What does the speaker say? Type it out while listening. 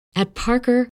At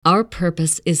Parker, our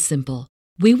purpose is simple.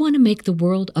 We want to make the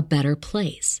world a better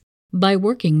place by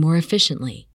working more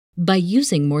efficiently, by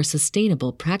using more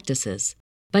sustainable practices,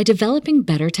 by developing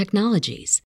better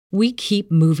technologies. We keep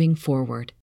moving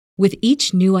forward. With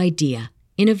each new idea,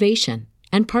 innovation,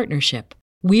 and partnership,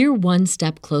 we're one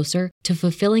step closer to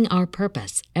fulfilling our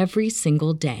purpose every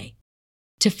single day.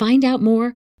 To find out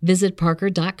more, visit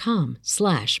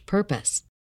parker.com/purpose.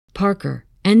 Parker,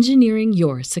 engineering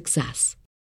your success.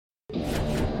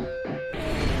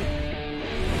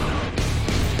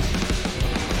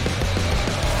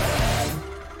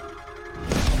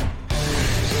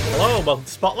 Hello and welcome to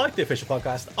Spotlight, the official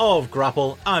podcast of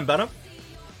Grapple. I'm Benham.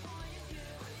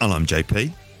 And I'm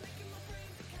JP.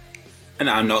 And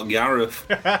I'm not Gareth.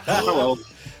 Hello.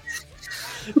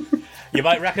 You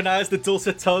might recognise the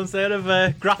dulcet tones there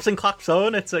of Graps and Clap's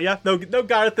own. It's no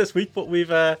Gareth this week, but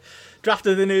we've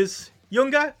drafted in his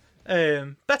younger,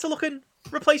 better looking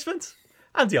replacement,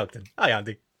 Andy Ogden. Hi,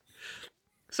 Andy.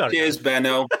 Sorry. Cheers,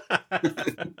 Benno.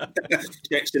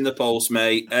 Checks in the pulse,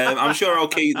 mate. I'm sure I'll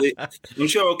keep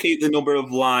the number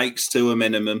of likes to a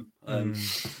minimum. But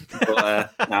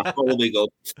all be good.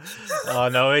 Oh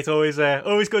no, it's always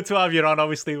good to have you on.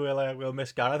 Obviously, we'll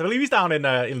miss Gareth. I believe he's down in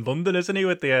London, isn't he,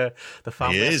 with the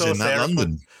family? He is in that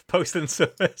London. Posting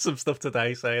some stuff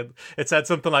today, saying it said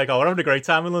something like, "Oh, we're having a great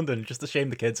time in London. Just a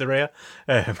shame the kids are here."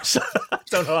 So I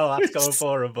don't know how that's going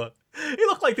for him, but he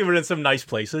looked like they were in some nice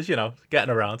places, getting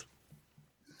around.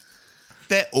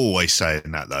 They're always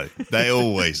saying that, though. They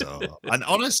always are. And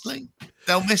honestly,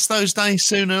 they'll miss those days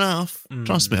soon enough.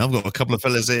 Trust me, I've got a couple of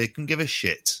fellas here who can give a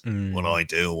shit what I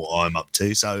do or what I'm up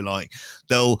to. So,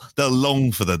 they'll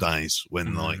long for the days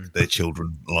when, their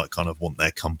children, kind of want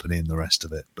their company and the rest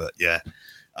of it. But, yeah.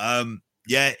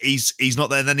 He's not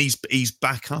there. Then he's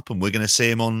back up, and we're going to see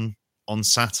him on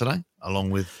Saturday, along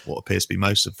with what appears to be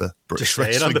most of the British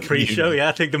wrestling on the pre-show. Yeah,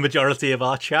 I think the majority of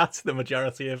our chat, the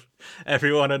majority of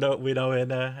everyone we know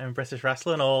in British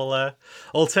wrestling, all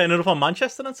turning up on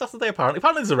Manchester on Saturday. Apparently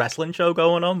there's a wrestling show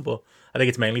going on, but I think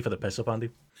it's mainly for the piss up, Andy.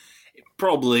 It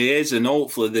probably is, and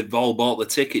hopefully they've all bought the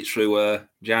tickets through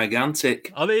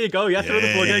Gigantic. Oh, there you go. Yeah, through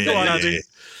the plug in. Go on, Andy.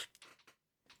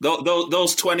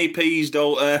 Those 20p's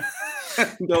don't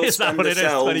is that what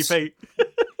themselves. It is? 20p.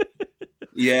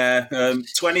 Yeah,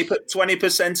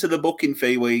 20% of the booking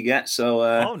fee we get.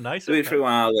 So nice. Do it through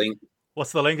our link.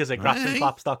 What's the link? Is it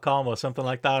grapsandclaps.com or something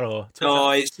like that? Or Twitter?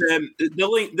 No, it's the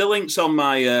link. The link's on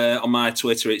my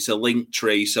Twitter. It's a link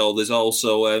tree. So there's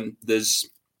also there's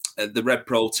the Red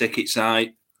Pro ticket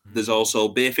site. There's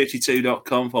also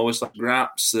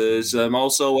beer52.com/graps. There's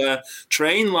also a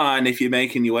train line if you're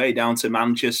making your way down to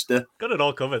Manchester. Got it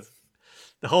all covered.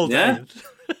 The whole day.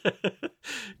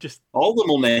 Just all the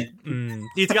money. You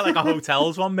need to get a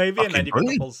hotels one maybe, and then you've got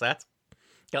the full set.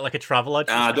 Get a travel.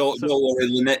 Don't worry,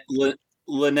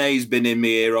 Lene's been in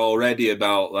me ear already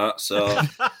about that. So,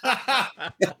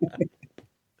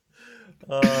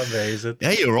 amazing.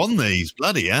 Yeah, you're on these,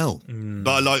 bloody hell.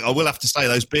 But I will have to say,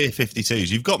 those Beer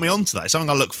 52s, you've got me onto that. It's something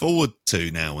I look forward to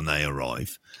now when they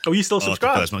arrive. Oh, you still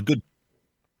subscribed? Good.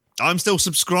 I'm still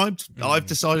subscribed. I've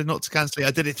decided not to cancel it.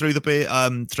 I did it through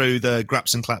the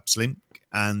Graps and Claps link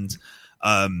and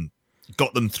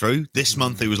got them through. This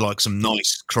month it was some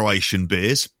nice Croatian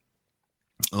beers.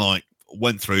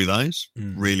 Went through those.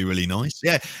 Really, really nice.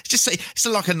 Yeah, it's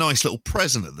like a nice little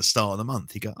present at the start of the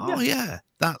month. You go,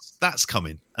 that's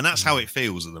coming. And that's how it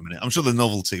feels at the minute. I'm sure the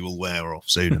novelty will wear off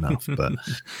soon enough. But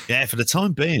yeah, for the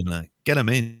time being, get them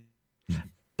in.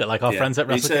 Bit like our friends at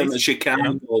Replicate.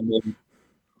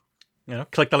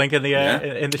 Click the link in the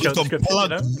in the show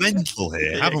description. Mental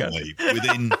here, haven't we?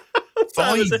 Within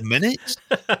 5 minutes.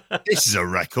 This is a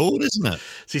record, isn't it?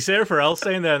 See, Sarah Farrell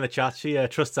saying there in the chat, she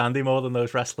trusts Andy more than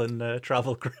those wrestling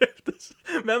travel grifters.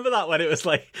 Remember that when it was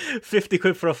 50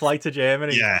 quid for a flight to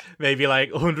Germany? Yeah. Maybe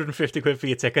 150 quid for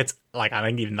your ticket. I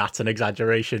think even that's an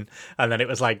exaggeration. And then it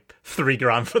was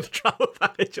 $3,000 for the travel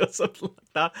package or something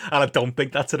like that. And I don't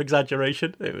think that's an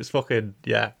exaggeration. It was fucking,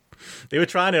 yeah. They were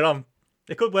trying it on.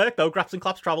 It could work though. Graps and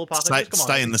Claps travel packages.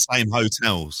 Stay in the same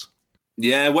hotels.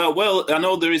 Yeah, well, I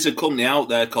know there is a company out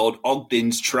there called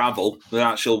Ogden's Travel, the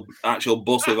actual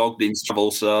bus with Ogden's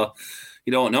Travel. So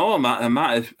you don't know. I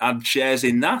might have had shares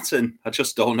in that, and I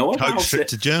just don't know about Coach trip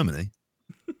to Germany.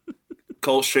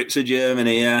 Coach trip to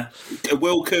Germany. Yeah,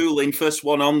 Will Cooling, first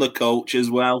one on the coach as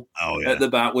well. Oh yeah, at the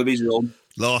back with his run.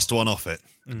 Last one off it,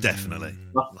 definitely.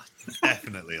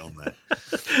 Definitely on there.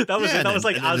 That was as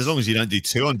long as you don't do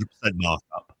 200%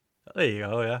 markup. There you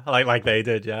go, yeah. Like they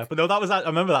did, yeah. But no, I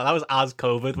remember that was as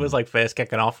COVID was first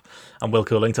kicking off, and Will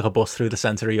Cooling took a bus through the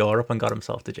centre of Europe and got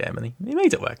himself to Germany. He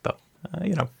made it work though.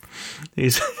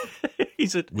 He's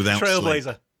He's a without trailblazer.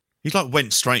 sleep. He like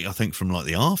went straight, I think, from like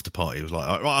the after party. He was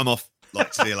like, right, I'm off.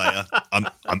 Like, see you later. I'm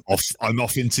off. I'm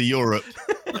off into Europe.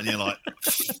 And you're like,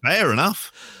 fair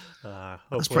enough.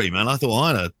 That's pretty, man. I thought I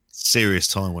had a serious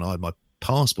time when I had my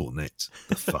passport nicked.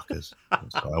 The fuckers.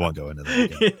 Sorry, I won't go into that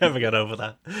again. You never get over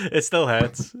that. It still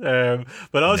hurts. But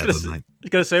I was going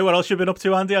to say, what else you've been up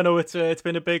to, Andy? I know it's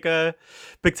been a big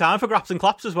time for Graps and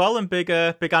Claps as well, and big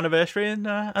anniversary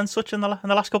and such in the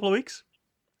last couple of weeks.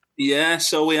 Yeah,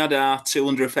 so we had our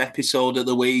 200th episode at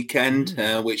the weekend,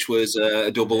 which was a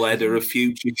double header of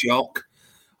Future Shock.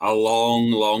 A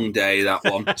long, long day, that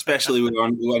one, especially when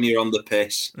you're on the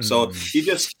piss. So you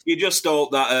just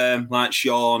hope that like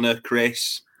Shauna,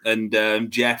 Chris, and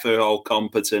Jeff are all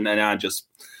competent, and I just,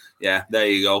 there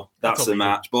you go. That's the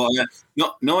match. But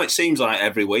no, it seems like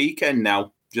every weekend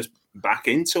now, just back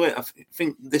into it. I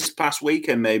think this past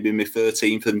weekend maybe my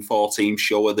 13th and 14th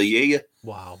show of the year.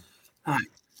 Wow.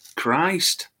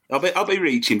 Christ. I'll be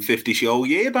reaching 50 show a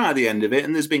year by the end of it,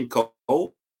 and there's been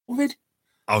COVID.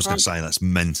 I was going to say that's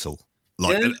mental.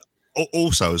 Like,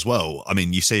 also as well, I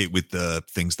mean, you see it with the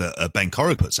things that Ben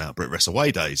Corrie puts out, Brit Wrestle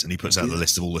Away Days, and he puts out the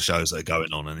list of all the shows that are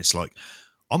going on, and it's like,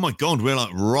 oh my God, we're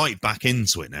like right back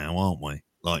into it now, aren't we?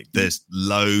 Like, there's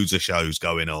loads of shows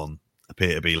going on,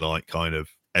 appear to be like kind of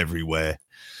everywhere.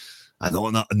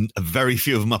 And very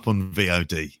few of them up on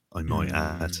VOD, I might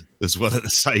add, as well at the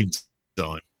same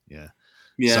time. Yeah.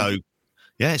 So,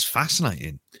 it's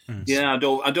fascinating. Yeah, I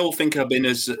don't think I've been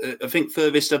as. I think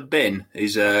furthest I've been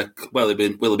is it will have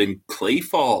been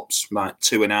Cleethorpes, like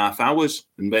 2.5 hours,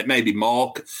 and maybe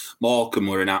Morecambe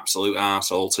were an absolute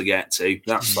arsehole to get to.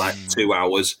 That's like 2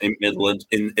 hours in Midland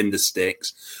in the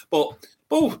sticks. But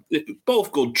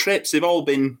both good trips. They've all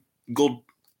been good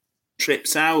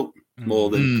trips out more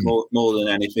than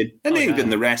anything. And even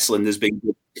the wrestling, there's been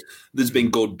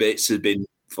good bits. There's been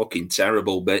fucking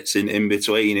terrible bits in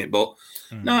between it, but.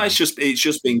 No, it's just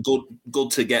been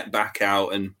good to get back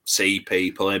out and see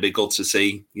people. It'd be good to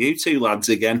see you two lads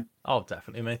again. Oh,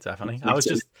 definitely, mate, definitely. I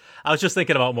was just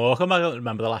thinking about Morecambe. I don't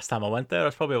remember the last time I went there. I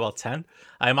was probably about 10.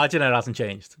 I imagine it hasn't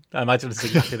changed. I imagine it's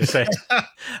exactly the same.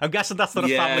 I'm guessing that's not a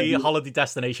family holiday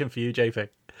destination for you, JP.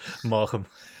 Morecambe.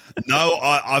 No,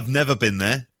 I've never been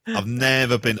there. I've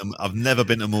never been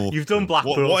to Morecambe. You've done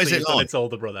Blackpool. What is it like? Its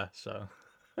older brother. So.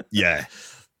 Yeah.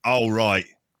 Oh, right.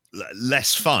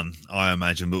 Less fun, I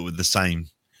imagine, but with the same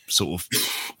sort of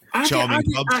charming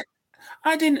pubs.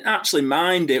 I didn't actually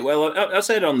mind it. Well, I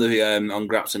said on the on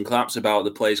Graps and Claps about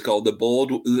the place called the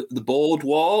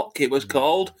Boardwalk. It was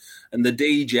called, and the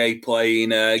DJ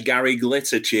playing Gary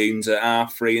Glitter tunes at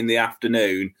 3:30 in the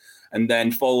afternoon, and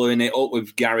then following it up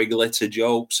with Gary Glitter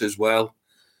jokes as well.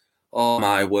 Oh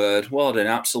my word! What an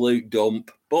absolute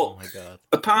dump! But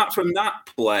apart from that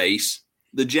place.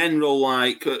 The general,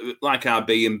 like our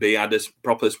B&B had a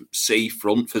proper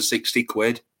seafront for 60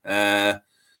 quid. And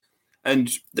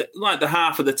the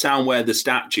half of the town where the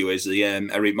statue is, the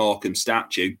Eric Morecambe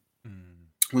statue,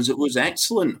 was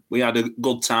excellent. We had a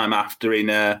good time after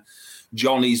in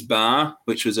Johnny's Bar,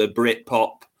 which was a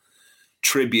Britpop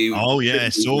tribute. Oh, yeah, I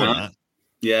saw that.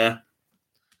 Yeah.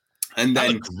 And that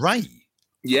then looked great.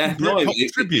 Yeah.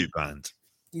 Britpop tribute band.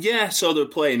 Yeah, so they're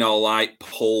playing all like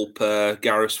Pulp,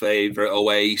 Gareth's favourite,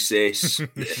 Oasis.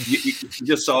 you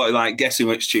just sort of like guessing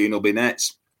which tune will be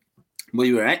next.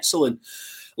 We were excellent.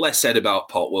 Less said about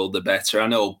Potworld, the better. I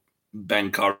know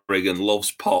Ben Corrigan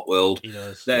loves Potworld.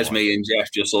 There's me and Jeff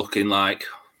just looking like,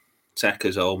 take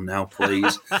us home now,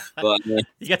 please. But you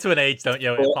get to an age, don't you?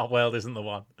 Potworld isn't the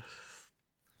one.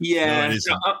 Yeah,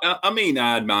 no, I mean,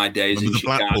 I had my days in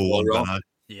Chicago. Blackpool one,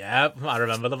 yeah, I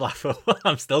remember the Blackpool.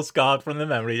 I'm still scarred from the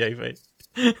memory, JP.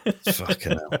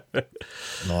 Fucking hell.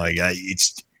 Like,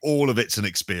 it's all of it's an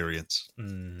experience.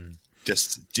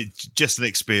 Just an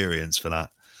experience for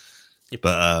that.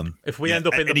 But if we end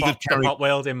up in the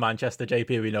Potworld in Manchester,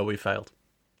 JP, we know we failed.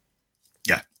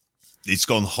 Yeah. It's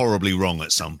gone horribly wrong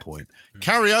at some point.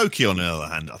 Karaoke, on the other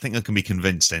hand, I think I can be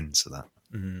convinced into that.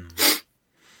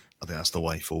 I think that's the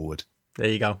way forward. There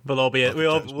you go. We'll all be in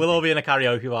a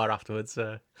karaoke bar afterwards.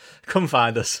 Come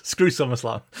find us. Screw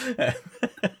SummerSlam.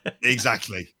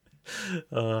 Exactly.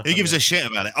 Who gives a shit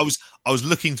about it? I was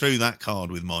looking through that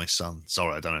card with my son.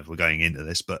 Sorry, I don't know if we're going into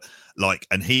this, but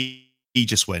and he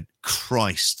just went,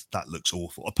 Christ, that looks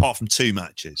awful. Apart from 2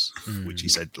 matches, which he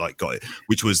said got it,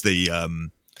 which was the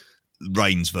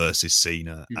Reigns versus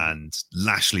Cena and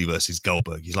Lashley versus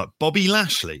Goldberg. He's like, Bobby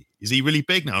Lashley, is he really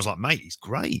big now? I was like, mate, he's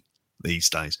great these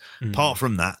days. Apart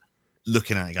from that,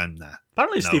 looking at it going, nah.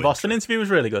 Apparently Steve Austin interview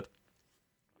was really good.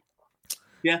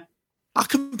 Yeah. I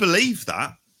can believe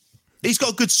that. He's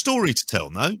got a good story to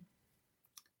tell, no?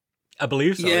 I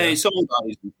believe so. Yeah, it's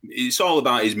all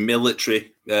about his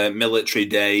military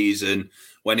days, and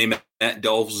when he met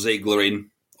Dolph Ziggler in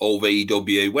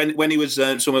OVW, when he was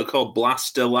something called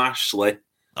Blaster Lashley.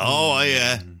 Oh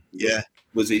yeah.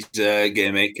 Was his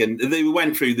gimmick, and they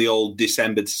went through the old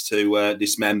December to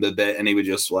Dismember bit, and he was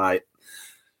just like,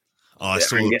 I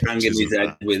saw the hanging pictures his of head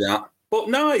that. with that. But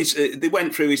no, they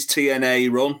went through his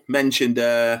TNA run. Mentioned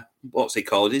what's he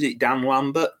called? Is it Dan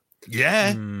Lambert?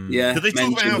 Yeah. Yeah. Did they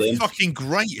talk about how mentioned him. fucking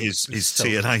great his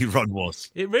TNA run was?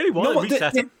 It really was. No, It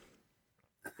reset him.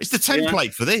 It's the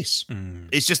template for this. Mm.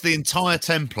 It's just the entire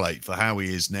template for how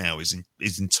he is now is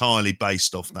entirely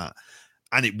based off that,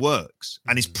 and it works.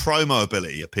 And his promo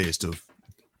ability appears to have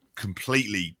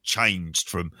completely changed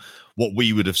from what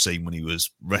we would have seen when he was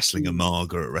wrestling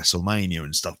Umaga at WrestleMania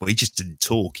and stuff, where he just didn't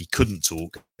talk. He couldn't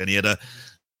talk, and he had a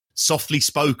softly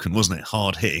spoken, wasn't it?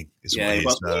 Hard hitting. Is Yeah, what he it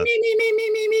was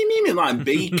is. like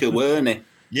Beaker, weren't he?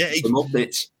 Yeah, Some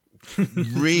updates.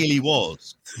 really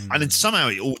was. And then somehow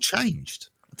it all changed.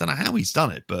 I don't know how he's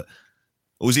done it, but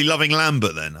or was he loving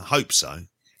Lambert then? I hope so.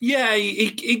 Yeah,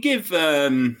 he give.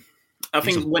 I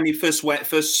think when he first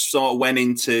sort of went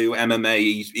into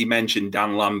MMA, he mentioned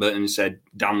Dan Lambert and said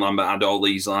Dan Lambert had all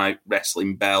these like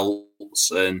wrestling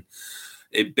belts and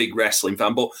a big wrestling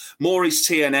fan. But more his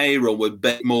TNA run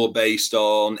was more based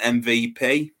on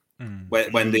MVP,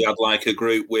 when they had like a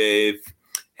group with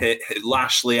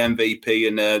Lashley, MVP,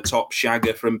 and Top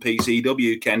Shagger from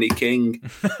PCW, Kenny King.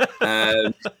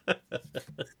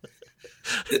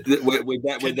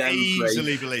 With them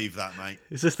easily believe that, mate.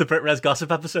 Is this the Brit Res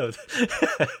gossip episode?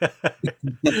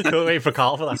 Don't wait for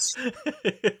Carl for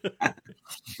that.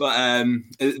 But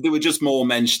they were just more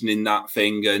mentioning that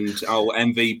thing, and how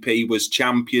MVP was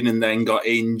champion and then got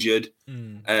injured,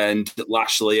 and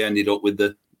Lashley ended up with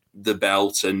the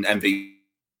belt, and MVP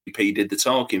did the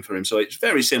talking for him. So it's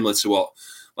very similar to what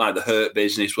like the Hurt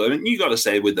Business were. And you got to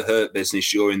say, with the Hurt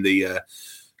Business during the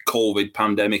COVID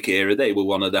pandemic era, they were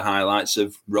one of the highlights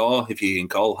of Raw, if you can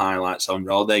call highlights on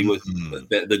Raw. They were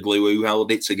the glue who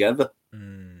held it together.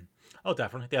 Oh,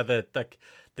 definitely. Yeah,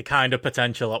 the kind of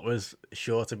potential that was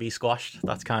sure to be squashed.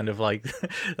 That's kind of like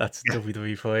that's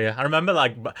WWE for you. I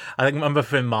remember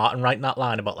Finn Martin writing that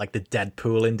line about like the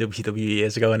Deadpool in WWE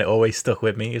years ago, and it always stuck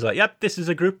with me. He's like, "Yep, this is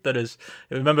a group that is."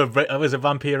 I remember it was a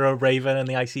Vampiro, Raven, and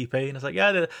the ICP, and it's like,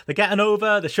 yeah, they're getting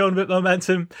over. They're showing a bit of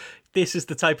momentum. This is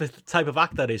the type of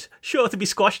act that is sure to be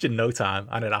squashed in no time,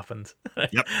 and it happened.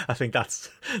 Yep. I think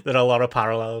there are a lot of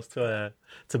parallels to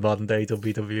modern day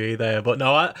WWE there. But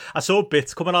no, I saw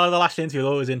bits coming out of the last interview.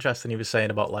 It was interesting. He was saying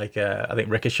about like I think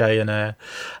Ricochet and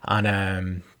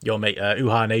your mate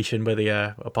Uhaa Nation with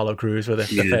the Apollo Crews were the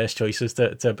first choices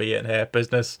to be in her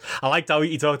business. I liked how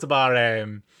he talked about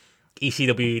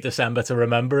ECW December to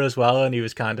Remember as well, and he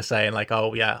was kind of saying like,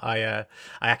 oh yeah, I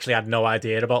actually had no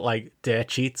idea about like dirt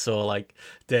cheats or like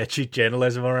dirt cheat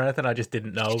journalism or anything. I just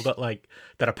didn't know that like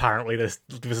that apparently there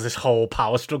was this whole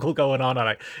power struggle going on,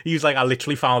 and he was like, I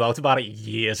literally found out about it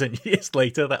years and years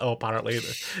later that apparently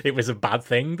it was a bad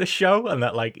thing, the show, and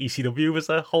that like ECW was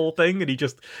a whole thing, and he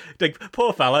just like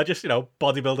poor fella, just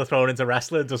bodybuilder thrown into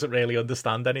wrestling, doesn't really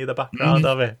understand any of the background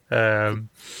of it.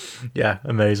 Yeah,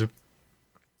 amazing.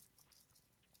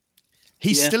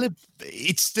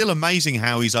 It's still amazing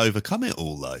how he's overcome it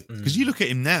all though, because you look at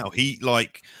him now, he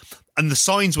like, and the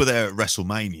signs were there at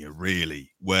WrestleMania really,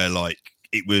 where like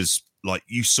it was like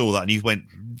you saw that and you went,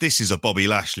 this is a Bobby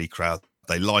Lashley crowd.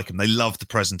 They like him. They love the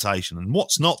presentation, and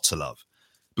what's not to love?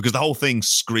 Because the whole thing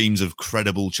screams of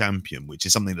credible champion, which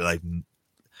is something that they've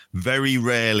very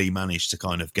rarely managed to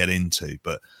kind of get into,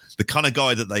 but the kind of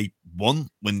guy that they want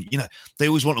when, they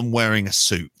always want him wearing a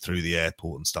suit through the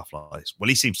airport and stuff like this. Well,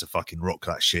 he seems to fucking rock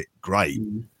that shit great.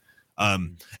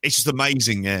 It's just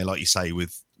amazing, like you say,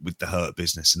 with the Hurt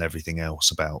Business and everything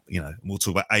else about, we'll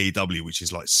talk about AEW, which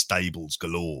is like stables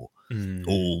galore,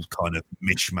 all kind of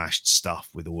mishmashed stuff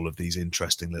with all of these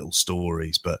interesting little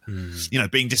stories, but,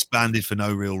 being disbanded for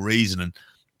no real reason,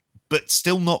 but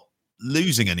still not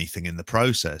losing anything in the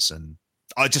process. And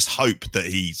I just hope that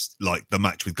he's like the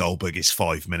match with Goldberg is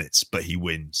 5 minutes, but he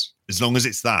wins. As long as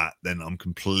it's that, then I'm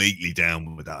completely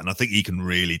down with that. And I think he can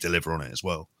really deliver on it as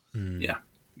well. Yeah.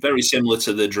 Very similar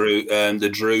to the Drew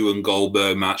and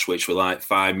Goldberg match, which were like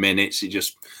 5 minutes. You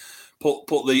just put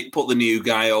the new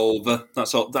guy over.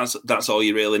 That's all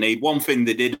you really need. One thing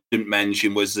they didn't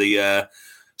mention was the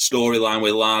storyline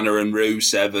with Lana and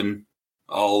Rusev and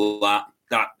all that.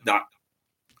 That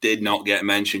did not get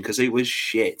mentioned because it was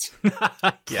shit.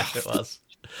 Yeah, it was.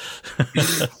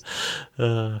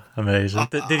 Amazing.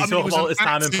 Did he talk about his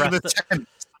time in Preston?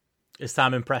 His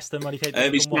time in Preston when he came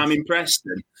to his time in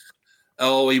Preston.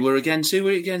 Oh, he were against who?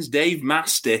 Were he against Dave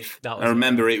Mastiff. I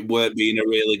remember it weren't being a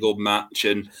really good match,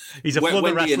 and he's a flood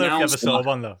wrestler. If you ever saw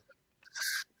one, though.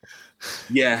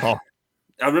 Yeah,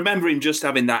 I remember him just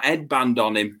having that headband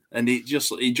on him, and he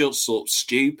just looked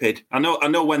stupid. I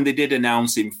know when they did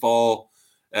announce him for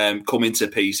coming to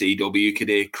PCW, you could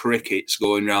hear crickets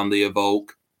going around the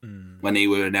Evoke when he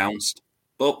were announced.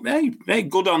 But hey,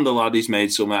 good on the lad. He's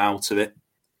made something out of it.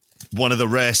 One of the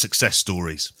rare success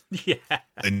stories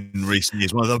in recent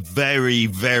years. One of the very,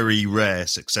 very rare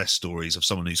success stories of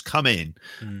someone who's come in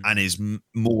and is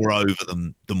more over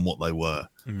them than what they were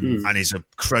and is a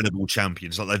credible champion.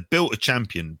 It's like they've built a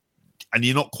champion and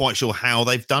you're not quite sure how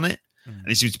they've done it.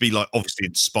 And it seems to be like, obviously,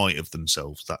 in spite of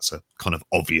themselves. That's a kind of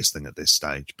obvious thing at this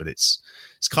stage. But it's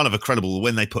kind of incredible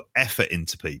when they put effort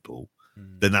into people.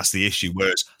 Then that's the issue.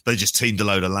 Whereas they just teamed a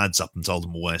load of lads up and told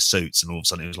them to wear suits. And all of a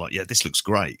sudden it was like, yeah, this looks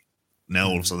great. Now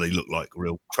all of a sudden they look like a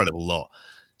real credible lot.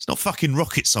 It's not fucking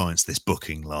rocket science, this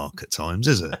booking lark at times,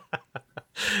 is it?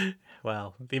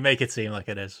 Well, they make it seem like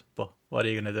it is, but what are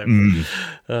you going to do?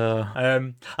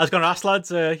 I was going to ask lads,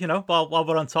 while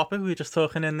we're on topic, we were just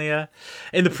talking in the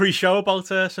pre-show about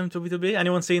some WWE.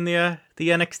 Anyone seen the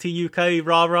NXT UK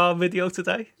rah-rah video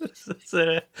today?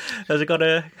 Has it got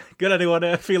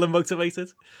anyone feeling motivated?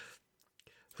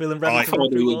 Feeling ready for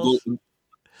the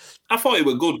I thought it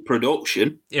was good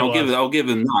production. I'll give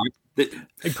him that.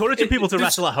 Encouraging people to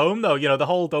wrestle at home, though. The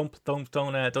whole don't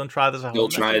try this at home.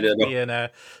 Don't try it. Being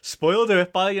spoiled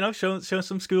it by showing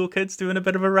some school kids doing a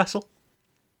bit of a wrestle.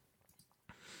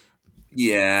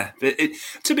 Yeah, but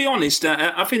to be honest,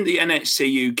 I think the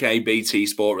NXT UK BT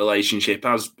Sport relationship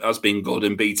has been good,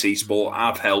 and BT Sport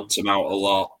have helped them out a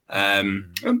lot. I'd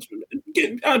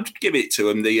give it to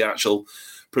them. The actual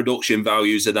production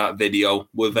values of that video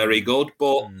were very good,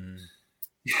 but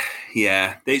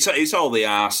yeah, it's all the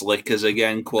arse lickers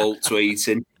again, quote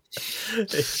tweeting.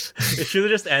 It should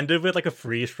have just ended with like a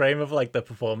freeze frame of like the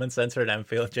performance center in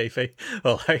Enfield, JP,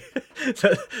 or like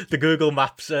the Google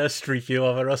Maps street view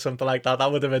of it or something like that.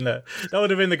 That would have been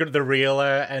the real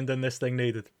ending this thing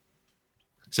needed.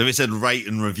 So it said rate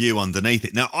and review underneath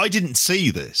it. Now I didn't see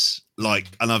this,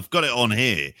 and I've got it on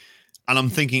here. And I'm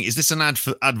thinking, is this an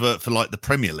advert for like the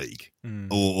Premier League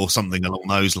or something along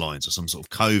those lines, or some sort of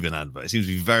COVID advert? It seems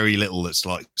to be very little that's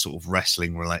like sort of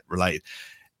wrestling related.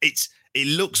 It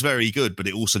looks very good, but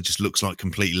it also just looks like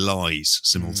complete lies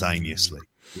simultaneously,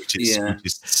 which is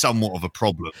somewhat of a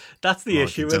problem. That's the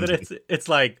issue with it. It's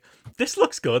like, this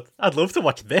looks good. I'd love to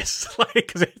watch this.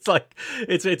 Because it's like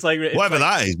whatever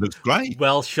that is, looks great.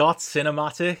 Well shot,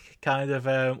 cinematic, kind of.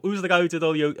 Who's the guy who did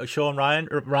all your Sean Ryan?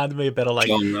 Reminded me a bit of like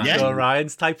Sean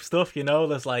Ryan's type stuff.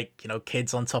 There's like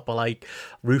kids on top of like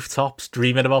rooftops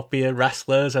dreaming about being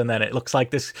wrestlers, and then it looks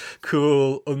like this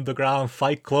cool underground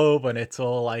fight club, and it's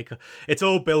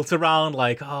all built around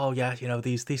like, oh yeah,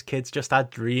 these kids just had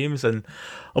dreams, and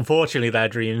unfortunately their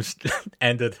dreams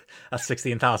ended at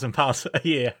 £16,000 a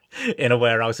year in a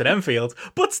warehouse in Enfield.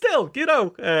 But still,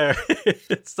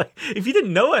 it's like, if you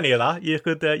didn't know any of that, you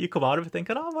could you come out of it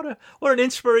thinking, oh, what an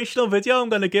inspirational video. I'm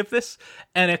going to give this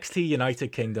NXT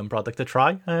United Kingdom product a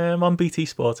try on BT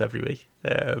Sports every week.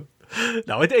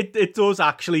 No, it does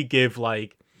actually give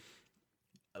like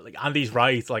Andy's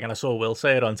right. Like, and I saw Will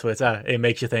say it on Twitter. It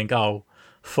makes you think, oh,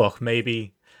 fuck,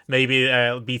 maybe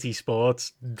BT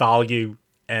Sports value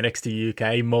NXT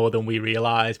UK more than we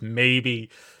realise. Maybe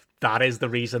that is the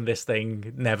reason this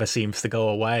thing never seems to go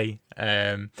away.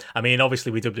 I mean,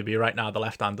 obviously with WWE right now, the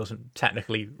left hand doesn't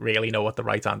technically really know what the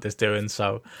right hand is doing.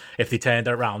 So if they turned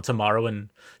it around tomorrow and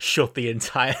shut the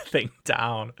entire thing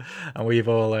down, and we've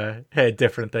all heard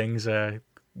different things in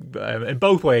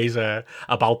both ways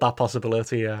about that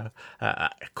possibility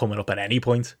coming up at any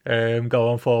point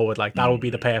going forward, like that would be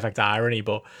the perfect irony.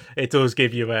 But it does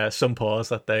give you some pause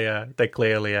that they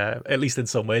clearly, at least in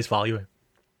some ways, value it.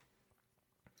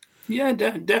 Yeah,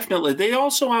 definitely. They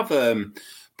also have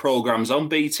programs on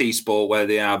BT Sport where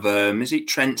they have, is it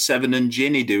Trent Seven and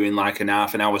Ginny doing like an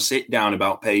half an hour sit down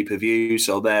about pay-per-view?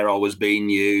 So they're always being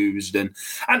used. And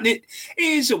it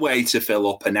is a way to fill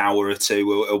up an hour or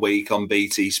two a week on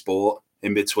BT Sport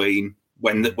in between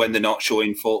when they're not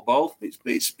showing football.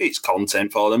 It's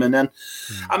content for them. And then,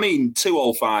 I mean,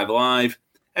 205 Live,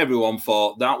 everyone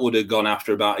thought that would have gone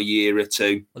after about a year or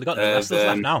two. Well, they've got the wrestlers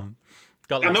left now.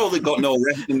 I know they've got no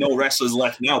wrestlers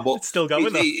left now, but it's still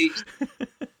going.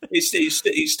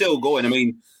 It's still going. I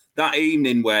mean, that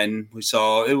evening when we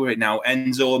saw who were it now,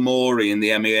 Enzo Amore in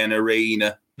the MEN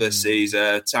Arena versus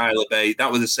Tyler Bate. That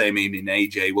was the same evening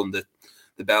AJ won the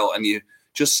belt, and you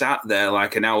just sat there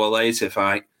like an hour later,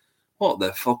 like, what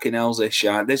the fucking hell's this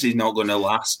shit? This is not going to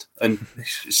last, and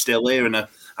it's still here. And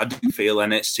I I do feel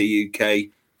NXT UK,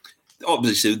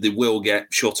 obviously they will get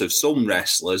shut of some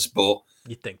wrestlers, but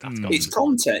you think that's it's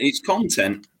content. It's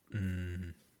content.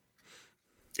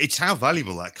 It's how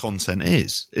valuable that content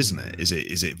is, isn't it? Is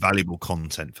it valuable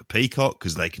content for Peacock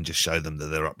because they can just show them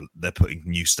that they're putting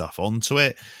new stuff onto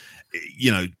it?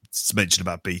 You know, it's mentioned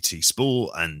about BT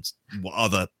Sport and what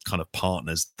other kind of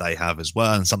partners they have as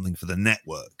well, and something for the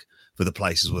network, for the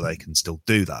places where they can still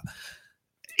do that.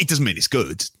 It doesn't mean it's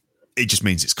good. It just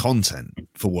means it's content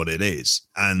for what it is.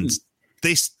 And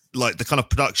this, like the kind of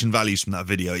production values from that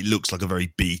video, it looks like a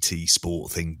very BT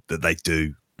Sport thing that they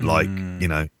do. Like, you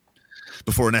know,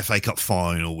 before an FA Cup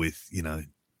final with, you know,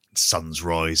 sun's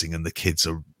rising and the kids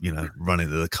are, you know, running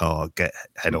to the car,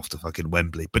 head off to fucking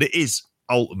Wembley. But it is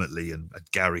ultimately, and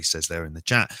Gary says there in the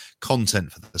chat,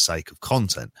 content for the sake of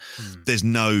content. There's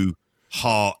no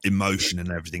heart, emotion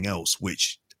and everything else,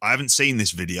 which I haven't seen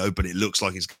this video, but it looks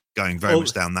like it's going very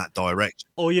much down that direction.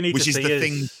 All you need to see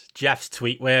is Jeff's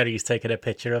tweet where he's taking a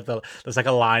picture of there's like a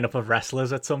lineup of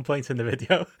wrestlers at some point in the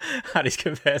video, and he's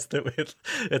compared it with,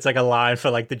 it's like a line for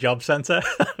like the job centre.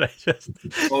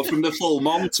 Or from the full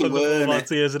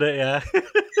Monty, isn't it? Yeah.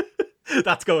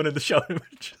 That's going in the show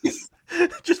image.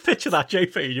 Just picture that,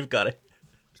 JP, you've got it.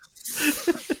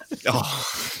 Oh,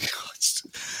 God.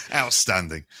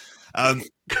 Outstanding.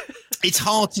 It's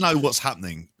hard to know what's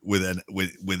happening with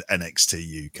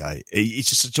NXT UK. It's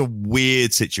just such a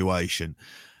weird situation.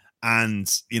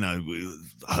 And, you know,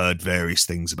 we've heard various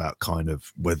things about kind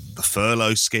of whether the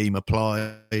furlough scheme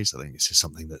applies. I think this is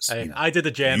something that's... I did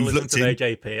a journalism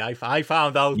today, JP. I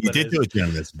found out... You did do a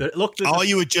journalism. Are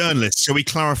you a journalist? Shall we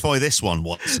clarify this one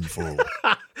once and for all?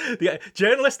 The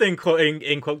journalist in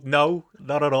quote, no,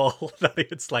 not at all, not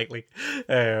even slightly.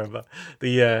 There's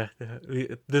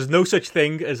no such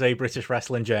thing as a British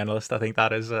wrestling journalist. I think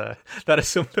that is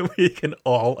something we can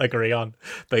all agree on,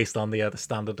 based on the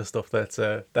standard of stuff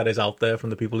that is out there from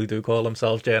the people who do call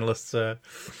themselves journalists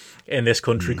in this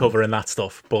country covering that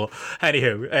stuff. But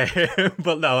anywho,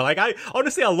 but no, like I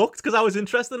looked because I was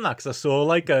interested in that, because I saw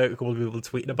like a couple of people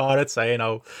tweeting about it saying,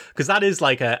 because that is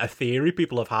like a theory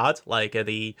people have had, like have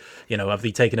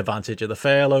they taken advantage of the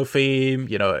furlough theme,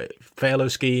 furlough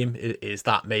scheme? Is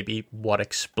that maybe what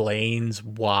explains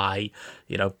why,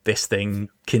 this thing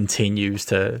continues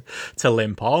to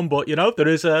limp on? But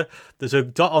there's a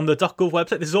dot on the .gov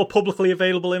website. This is all publicly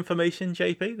available information,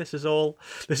 JP. This is all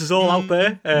out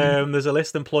there. There's a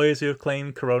list of employers who have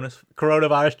claimed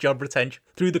coronavirus job retention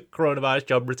through the coronavirus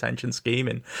job retention scheme,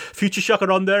 and Future Shock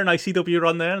are on there, and ICW are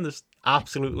on there, and there's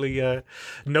absolutely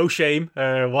no shame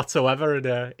whatsoever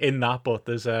in that. But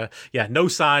there's no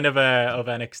sign of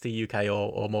NXT UK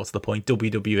or more to the point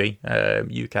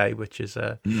WWE UK, which is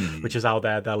out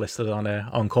there. They're listed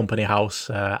on Company House.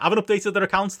 I haven't updated their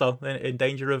accounts though, in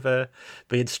danger of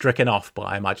being stricken off. But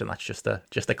I imagine that's just a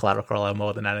clerical error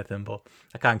more than anything. But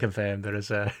I can't confirm there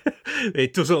is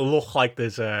it doesn't look like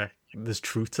there's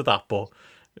truth to that, but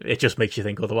it just makes you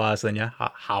think otherwise. Then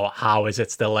how is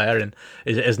it still there? And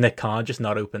is Nick Khan just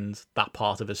not opened that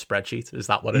part of his spreadsheet? Is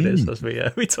that what it is, as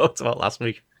we talked about last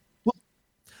week?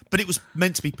 But it was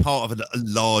meant to be part of a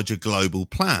larger global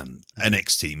plan.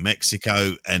 NXT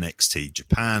Mexico, NXT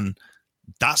Japan.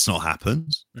 That's not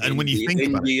happened. And when you think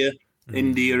about it,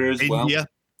 India as well.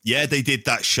 Yeah, they did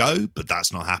that show, but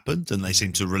that's not happened. And they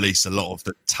seem to release a lot of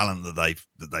the talent that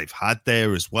they've had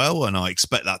there as well. And I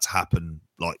expect that to happen,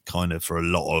 like kind of for a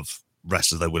lot of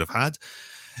wrestlers they would have had.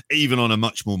 Even on a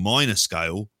much more minor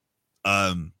scale,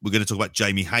 we're going to talk about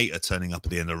Jamie Hayter turning up at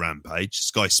the end of Rampage.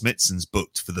 Sky Smithson's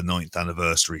booked for the 9th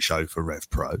anniversary show for Rev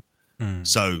Pro.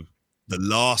 So the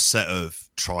last set of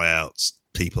tryouts,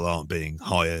 people aren't being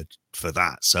hired for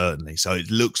that, certainly. So it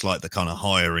looks like the kind of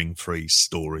hiring freeze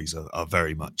stories are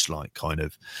very much like kind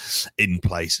of in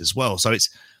place as well. So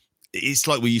it's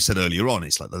like what you said earlier on.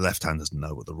 It's like the left hand doesn't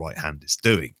know what the right hand is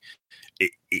doing.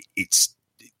 It's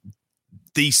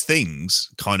these things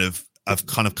have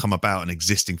come about and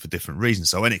existing for different reasons.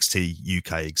 So NXT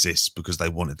UK exists because they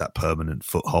wanted that permanent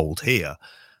foothold here.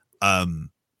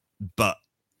 But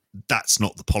that's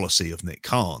not the policy of Nick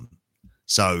Khan.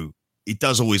 So it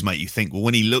does always make you think, well,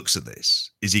 when he looks at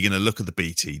this, is he going to look at the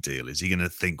BT deal? Is he going to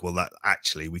think, well, that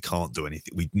actually we can't do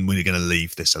anything. We're going to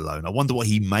leave this alone. I wonder what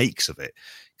he makes of it,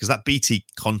 because that BT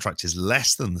contract is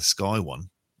less than the Sky one,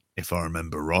 if I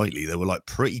remember rightly. They were like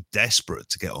pretty desperate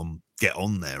to get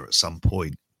on there at some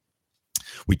point.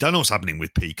 We don't know what's happening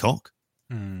with Peacock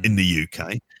in the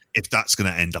UK, if that's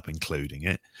going to end up including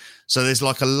it. So there's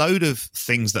like a load of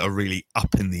things that are really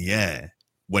up in the air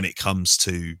when it comes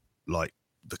to like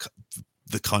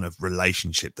the kind of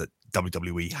relationship that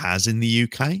WWE has in the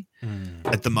UK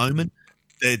at the moment.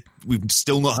 we've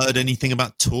still not heard anything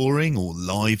about touring or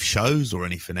live shows or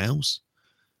anything else.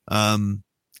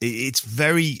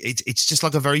 It's just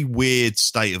like a very weird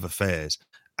state of affairs,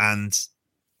 and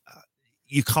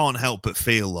you can't help but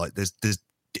feel like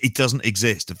it doesn't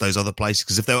exist of those other places,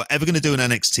 because if they were ever going to do an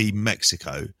NXT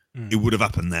Mexico, it would have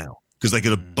happened now, because they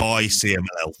could buy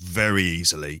CMLL very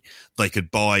easily. They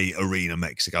could buy Arena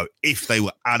Mexico if they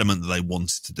were adamant that they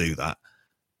wanted to do that,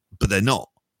 but they're not.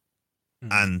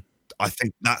 And I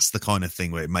think that's the kind of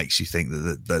thing where it makes you think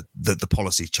that the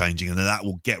policy is changing, and that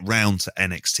will get round to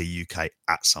NXT UK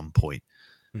at some point.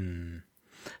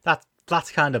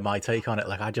 That's kind of my take on it.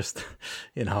 Like, I just,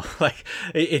 like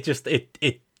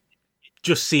it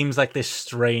just seems like this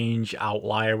strange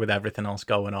outlier with everything else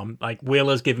going on. Like,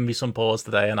 Wheeler's given me some pause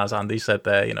today, and as Andy said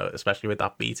there, especially with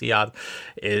that BT ad,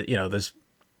 there's,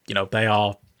 they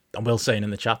are, and Will's saying in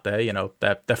the chat there,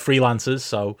 they're freelancers,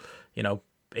 so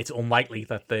it's unlikely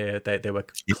that they were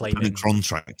claiming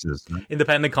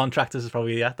independent contractors is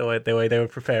probably the way they would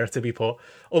prefer it to be put.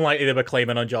 Unlikely they were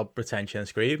claiming on job retention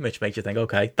screen, which makes you think,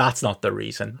 okay, that's not the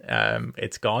reason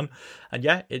it's gone. And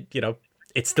yeah,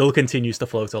 it still continues to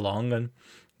float along, and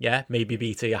yeah, maybe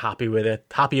BT are happier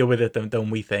with it than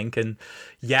we think. And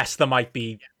yes, there might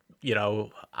be, and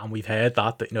we've heard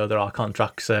that there are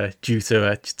contracts due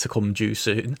to come due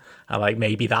soon, and like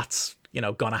maybe that's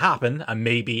gonna happen, and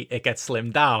maybe it gets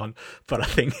slimmed down, but I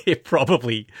think it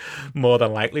probably more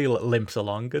than likely limps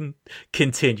along and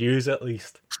continues, at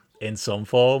least in some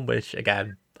form, which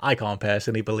again I can't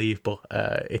personally believe, but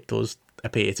it does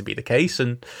appear to be the case.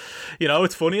 And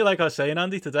it's funny, like I was saying,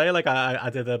 Andy, today, like I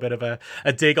did a bit of a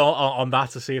dig on that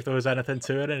to see if there was anything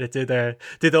to it, and it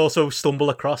did also stumble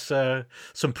across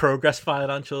some Progress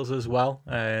financials as well,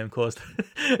 caused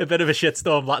a bit of a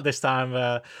shitstorm this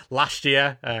time last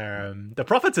year. The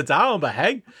profits are down, but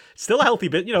hey, still a healthy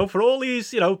bit, for all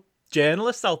these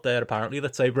journalists out there apparently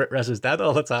that say Brit Rez is dead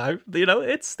all the time.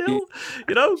 It's still,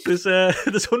 there's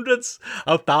hundreds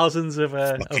of thousands of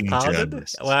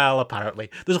pounds. Well, apparently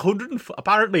there's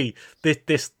apparently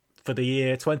this for the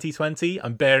year 2020.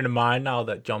 I'm bearing in mind now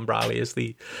that John Browley is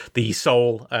the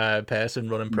sole person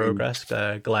running Progress.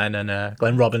 Glenn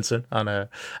Robinson and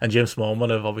Jim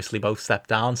Smallman have obviously both stepped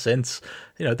down since.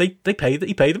 He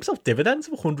paid himself dividends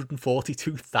of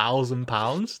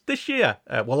 £142,000 this year.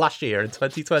 Last year in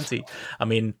 2020. I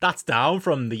mean, that's down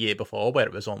from the year before where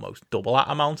it was almost double that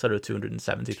amount, at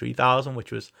 $273,000,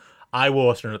 which was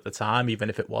eye-watering at the time,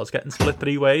 even if it was getting split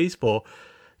three ways. But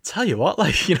tell you what,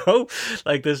 there's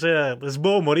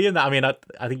more money in that. I mean, I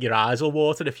think your eyes will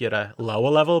water if you're a lower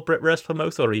level Brit Rest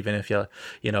promoter, or even if you're,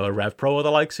 a Rev Pro or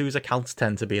the likes, whose accounts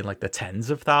tend to be in like the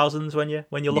tens of thousands when you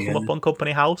look them up on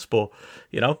Company House. But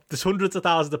there's hundreds of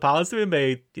thousands of pounds to be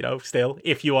made. Still,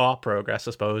 if you are Progress,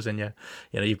 I suppose, and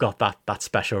you've got that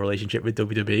special relationship with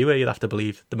WWE where you'd have to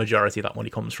believe the majority of that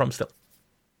money comes from still.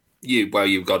 You've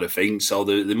got to think so.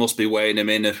 They must be weighing them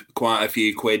in quite a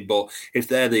few quid. But if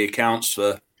they're the accounts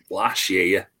for last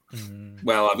year,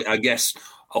 well, I guess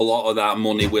a lot of that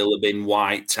money will have been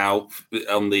wiped out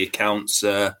on the accounts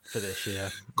for this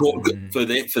year. For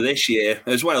this year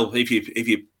as well. If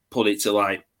you put it to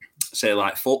like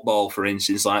football, for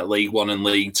instance, like League One and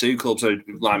League Two clubs, so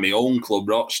like my own club,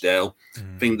 Rochdale,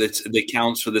 I think that the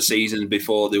accounts for the season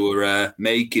before they were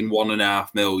making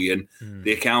 $1.5 million.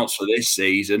 The accounts for this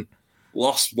season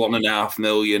lost $1.5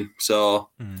 million. So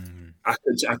I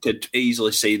could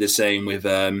easily see the same with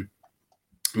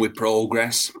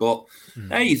Progress. But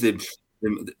hey,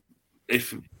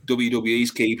 if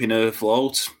WWE's keeping her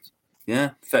afloat,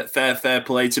 yeah, fair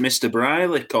play to Mr.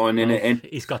 Briley coining it in.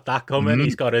 He's got that coming.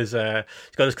 He's got his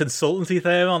consultancy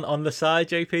there on the side,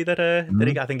 JP.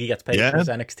 I think he gets paid for his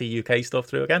NXT UK stuff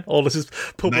through again. All this is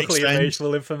publicly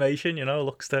available information.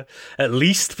 Looks to at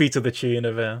least be to the tune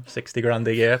of $60,000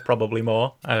 a year, probably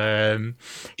more.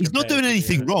 He's not doing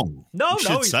anything wrong. No,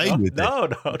 it's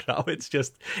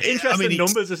just interesting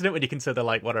numbers, isn't it? When you consider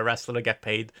like what a wrestler would get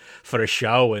paid for a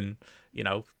show, and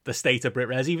the state of Brit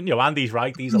Rez, even, Andy's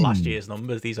right, these are last year's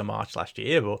numbers, these are March last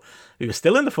year, but we were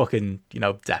still in the fucking,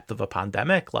 depth of a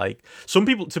pandemic. Like, some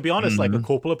people, to be honest, like a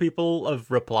couple of people have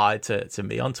replied to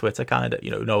me on Twitter, kind of,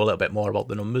 know a little bit more about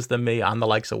the numbers than me, and the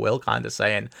likes of Will, kind of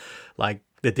saying, like,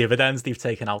 the dividends they've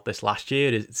taken out this last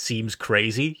year, it seems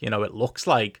crazy. It looks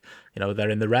like, they're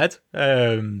in the red,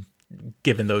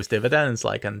 given those dividends,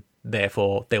 like, and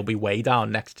therefore they'll be way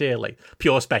down next year. Like,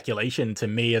 pure speculation to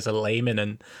me as a layman,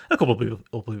 and a couple of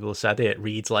people said it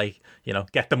reads like,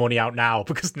 get the money out now,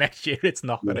 because next year it's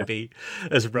not going to be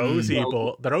as rosy.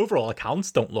 But their overall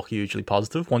accounts don't look hugely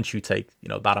positive once you take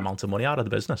that amount of money out of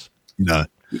the business. No,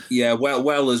 Yeah,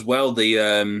 well, as well. The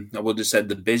I would have said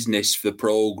the business for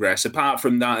Progress. Apart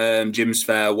from that, Jim's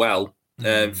farewell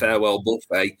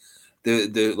buffet,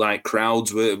 the like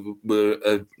crowds were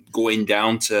going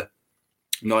down to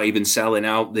not even selling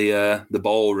out the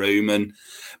ballroom,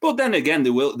 but then again,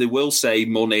 they will save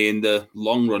money in the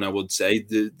long run. I would say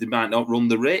they might not run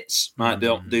the Ritz, might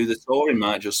not do the touring,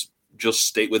 might just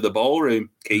stick with the ballroom,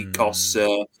 keep costs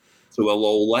to a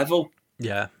low level.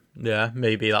 Yeah,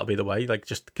 maybe that'll be the way. Like,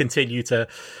 just continue to.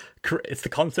 It's the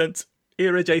content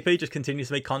era. JP just continues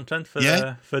to make content for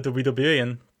WWE,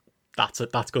 and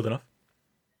that's good enough.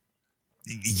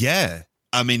 Yeah,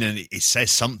 I mean, and it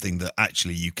says something that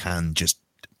actually you can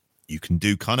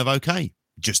do kind of okay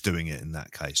just doing it in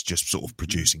that case, just sort of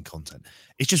producing content.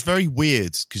 It's just very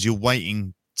weird because you're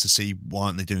waiting to see why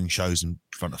aren't they doing shows in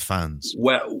front of fans?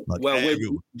 Well, with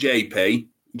JP,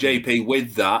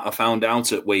 with that, I found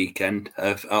out at weekend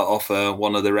off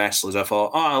one of the wrestlers. I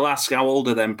thought, I'll ask how old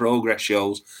are them Progress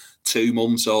shows? 2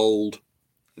 months old.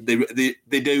 They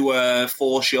do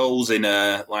 4 shows in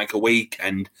a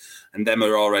weekend, and them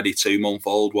are already 2 month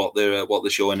old. What they're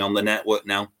showing on the network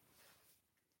now.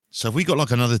 So have we got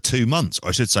like another 2 months? Or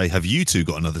I should say, have you two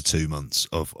got another 2 months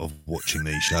of watching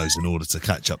these shows in order to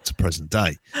catch up to present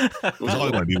day? Because I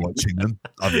won't be watching them.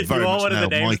 I've very much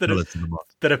nailed my colour to them.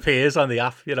 That appears on the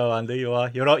app, Andy.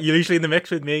 You're usually in the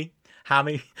mix with me,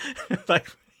 Hammy,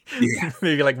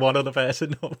 maybe like one other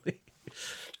person normally.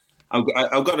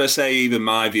 I've got to say, even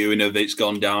my viewing of it's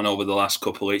gone down over the last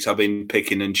couple of weeks. I've been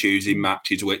picking and choosing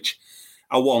matches which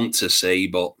I want to see,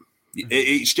 but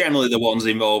it's generally the ones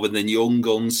involving the young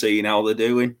guns, seeing how they're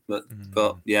doing.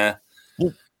 But yeah.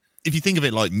 Well, if you think of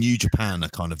it, like New Japan are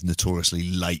kind of notoriously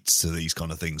late to these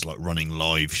kind of things, like running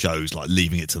live shows, like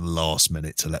leaving it to the last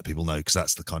minute to let people know, because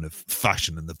that's the kind of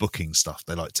fashion and the booking stuff.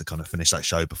 They like to kind of finish that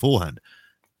show beforehand.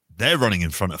 They're running in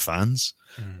front of fans.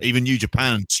 Even New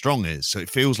Japan Strong is. So it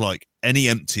feels like any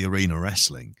empty arena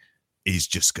wrestling is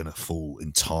just going to fall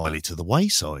entirely to the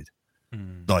wayside.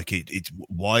 Like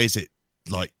why is it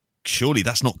like, surely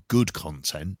that's not good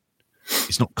content.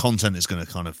 It's not content that's going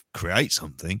to kind of create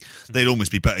something. They'd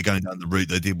almost be better going down the route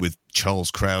they did with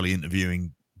Charles Crowley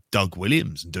interviewing Doug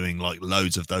Williams and doing like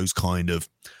loads of those kind of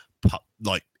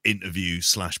like interview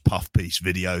 / puff piece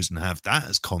videos and have that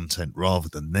as content rather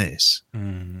than this.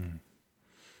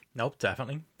 Nope,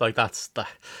 definitely. Like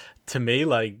to me,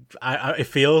 like it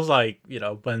feels like,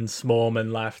 when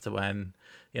Smallman left, when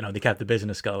they kept the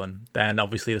business going, then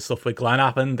obviously the stuff with Glenn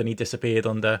happened and he disappeared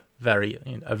under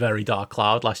a very dark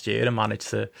cloud last year and managed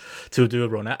to do a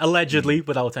run allegedly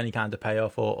without any kind of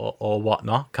payoff or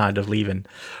whatnot, kind of leaving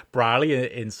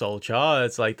Briley in sole charge.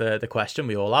 It's like the question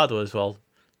we all had was, well,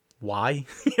 why?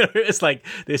 It's like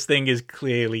this thing is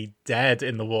clearly dead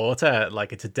in the water.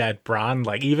 Like, it's a dead brand.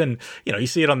 Like, even you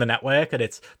see it on the network and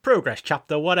it's Progress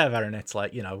chapter whatever, and it's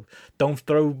like, don't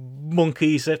throw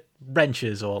monkeys at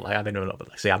wrenches, or like, I don't know.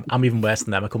 See, I'm even worse than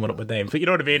them. I'm coming up with names, but you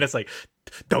know what I mean. It's like,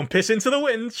 don't piss into the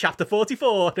wind, chapter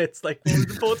 44. It's like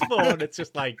 444, and it's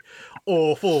just like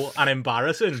awful and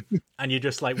embarrassing. And you're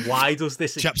just like, why does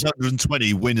this? Chapter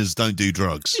 120, winners don't do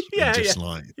drugs.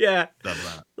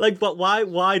 Like, but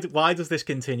why does this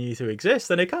continue to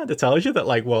exist? And it kind of tells you that,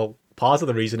 like, well, part of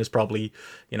the reason is probably,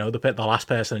 the last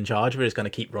person in charge of it is going to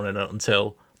keep running it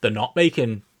until they're not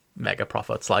making mega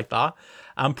profits like that.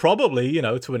 And probably,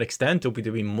 to an extent,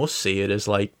 WWE must see it as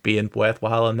like being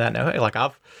worthwhile in that network. Like,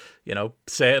 I've,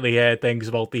 certainly heard things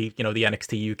about the, the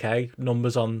NXT UK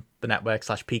numbers on the network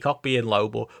 / Peacock being low,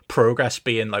 but Progress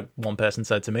being, like one person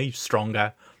said to me,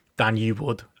 stronger than you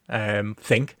would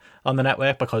think on the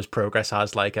network, because Progress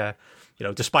has like a,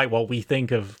 despite what we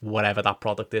think of whatever that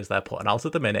product is they're putting out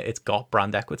at the minute, it's got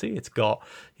brand equity. It's got,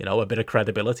 a bit of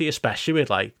credibility, especially with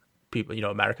like people,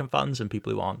 American fans and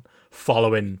people who aren't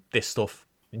following this stuff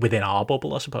within our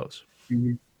bubble, I suppose.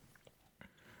 Mm-hmm.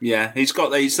 Yeah, he's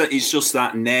just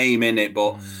that name in it.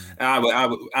 But I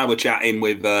was chatting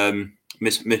with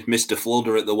Mr.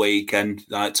 Fludder at the weekend,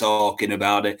 like talking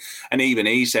about it, and even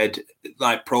he said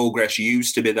like Progress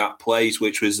used to be that place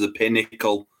which was the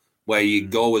pinnacle where you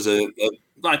go as a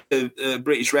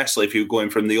British wrestler if you're going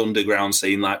from the underground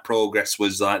scene. Like Progress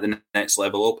was like the next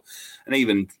level up, and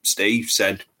even Steve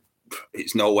said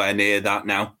it's nowhere near that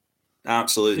now.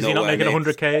 Absolutely. Is he not making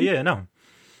 100K a year? No.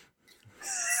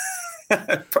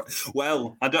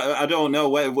 Well, I don't know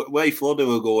where Fludder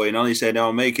were going on. He said,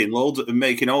 "I'm making all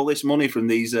this money from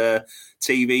these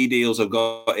TV deals I've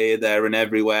got here, there, and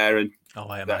everywhere, and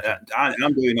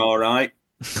I'm doing all right."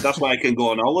 That's why I can go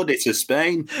on holiday to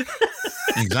Spain.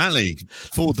 Exactly.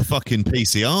 Forward the fucking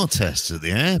PCR tests at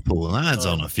the airport. That's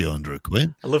on a few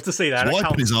 £100. I'd love to see that. He's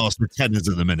wiping his arse with tenors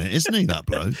at the minute, isn't he, that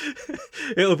bloke?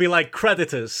 It'll be like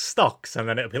creditors, stocks, and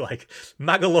then it'll be like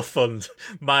Magaluf Fund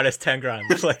minus 10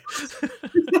 grand. Like,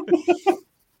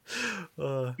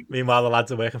 meanwhile, the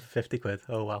lads are working for 50 quid.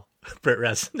 Oh, well.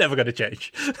 BritRes, never going to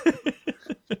change.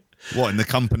 What, in the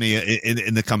company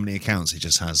in the company accounts, it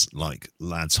just has like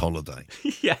lads holiday.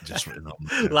 Yeah. Just written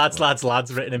on.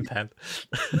 Lads written in pen.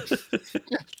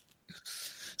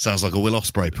 Sounds like a Will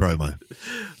Ospreay promo.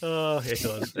 Oh,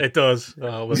 it does.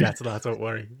 Oh, we'll get to that, don't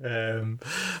worry.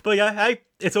 But yeah, hey,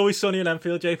 it's always sunny in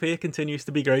Enfield, JP. It continues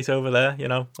to be great over there, you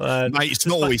know. Mate, it's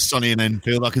not always sunny in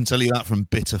Enfield. I can tell you that from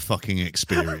bitter fucking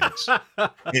experience.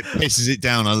 It pisses it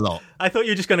down a lot. I thought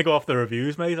you were just going to go off the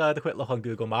reviews, mate. I had a quick look on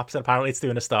Google Maps, and apparently it's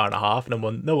doing 1.5 stars,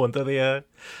 and no wonder the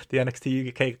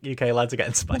NXT UK lads are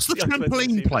getting spicy. What's the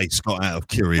trampoline place got out of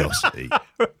curiosity?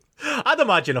 I'd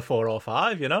imagine a 4 or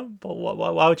 5, you know. But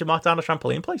why would you mark down a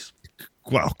trampoline place?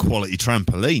 Well, quality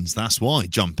trampolines. That's why.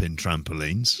 Jumping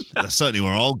trampolines. That's certainly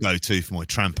where I'll go to for my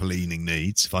trampolining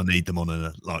needs if I need them on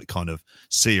a like kind of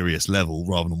serious level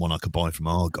rather than one I could buy from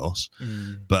Argos.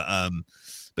 But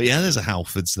yeah, there's a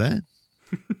Halfords there.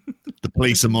 The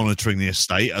police are monitoring the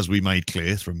estate, as we made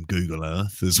clear from Google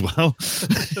Earth as well.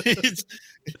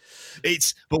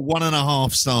 It's but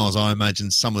 1.5 stars. I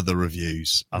imagine some of the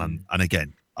reviews, and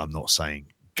again, I'm not saying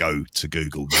go to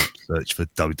Google, search for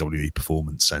WWE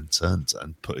Performance Center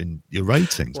and put in your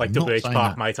ratings. Like WH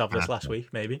Park might have this last week,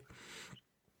 maybe.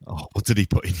 Oh, what did he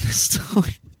put in this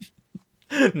time?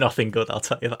 Nothing good, I'll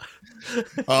tell you that.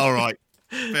 All right,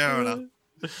 fair enough.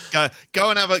 Go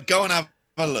and have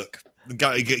a look.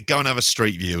 Go and have a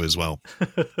street view as well.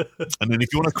 And then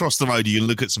if you want to cross the road, you can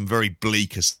look at some very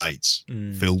bleak estates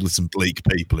filled with some bleak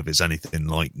people if it's anything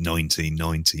like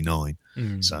 1999.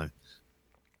 So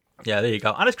yeah, there you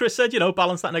go. And as Chris said, you know,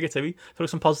 balance that negativity. Throw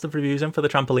some positive reviews in for the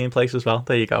trampoline place as well.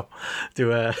 There you go.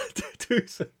 Do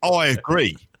some... I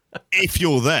agree. If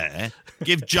you're there,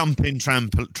 give jumping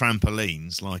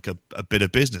trampolines like a bit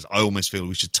of business. I almost feel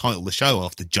we should title the show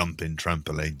after Jumping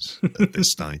Trampolines at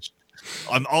this stage.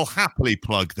 I'll happily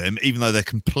plug them, even though they're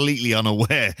completely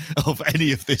unaware of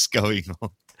any of this going on.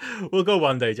 We'll go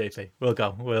one day, JP. We'll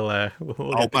go. We're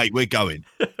going.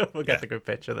 We'll get the good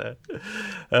picture there.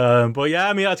 But yeah,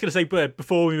 I mean, I was going to say, but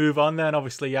before we move on, then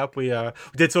obviously, yeah, we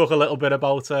did talk a little bit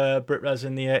about BritRes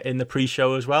in the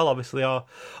pre-show as well. Obviously, our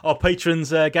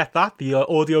patrons get that. The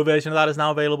audio version of that is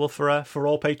now available for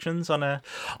all patrons on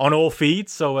all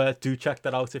feeds. So do check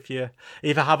that out if you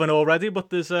haven't already.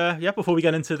 But there's before we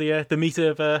get into the meat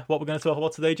of what we're going to talk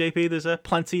about today, JP, there's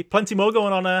plenty more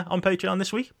going on Patreon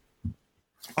this week.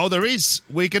 Oh, there is.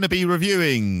 We're going to be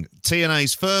reviewing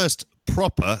TNA's first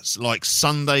proper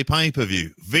Sunday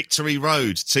pay-per-view, Victory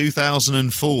Road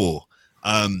 2004.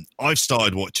 I've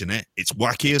started watching it. It's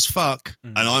wacky as fuck,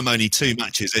 and I'm only 2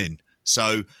 matches in.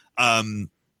 So, going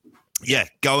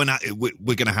at it.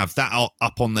 We're going to have that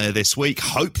up on there this week.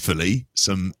 Hopefully,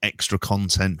 some extra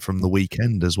content from the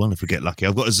weekend as well, if we get lucky.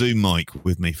 I've got a Zoom mic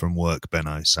with me from work,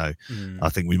 Benno, so I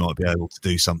think we might be able to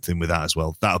do something with that as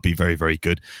well. That'll be very, very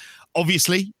good.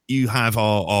 Obviously, you have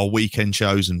our weekend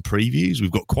shows and previews. We've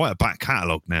got quite a back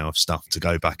catalogue now of stuff to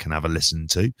go back and have a listen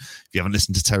to. If you haven't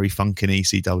listened to Terry Funk in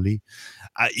ECW,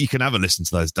 you can have a listen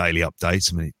to those daily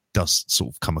updates. I mean, it does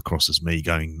sort of come across as me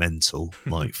going mental,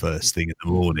 like first thing in the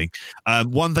morning.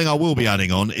 One thing I will be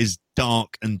adding on is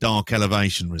Dark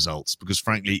Elevation results, because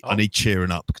frankly, I need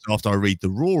cheering up. Because after I read the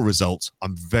Raw results,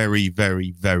 I'm very,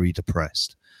 very, very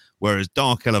depressed. Whereas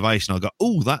Dark Elevation, I go,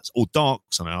 or Dark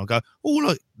something. I'll go,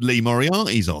 look, Lee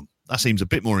Moriarty's on. That seems a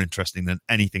bit more interesting than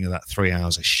anything of that 3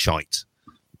 hours of shite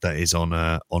that is on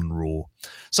Raw.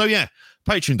 So yeah,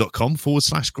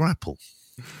 patreon.com/grapple.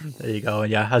 There you go.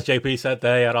 And yeah, as JP said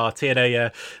there, our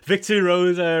TNA Victory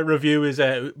Road review is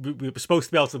we were supposed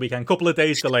to be out to the weekend, couple of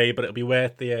days delay, but it'll be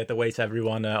worth the wait.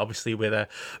 Everyone, obviously with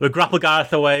Grapple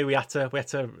Gareth away, we had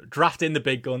to draft in the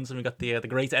big guns, and we got the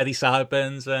great Eddie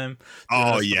Sideburns.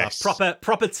 Yes,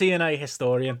 proper TNA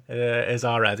historian is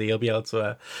our Eddie. He'll be able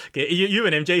to get you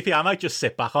and him, JP. I might just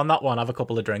sit back on that one, have a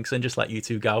couple of drinks, and just let you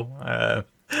two go.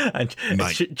 And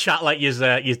chat like you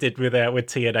did with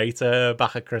TNA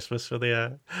back at Christmas for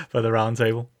the round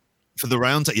table. For the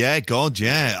round, yeah, God,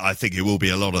 yeah. I think it will be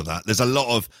a lot of that. There's a lot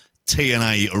of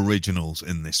TNA originals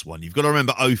in this one. You've got to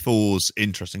remember 04's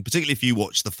interesting, particularly if you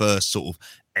watch the first sort of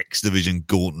X Division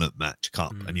Gauntlet match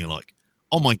cup, and you're like,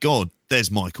 oh my God, there's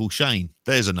Michael Shane.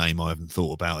 There's a name I haven't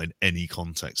thought about in any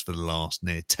context for the last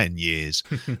near 10 years.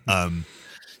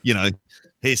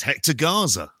 Here's Hector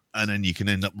Garza. and then you can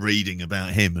end up reading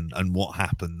about him and what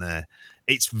happened there.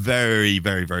 It's very,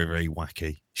 very, very, very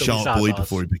wacky. Shark Boy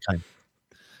before he became.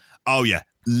 Oh yeah,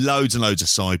 loads and loads of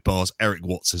sidebars. Eric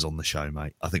Watts is on the show,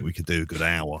 mate. I think we could do a good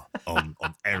hour on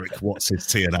Eric Watts'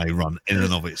 TNA run in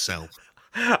and of itself.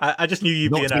 I just knew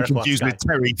you'd Not be an to be Eric Watts confused guy. with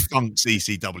Terry Funk's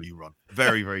ECW run.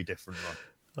 Very, very different run.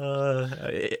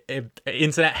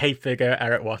 Internet hate figure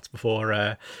Eric Watts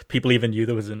before people even knew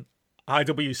there was an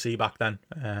IWC back then.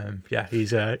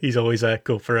 He's always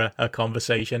good for a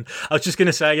conversation. I was just going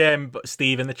to say,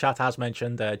 Steve in the chat has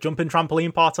mentioned jumping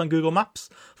trampoline parts on Google Maps,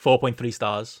 4.3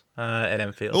 stars in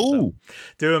Enfield. Oh, so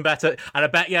doing better. And I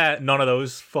bet, none of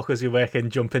those fuckers who work in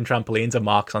jumping trampolines are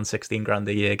marks on 16 grand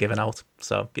a year given out.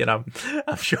 So,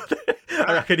 I'm sure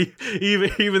I reckon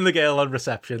even the girl on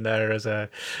reception there is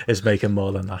making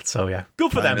more than that. So, yeah,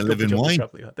 good for them. Good for jumping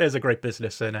trampoline. There's a great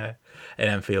business in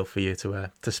Enfield for you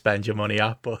to spend your money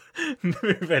at. But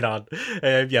moving on.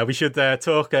 We should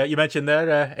talk. You mentioned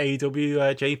there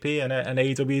AEW JP and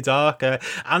AEW Dark.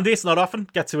 Andy, it's not often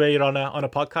get to hear you on a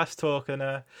podcast talking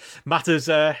matters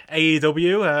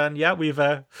AEW, and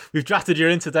we've drafted you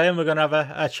in today, and we're going to have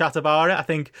a chat about it. I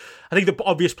think the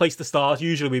obvious place to start.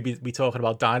 Usually we'd be talking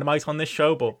about Dynamite on this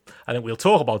show, but I think we'll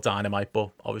talk about Dynamite. But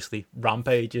obviously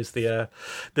Rampage is the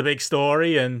big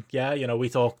story, and we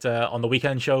talked on the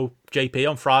weekend show JP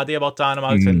on Friday about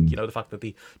Dynamite, and the fact that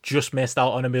they just missed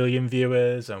out on 1 million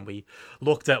viewers, and we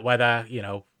looked at whether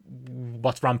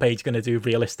what's Rampage going to do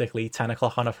realistically 10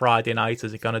 o'clock on a Friday night.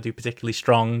 Is it going to do particularly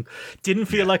strong? Didn't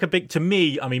feel like a big to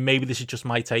me. I mean, maybe this is just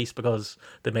my taste because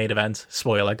the main event,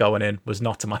 spoiler going in, was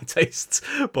not to my tastes,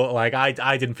 but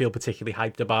I didn't feel particularly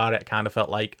hyped about it. It kind of felt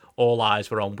like all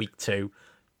eyes were on week 2.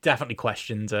 Definitely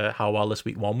questioned how well this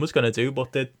week 1 was going to do,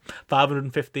 but did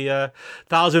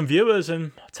 550,000 viewers,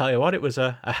 and I'll tell you what, it was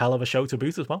a hell of a show to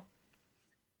boot as well.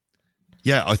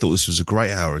 Yeah, I thought this was a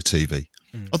great hour of TV.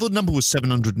 I thought the number was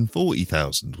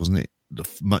 740,000, wasn't it?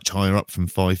 Much higher up from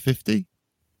 550.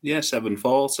 Yeah,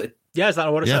 740. Yeah, is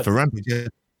that what it said? Yeah, for Rampage.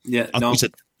 Yeah, I thought you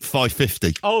said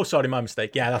 550. Oh, sorry, my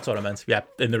mistake. Yeah, that's what I meant. Yeah,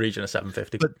 in the region of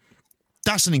 750. But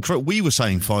that's an incredible. We were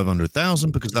saying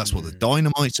 500,000 because that's what the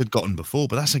Dynamites had gotten before,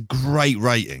 but that's a great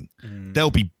rating.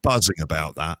 They'll be buzzing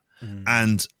about that,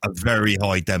 and a very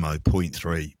high demo,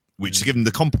 0.3, which is given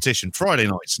the competition. Friday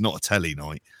night's not a telly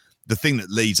night. The thing that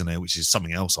leads in there, which is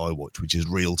something else I watch, which is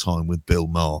Real Time with Bill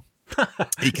Maher.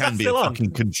 He can be a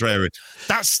fucking contrarian.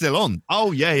 That's still on.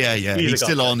 Oh, yeah. He's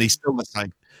still on. He's still the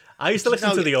same. I used to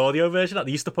listen to the audio version.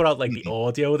 They used to put out the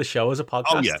audio of the show as a podcast.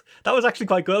 Oh, yeah. That was actually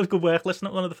quite good. It was good work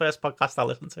listening to one of the first podcasts I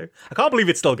listened to. I can't believe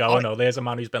it's still going, though. There's a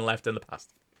man who's been left in the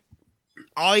past.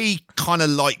 I kind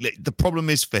of like it. The problem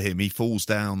is for him, he falls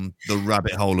down the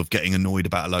rabbit hole of getting annoyed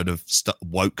about a load of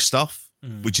woke stuff.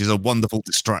 Which is a wonderful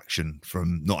distraction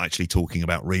from not actually talking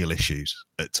about real issues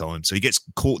at times. So he gets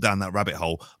caught down that rabbit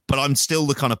hole. But I'm still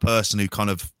the kind of person who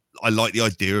I like the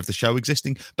idea of the show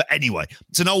existing. But anyway,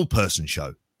 it's an old person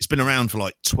show. It's been around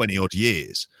for 20 odd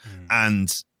years.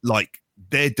 And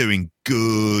they're doing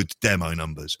good demo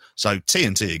numbers. So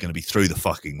TNT are going to be through the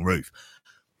fucking roof.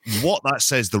 What that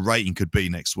says the rating could be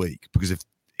next week, because if,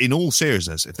 in all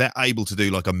seriousness, if they're able to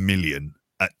do 1 million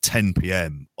at 10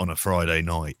 p.m. on a Friday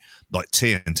night,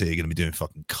 TNT are going to be doing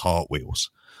fucking cartwheels.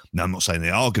 Now, I'm not saying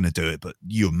they are going to do it, but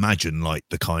you imagine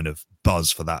the kind of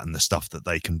buzz for that and the stuff that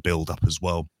they can build up as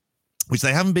well, which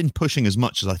they haven't been pushing as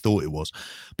much as I thought it was.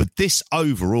 But this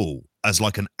overall, as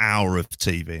an hour of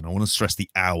TV, and I want to stress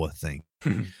the hour thing,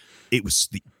 it was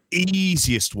the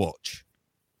easiest watch.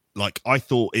 I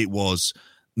thought it was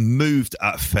moved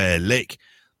at a fair lick.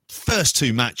 First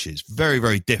 2 matches, very,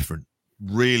 very different.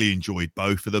 Really enjoyed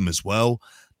both of them as well.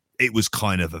 It was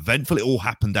kind of eventful. It all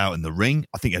happened out in the ring.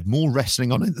 I think it had more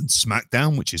wrestling on it than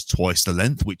SmackDown, which is twice the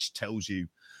length, which tells you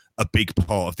a big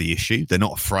part of the issue. They're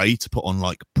not afraid to put on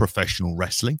professional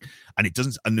wrestling, and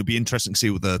it'll be interesting to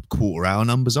see what the quarter hour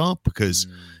numbers are, because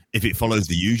if it follows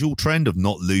the usual trend of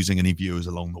not losing any viewers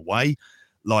along the way,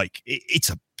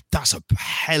 that's a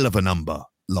hell of a number.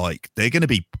 They're going to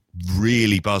be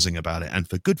really buzzing about it, and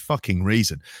for good fucking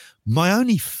reason. My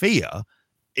only fear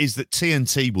is that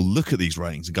TNT will look at these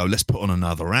ratings and go, let's put on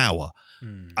another hour.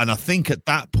 And I think at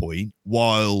that point,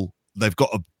 while they've got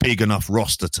a big enough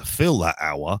roster to fill that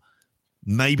hour,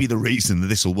 maybe the reason that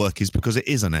this will work is because it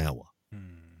is an hour.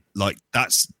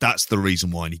 That's the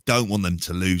reason why. And you don't want them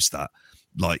to lose that.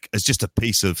 As just a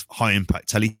piece of high impact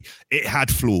telly. It had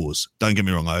flaws. Don't get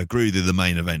me wrong. I agree with the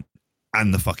main event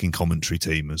and the fucking commentary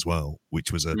team as well,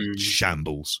 which was a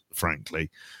shambles, frankly.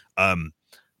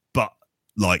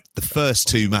 But the first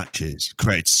 2 matches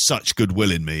created such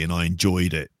goodwill in me, and I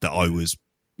enjoyed it, that I was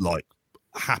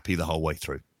happy the whole way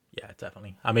through. Yeah,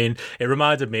 definitely. I mean, it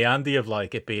reminded me, Andy, of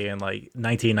like it being like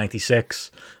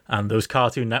 1996 and those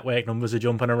Cartoon Network numbers are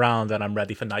jumping around and I'm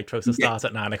ready for Nitro to start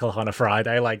at 9 o'clock on a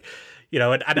Friday. Like, you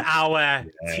know, an hour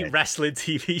wrestling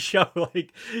TV show.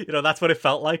 Like, you know, that's what it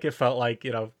felt like. It felt like,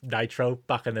 you know, Nitro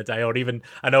back in the day. Or even,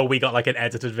 I know we got like an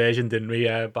edited version, didn't we?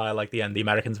 By like the end, the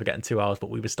Americans were getting 2 hours, but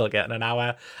we were still getting an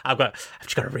hour. I've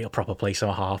just got a real proper place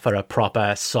and a half for a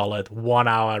proper solid 1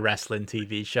 hour wrestling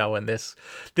TV show. And this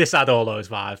had all those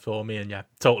vibes for me. And yeah,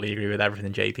 totally agree with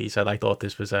everything JP said. I thought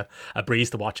this was a breeze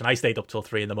to watch. And I stayed up till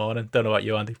 3 a.m. Don't know about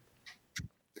you, Andy.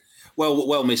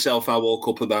 Well, myself, I woke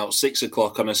up about 6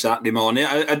 o'clock on a Saturday morning.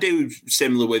 I do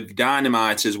similar with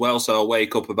Dynamite as well, so I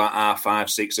wake up about 5:30,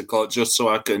 6 o'clock just so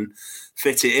I can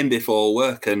fit it in before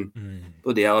work. And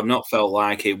bloody hell, I've not felt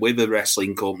like it with a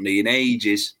wrestling company in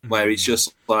ages, where it's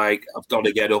just like I've got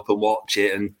to get up and watch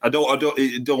it, and I don't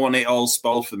want it all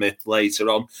spoiled for me later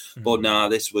on. But no,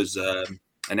 this was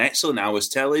an excellent hour's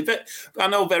telly. But I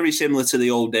know very similar to the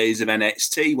old days of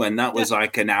NXT when that was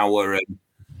like an hour and.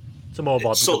 Some more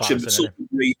such a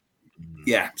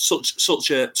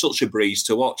breeze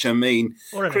to watch. I mean,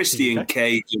 Christian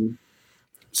Cage and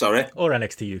or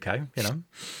NXT UK, you know,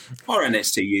 or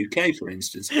NXT UK, for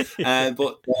instance.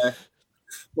 But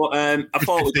I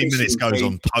thought 15 minutes goes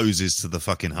on poses to the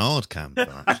fucking hard cam for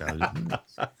that show.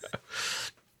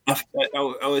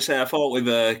 I would say I thought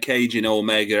with Cage and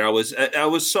Omega, I was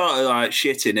sort of like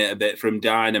shitting it a bit from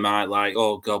Dynamite, like,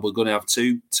 oh god, we're going to have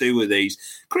two of these.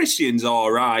 Christian's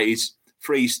all right, he's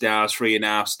 3 stars,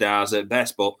 3.5 stars at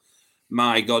best, but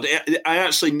my god, I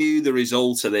actually knew the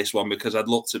result of this one because I'd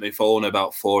looked at my phone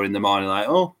about 4 a.m, like,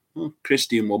 oh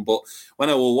Christian won. But when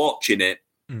I was watching it,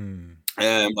 when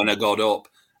I got up,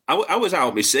 I was out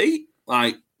of my seat,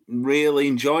 like. Really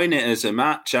enjoying it as a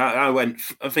match. I went,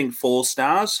 I think 4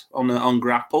 stars on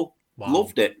Grapple. Wow.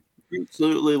 Loved it.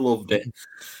 Absolutely loved it.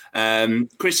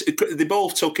 They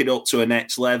both took it up to a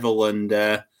next level, and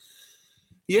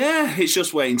it's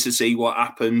just waiting to see what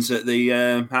happens at the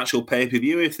actual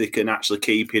pay-per-view, if they can actually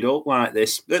keep it up like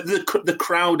this. The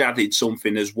crowd added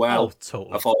something as well. Oh,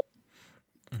 totally. I thought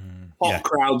pop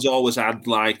crowds always had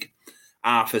like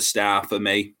half a star for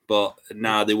me, but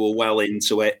now they were well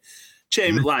into it.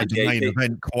 Shame, like the main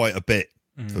event quite a bit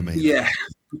for me. Yeah,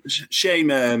 shame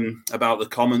about the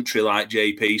commentary. Like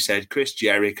JP said, Chris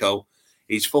Jericho,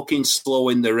 he's fucking slow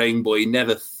in the ring, but he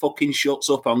never fucking shuts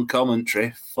up on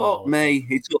commentary. Fuck me,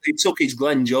 he took his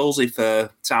Glenn Joseph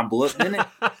tablet, didn't he?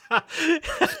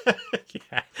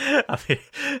 Yeah, I mean,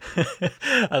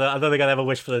 I don't think I'd ever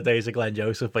wish for the days of Glenn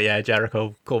Joseph, but yeah,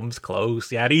 Jericho comes close.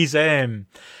 Yeah, he's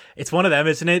it's one of them,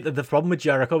 isn't it? The problem with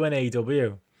Jericho in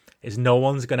AEW is no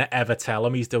one's going to ever tell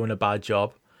him he's doing a bad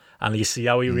job. And you see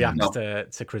how he reacts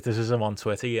to criticism on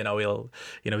Twitter. You know,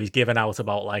 he's given out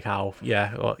about like how,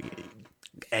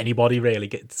 anybody really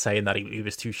saying that he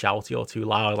was too shouty or too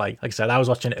loud. Like I said, I was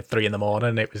watching it at 3 a.m.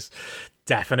 and it was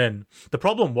deafening. The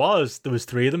problem was there was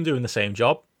 3 of them doing the same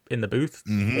job in the booth.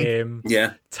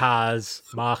 Taz,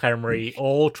 Mark Henry,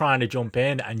 all trying to jump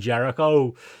in, and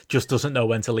Jericho just doesn't know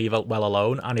when to leave it well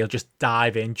alone, and he'll just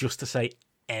dive in just to say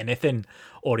anything,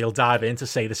 or he'll dive in to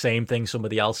say the same thing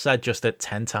somebody else said just at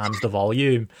 10 times the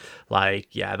volume. Like,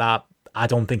 that I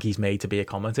don't think he's made to be a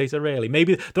commentator, really.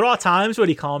 Maybe there are times where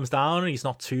he calms down and he's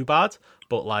not too bad,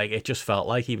 but like it just felt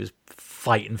like he was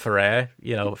fighting for air,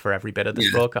 for every bit of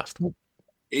this broadcast.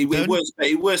 He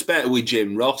works better with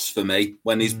Jim Ross for me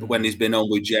when he's been on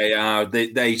with JR.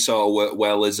 They sort of work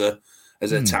well as a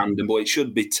tandem, but it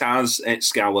should be Taz,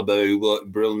 Excalibur, who work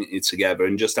brilliantly together,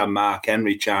 and just have Mark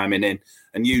Henry chiming in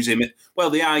and use him. Well,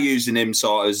 they are using him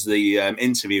sort of as the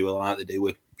interviewer, like they do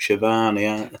with Shivani,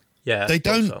 aren't they? Yeah, they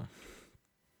don't.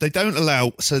 They don't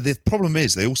allow. So the problem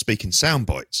is they all speak in sound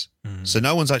bites. So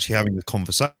no one's actually having a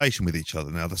conversation with each other.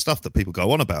 Now, the stuff that people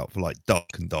go on about for like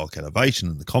Dark and Dark Elevation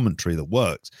and the commentary that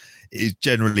works is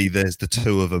generally there's the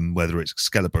 2 of them, whether it's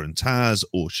Excalibur and Taz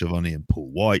or Shivani and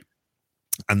Paul White,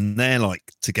 and they're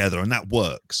like together, and that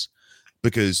works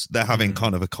because they're having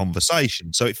kind of a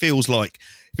conversation. So it feels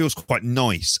quite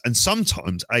nice. And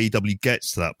sometimes AEW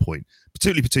gets to that point,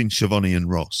 particularly between Shivani and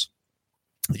Ross.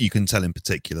 You can tell in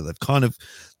particular,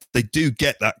 they do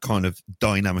get that kind of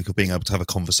dynamic of being able to have a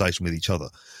conversation with each other.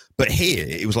 But here,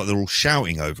 it was like they're all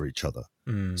shouting over each other.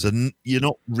 So you're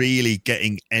not really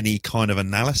getting any kind of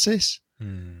analysis.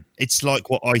 It's like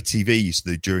what ITV used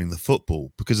to do during the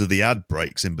football because of the ad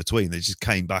breaks in between. They just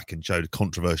came back and showed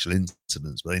controversial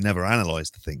incidents, but they never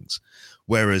analysed the things.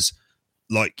 Whereas,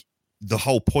 like, the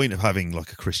whole point of having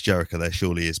like a Chris Jericho there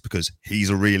surely is because he's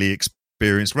a really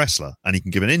experienced wrestler and he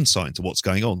can give an insight into what's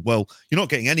going on. Well, you're not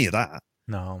getting any of that.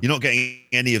 No. You're not getting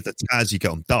any of the Taz you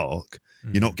get on Dark.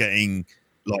 You're not getting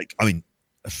like, I mean,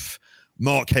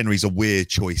 Mark Henry's a weird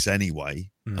choice anyway,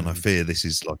 and I fear this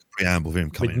is like a preamble for him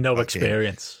coming with no back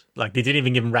experience. Like, they didn't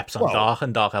even give him reps on Dark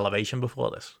and Dark Elevation before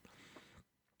this.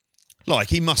 Like,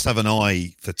 he must have an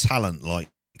eye for talent like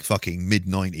fucking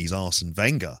mid-90s Arsene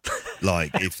Wenger.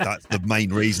 Like, if that's the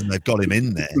main reason they've got him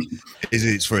in there, is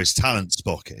it's for his talent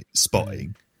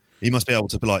spotting. He must be able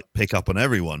to like pick up on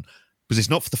everyone, because it's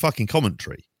not for the fucking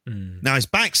commentary. Now, his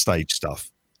backstage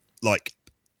stuff, like,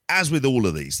 as with all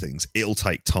of these things, it'll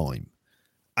take time.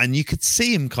 And you could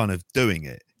see him kind of doing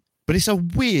it, but it's a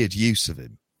weird use of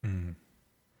him.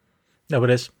 No, it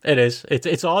is. It is.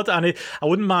 It's odd, and I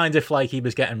wouldn't mind if like he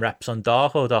was getting reps on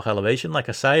Dark or Dark Elevation, like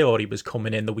I say, or he was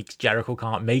coming in the weeks Jericho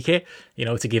can't make it, you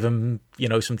know, to give him, you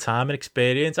know, some time and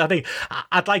experience. I think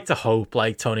I'd like to hope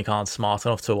like Tony Khan's smart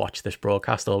enough to watch this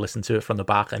broadcast or listen to it from the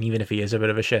back, and even if he is a bit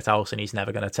of a shit house and he's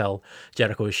never going to tell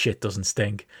Jericho his shit doesn't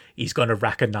stink, he's going to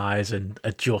recognize and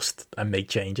adjust and make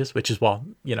changes, which is what,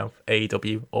 you know,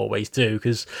 AEW always do,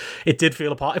 because it did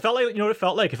feel apart. It felt like, you know what it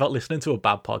felt like? It felt listening to a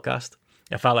bad podcast.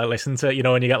 I felt like listening to, you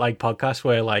know, when you get like podcasts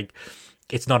where like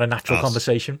it's not a natural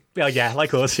conversation. Yeah,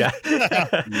 like us, yeah. No,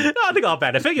 I think I'll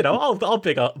benefit, you know. I'll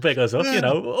big us up, you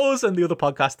know. Us and the other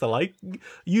podcasts are like,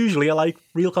 usually are like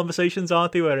real conversations,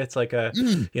 aren't they? Where it's like a,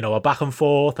 you know, a back and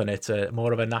forth, and it's a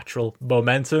more of a natural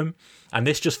momentum. And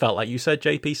this just felt like you said,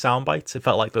 JP, sound bites. It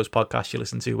felt like those podcasts you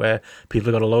listen to where people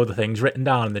have got a load of things written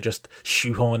down and they're just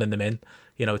shoehorning them in,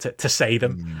 you know, to say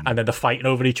them, and then they're fighting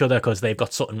over each other because they've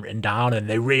got something written down and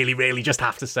they really, really just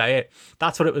have to say it.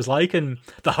 That's what it was like. And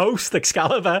the host,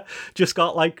 Excalibur, just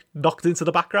got like knocked into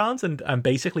the background and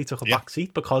basically took a back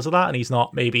seat because of that. And he's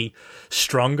not maybe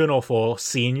strong enough or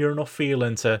senior enough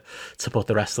feeling to put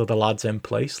the rest of the lads in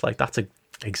place. Like, that's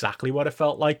exactly what it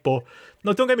felt like. But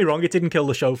no, don't get me wrong, it didn't kill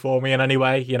the show for me in any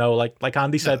way. You know, like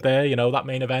Andy said there, you know, that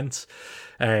main event,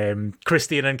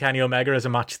 Christian and Kenny Omega is a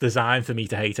match designed for me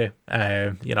to hate it.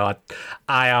 You know,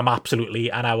 I am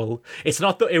absolutely, and I will. It's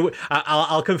not that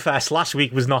I'll confess. Last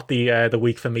week was not the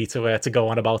week for me to go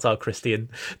on about how Christian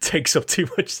takes up too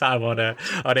much time on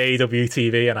AEW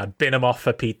TV, and I'd bin him off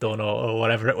for Pete Dunne or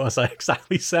whatever it was I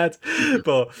exactly said.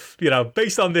 But you know,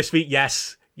 based on this week,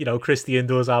 yes. You know, Christian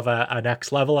does have a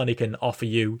next level, and he can offer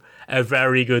you a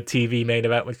very good TV main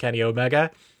event with Kenny Omega.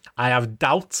 I have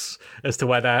doubts as to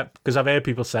whether, because I've heard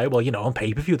people say, well, you know, on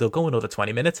pay-per-view, they'll go another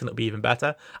 20 minutes and it'll be even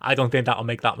better. I don't think that'll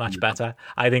make that match better.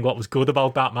 I think what was good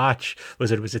about that match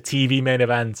was it was a TV main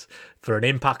event for an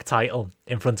Impact title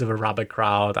in front of a rabid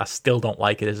crowd. I still don't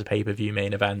like it as a pay-per-view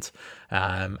main event.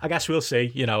 I guess we'll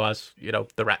see, you know, as, you know,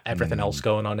 everything else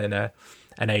going on in an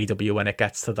AEW when it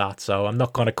gets to that. So I'm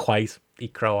not going to quite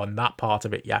eat crow on that part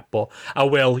of it yet, but I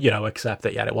will, you know, accept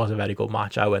that, yeah, it was a very good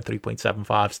match. I went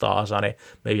 3.75 stars on it.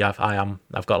 Maybe I've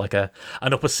got like an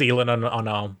upper ceiling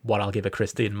on what I'll give a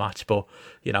Christian match, but,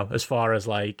 you know, as far as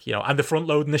like, you know, and the front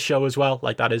loading the show as well,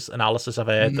 like that is analysis I've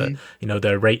heard that, you know,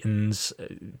 the ratings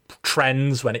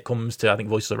trends when it comes to, I think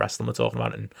Voices of Wrestling were talking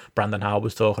about it, and Brandon Howard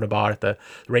was talking about it, the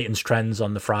ratings trends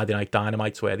on the Friday Night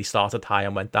Dynamites where they started high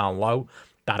and went down low.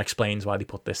 That explains why they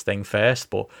put this thing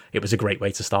first, but it was a great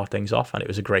way to start things off, and it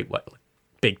was a great way,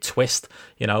 big twist.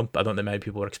 You know, I don't think many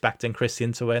people were expecting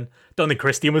Christian to win. Don't think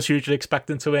Christian was hugely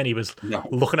expecting to win. He was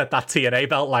looking at that TNA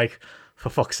belt like, for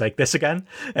fuck's sake, this again.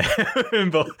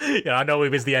 But you know, I know he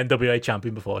was the NWA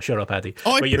champion before. Shut up, Eddie.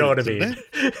 But you know what I mean.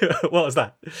 What was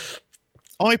that?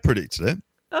 I predicted it.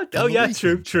 Oh yeah,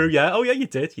 true. Yeah. Oh yeah, you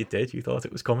did. You thought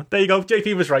it was coming. There you go.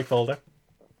 JP was right, Folder.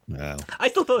 Wow. I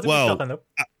still thought it was shocking though.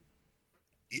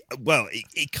 Well,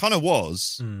 it kind of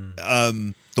was.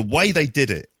 The way they did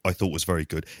it, I thought was very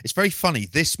good. It's very funny.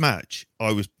 This match,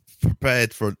 I was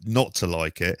prepared for not to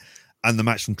like it, and the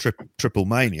match from Triple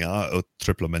Mania, or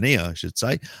Triple Mania, I should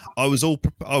say, I was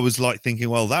like thinking,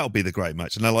 well, that'll be the great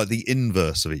match, and they're like the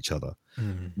inverse of each other.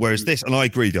 Whereas this, and I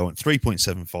agreed, I went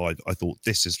 3.75. I thought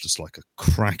this is just like a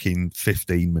cracking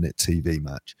 15-minute TV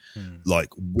match, like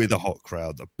with a hot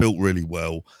crowd that built really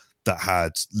well, that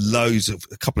had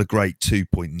a couple of great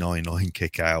 2.99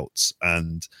 kickouts,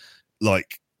 and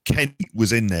like Kenny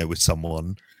was in there with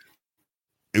someone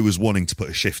who was wanting to put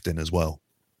a shift in as well,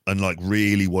 and like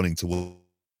really wanting to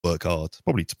work hard,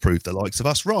 probably to prove the likes of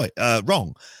us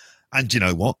wrong. And you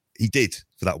know what? He did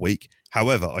for that week.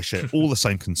 However, I share all the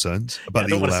same concerns about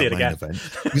the All Out main event,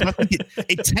 because I think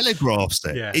it telegraphs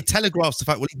it. Yeah. It telegraphs the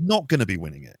fact, well, he's not going to be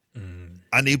winning it.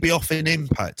 And he'll be off in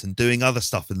Impact and doing other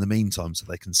stuff in the meantime so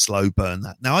they can slow burn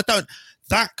that. Now,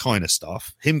 that kind of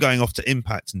stuff, him going off to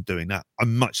Impact and doing that,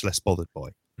 I'm much less bothered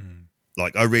by.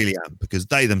 Like, I really am, because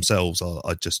they themselves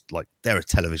are just like, they're a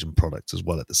television product as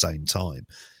well at the same time.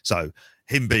 So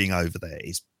him being over there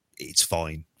it's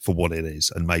fine for what it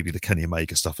is, and maybe the Kenny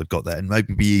Omega stuff had got there, and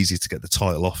maybe be easy to get the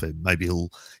title off him. Maybe he'll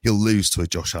lose to a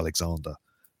Josh Alexander,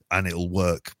 and it'll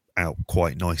work out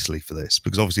quite nicely for this,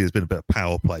 because obviously there's been a bit of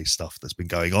power play stuff that's been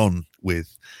going on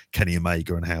with Kenny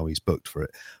Omega and how he's booked for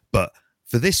it. But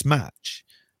for this match,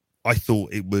 I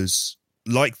thought it was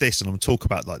like this, and I'm talking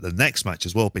about like the next match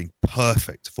as well being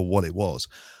perfect for what it was.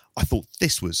 I thought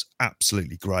this was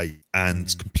absolutely great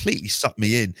and completely sucked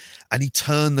me in, and he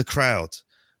turned the crowd.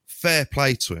 Fair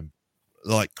play to him.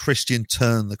 Like, Christian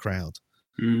turned the crowd.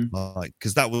 Like,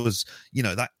 because that was,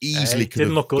 that easily could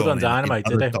didn't look good on Dynamite,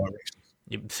 did it?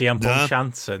 Directions. CM Punk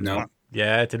chants, and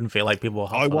it didn't feel like people were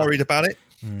hot. I worried about it.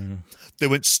 They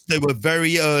were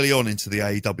very early on into the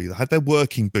AEW. They had their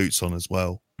working boots on as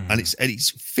well, and it's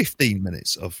 15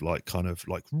 minutes of like kind of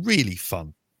like really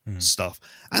fun stuff,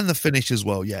 and the finish as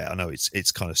well. Yeah, I know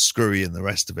it's kind of screwy and the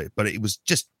rest of it, but it was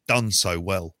just done so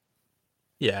well.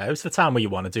 Yeah, it was the time where you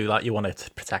want to do that. You want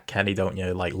to protect Kenny, don't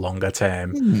you? Like, longer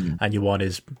term. And you want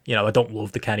his, I don't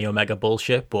love the Kenny Omega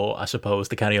bullshit, but I suppose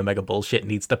the Kenny Omega bullshit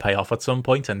needs to pay off at some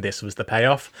point, and this was the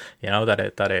payoff, that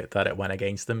it went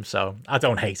against them. So I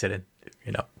don't hate it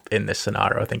in this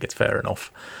scenario. I think it's fair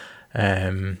enough.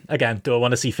 Again, do I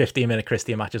want to see 15-minute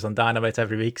Christian matches on Dynamite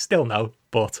every week? Still no,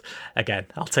 but again,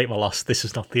 I'll take my loss. This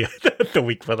is not the the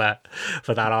week for that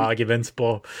argument.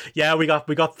 But yeah, we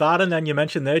got that, and then you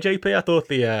mentioned there, JP. I thought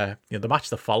the match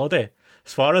that followed it,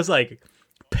 as far as like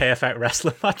perfect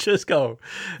wrestling matches go,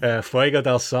 Fuego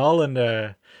del Sol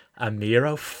and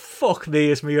Miro. Fuck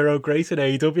me, is Miro great in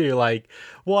AEW? Like,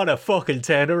 what a fucking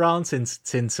turnaround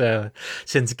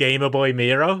since Gamer Boy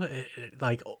Miro.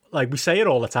 Like we say it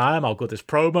all the time, how good his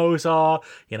promos are,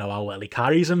 how well he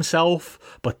carries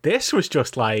himself. But this was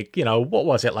just like, what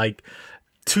was it, like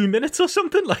 2 minutes or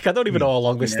something? Like, I don't even know how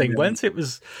long this thing went. It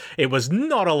was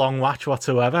not a long match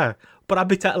whatsoever. But I'd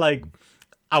be like,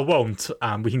 I won't.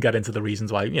 We can get into the reasons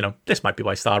why, this might be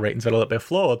why star ratings are a little bit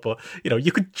flawed, but,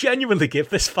 you could genuinely give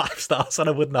this 5 stars, and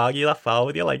I wouldn't argue that far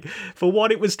with you. Like, for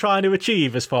what it was trying to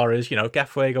achieve as far as, get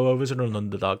Fuego over as an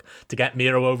underdog, to get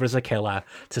Miro over as a killer,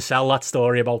 to sell that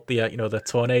story about the, the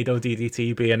Tornado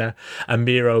DDT being a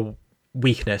Miro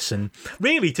weakness, and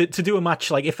really to do a match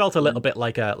like, it felt a little bit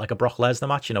like a Brock Lesnar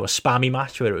match, a spammy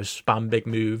match where it was spam big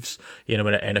moves, in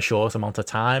a short amount of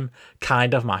time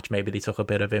kind of match. Maybe they took a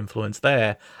bit of influence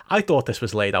there. I thought this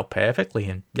was laid out perfectly,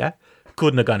 and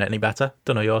couldn't have gone any better.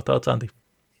 Don't know your thoughts, Andy.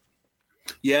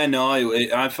 Yeah, no,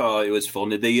 I thought it was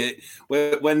funny.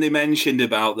 When they mentioned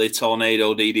about the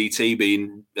Tornado DDT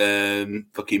being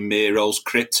fucking Miro's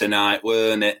kryptonite,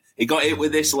 weren't it? He got hit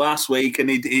with this last week, and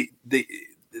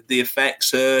the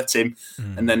effects hurt him,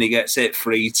 and then he gets hit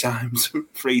 3 times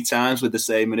with the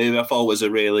same maneuver. I thought it was a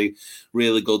really,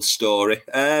 really good story.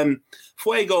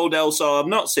 Fuego del Sol, I've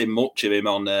not seen much of him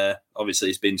on obviously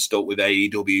he's been stuck with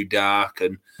AEW Dark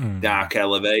and Dark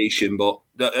Elevation, but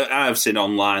I've seen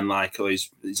online like he's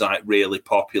like really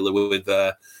popular with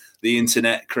the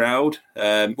internet crowd.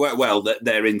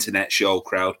 Their internet show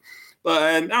crowd.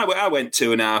 But I went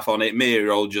 2.5 on it.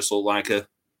 Miro just looked like a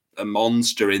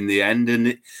monster in the end, and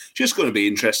it's just going to be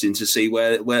interesting to see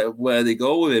where they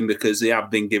go with him, because they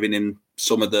have been giving him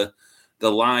some of the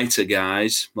lighter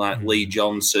guys like Lee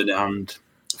Johnson and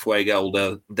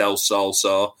Fuego del Sol.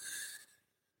 So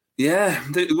yeah,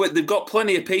 they've got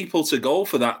plenty of people to go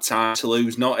for that title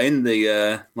who's not in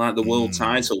the the world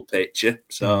title picture.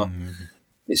 So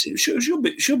it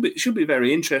should be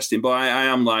very interesting. But I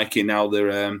am liking how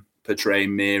they're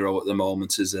portraying Miro at the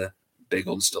moment as a big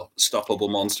unstoppable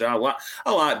monster.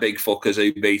 I like big fuckers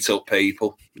who beat up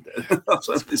people.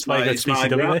 it's my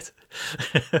mate.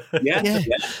 Yeah.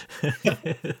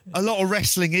 A lot of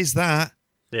wrestling is that.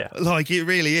 Yeah. Like, it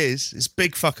really is. It's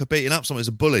big fucker beating up someone as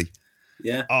a bully.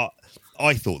 Yeah.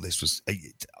 I thought this was.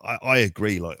 I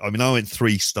agree. Like, I mean, I went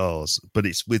 3 stars, but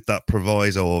it's with that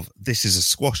proviso of this is a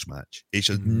squash match. It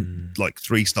should like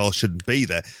 3 stars shouldn't be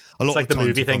there. It's like the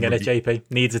movie thing, in it,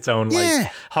 JP needs its own. Like,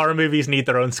 horror movies need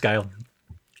their own scale.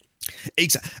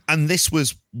 Exactly. And this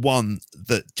was one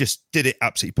that just did it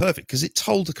absolutely perfect, because it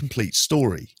told a complete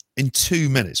story in 2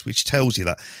 minutes, which tells you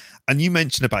that. And you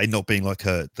mentioned about it not being like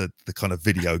the kind of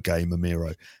video game,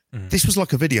 Miro. This was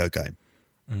like a video game.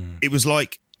 It was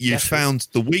like you found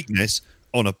the weakness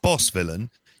on a boss villain,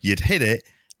 you'd hit it,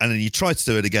 and then you try to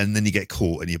do it again, and then you get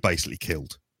caught and you're basically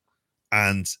killed.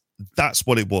 And that's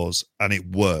what it was, and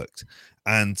it worked.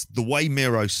 And the way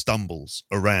Miro stumbles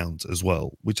around as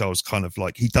well, which I was kind of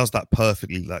like, he does that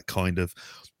perfectly, that kind of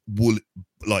wounded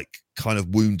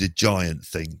giant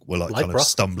thing, where like kind Brock. Of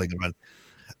stumbling around.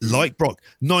 Like Brock.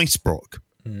 Nice Brock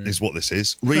is what this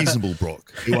is. Reasonable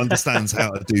Brock, who understands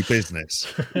how to do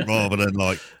business, rather than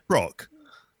like Brock.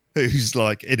 who's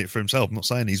like in it for himself. I'm not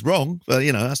saying he's wrong, but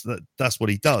that's what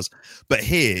he does. But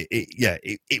here,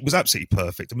 it was absolutely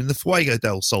perfect. I mean, the Fuego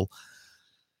del Sol,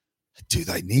 do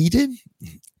they need him?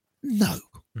 No.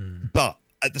 But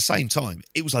at the same time,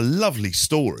 it was a lovely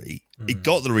story. It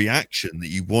got the reaction that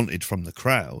you wanted from the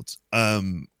crowd.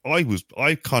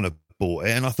 I kind of bought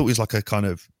it, and I thought it was like a kind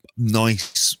of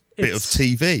nice bit of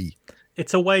TV.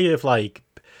 It's a way of like,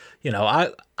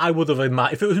 I would have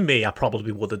if it was me, I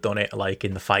probably would have done it like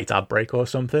in the fight ad break or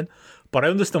something. But I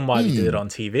understand why they did it on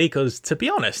TV, because to be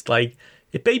honest, like,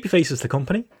 it babyfaces the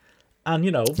company. And,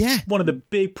 one of the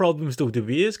big problems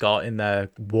WWE has got in their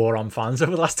war on fans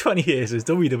over the last 20 years is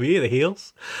WWE, the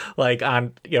heels. Like,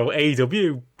 and,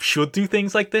 AEW should do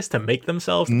things like this to make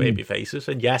themselves the baby faces.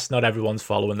 And yes, not everyone's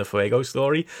following the Fuego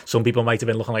story. Some people might have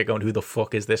been looking like going, who the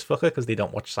fuck is this fucker? Because they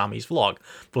don't watch Sammy's vlog.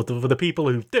 But for the people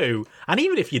who do, and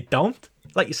even if you don't,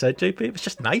 like you said, JP, it was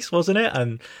just nice, wasn't it?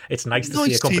 And it's nice to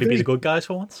see a company be the good guys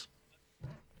for once.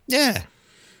 Yeah.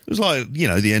 It was like,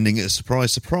 the ending of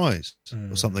Surprise, Surprise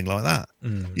or something like that,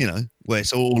 where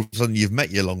it's all of a sudden you've met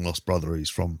your long lost brother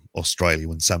who's from Australia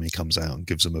when Sammy comes out and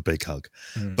gives him a big hug.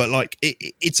 But like,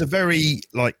 it's a very,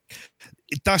 like,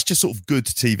 that's just sort of good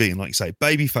TV. And like you say,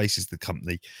 babyface is the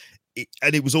company.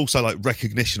 And it was also like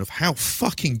recognition of how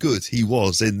fucking good he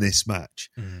was in this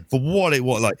match for what it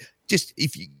was. Like, just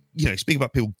if you speak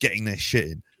about people getting their shit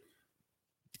in,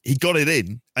 he got it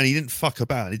in and he didn't fuck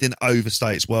about. He didn't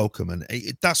overstay its welcome. And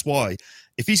that's why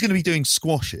if he's going to be doing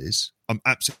squashes, I'm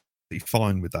absolutely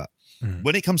fine with that.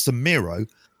 When it comes to Miro,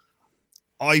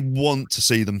 I want to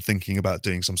see them thinking about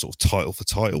doing some sort of title for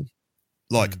title.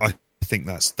 Like, I think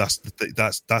that's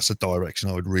a direction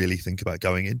I would really think about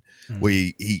going in, where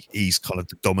he's kind of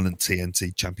the dominant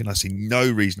TNT champion. I see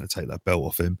no reason to take that belt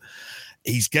off him.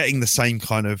 He's getting the same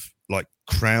kind of like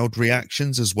crowd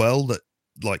reactions as well that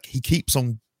like he keeps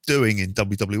on doing in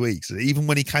WWE. So even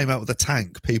when he came out with a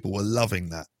tank, people were loving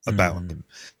that about him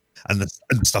and the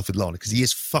stuff with Lana, because he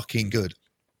is fucking good.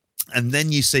 And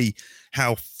then you see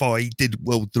how far he did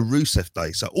well with the Rusev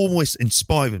Day. So almost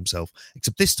inspired himself,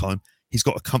 except this time he's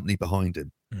got a company behind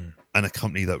him and a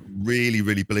company that really,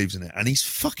 really believes in it. And he's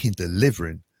fucking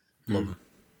delivering. Love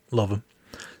him.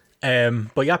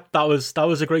 But yeah, that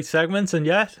was a great segment, and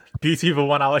yeah, beauty of a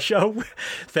 1 hour show.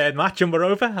 Third match and we're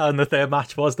over, and the third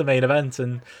match was the main event.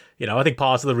 And I think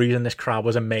part of the reason this crowd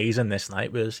was amazing this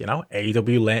night was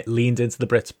AEW leaned into the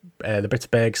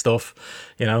Britsberg stuff.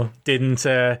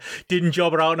 Didn't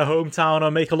job her out in her hometown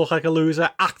or make her look like a loser.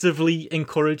 Actively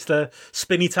encouraged the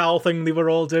spinny towel thing they were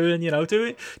all doing.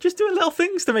 Doing little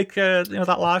things to make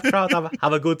that live crowd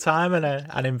have a good time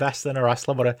and invest in a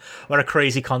wrestler. What a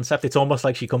crazy concept! It's almost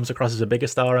like she comes across as a bigger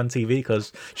star on TV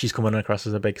because she's coming across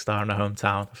as a big star in her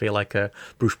hometown. I feel like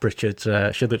Bruce Pritchard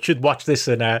should watch this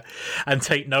and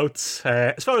take notes.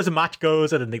 As far as the match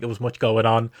goes, I didn't think there was much going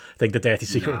on. I think the dirty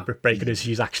secret of Britt Baker is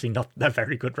she's actually not a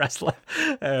very good wrestler.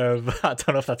 I don't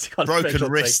know if that's a broken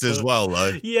wrist as well,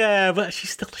 though. Yeah, but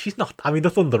she's not. I mean, the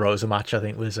Thunder Rosa match, I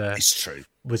think, it's true.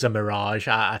 Was a mirage.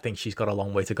 I think she's got a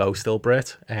long way to go still,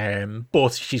 Britt.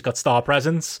 But she's got star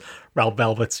presence. Red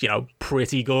Velvet's,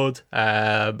 pretty good.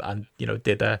 And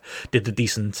did the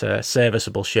decent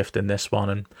serviceable shift in this one.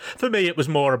 And for me, it was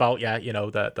more about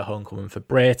the homecoming for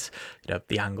Britt.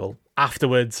 The angle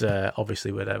afterwards,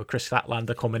 obviously with Chris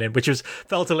Statlander coming in, which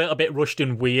felt a little bit rushed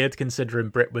and weird considering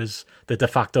Britt was the de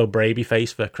facto baby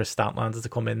face for Chris Statlander to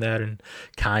come in there and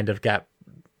kind of get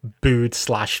booed /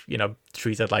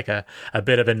 treated like a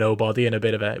bit of a nobody and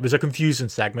it was a confusing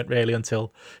segment really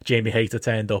until Jamie Hayter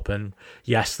turned up. And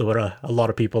yes, there were a lot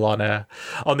of people on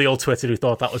the old Twitter who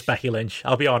thought that was Becky Lynch.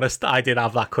 I'll be honest, I did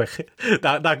have that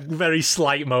that very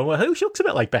slight moment. She looks a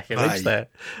bit like Becky Lynch there.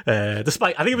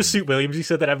 Despite, I think it was Sue Williams, he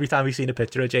said that every time he's seen a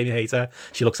picture of Jamie Hayter,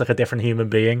 she looks like a different human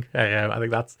being. I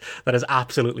think that is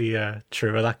absolutely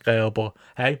true of that girl. But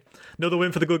hey, another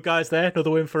win for the good guys there.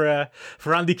 Another win for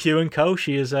Andy Q and Co.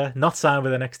 She is not signed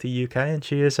with NXT UK, and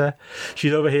she's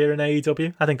over here in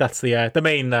AEW. I think that's the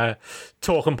main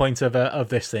talking point of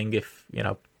this thing. If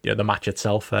the match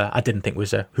itself, I didn't think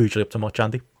was hugely up to much,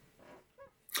 Andy.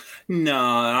 No,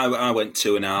 I went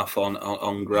 2.5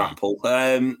 on Grapple.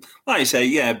 Like I say,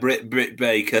 yeah, Britt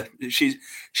Baker.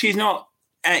 She's not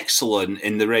excellent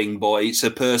in the ring, but it's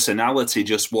a personality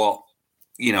just what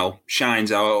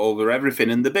shines out over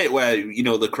everything. And the bit where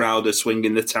the crowd are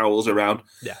swinging the towels around.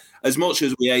 Yeah. As much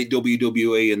as we hate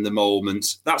WWE in the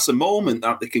moment, that's a moment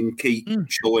that they can keep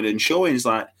showing and showing. It's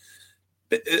like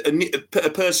a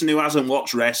person who hasn't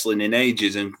watched wrestling in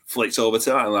ages and flicks over to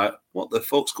that, like, what the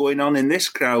fuck's going on in this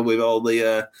crowd with all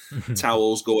the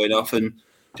towels going off, and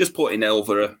just putting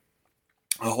over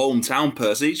hometown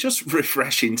person, it's just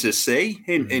refreshing to see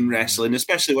in wrestling,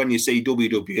 especially when you see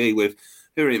WWE with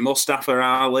Mustafa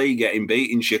Ali getting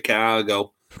beat in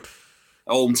Chicago.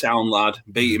 Hometown lad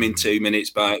beat him in 2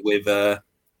 minutes with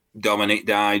Dominic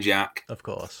Dijak. Of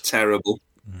course, terrible.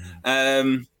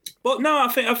 But no, I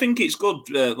think it's good.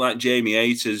 Like Jamie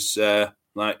Hayter's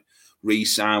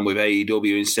re-signed with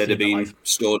AEW instead of being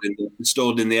stored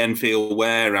in the Enfield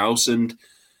warehouse, and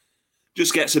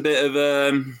just gets a bit of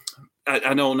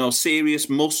I don't know, serious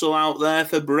muscle out there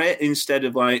for Britt instead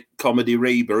of like Comedy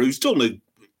Reba, who's done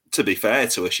to be fair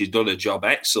to her, she's done a job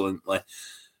excellently.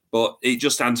 But it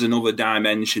just adds another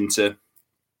dimension to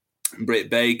Britt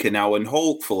Baker now, and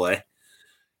hopefully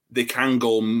they can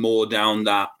go more down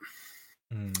that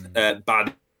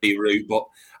baddie route. But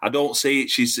I don't see it.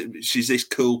 She's this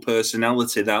cool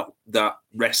personality that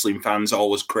wrestling fans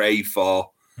always crave for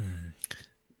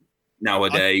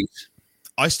nowadays.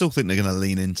 I still think they're going to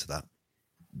lean into that.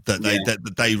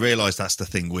 That they realise that's the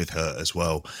thing with her as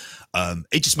well.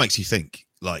 It just makes you think.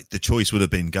 Like, the choice would have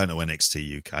been going to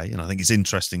NXT UK, and I think it's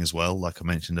interesting as well. Like I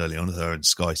mentioned earlier on, her and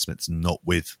Sky Smith's not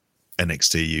with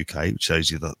NXT UK, which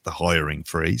shows you the hiring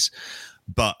freeze.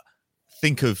 But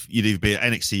think of, you'd either be at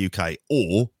NXT UK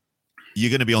or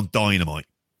you're going to be on Dynamite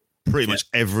pretty much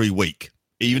every week,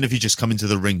 even if you just come into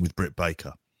the ring with Britt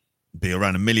Baker. Be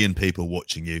around 1 million people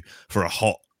watching you for a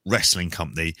hot wrestling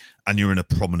company, and you're in a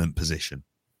prominent position.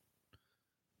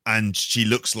 And she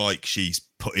looks like she's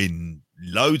put in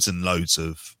loads and loads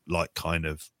of like kind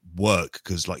of work,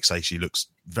 because like say she looks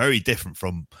very different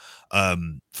from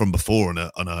before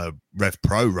on a Rev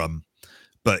Pro run,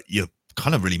 but you're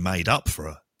kind of really made up for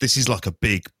her. This is like a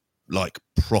big like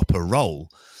proper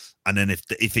role, and then if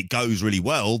it goes really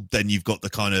well, then you've got the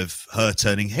kind of her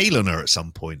turning heel on her at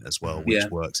some point as well, which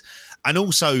works. And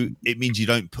also it means you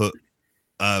don't put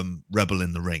Rebel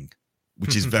in the ring,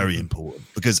 which is very important,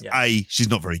 because A, she's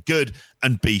not very good,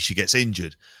 and B, she gets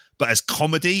injured. But as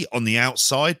comedy on the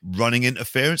outside, running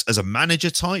interference, as a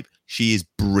manager type, she is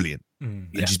brilliant.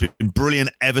 And she's been brilliant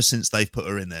ever since they've put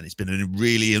her in there. And it's been a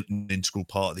really integral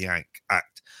part of the act.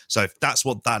 So if that's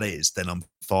what that is, then I'm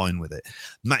fine with it.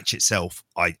 Match itself,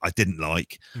 I didn't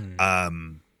like.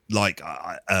 Red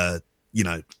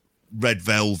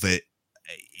Velvet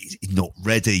is not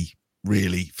ready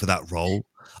really for that role.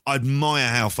 I admire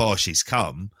how far she's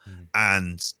come,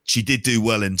 and she did do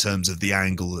well in terms of the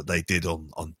angle that they did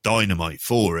on Dynamite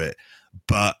for it,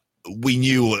 but we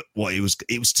knew what it was.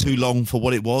 It was too long for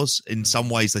what it was. In some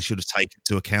ways, they should have taken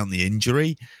into account the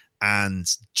injury and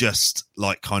just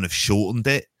like kind of shortened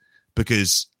it,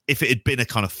 because if it had been a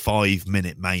kind of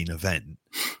 5-minute main event,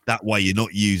 that way you're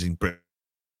not using Britt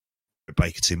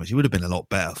Baker too much, it would have been a lot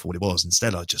better for what it was.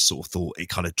 Instead, I just sort of thought it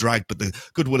kind of dragged, but the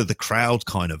goodwill of the crowd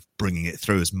kind of bringing it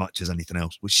through as much as anything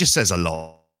else, which just says a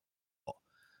lot.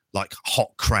 Like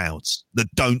hot crowds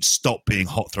that don't stop being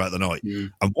hot throughout the night.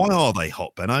 And why are they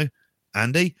hot, Benno?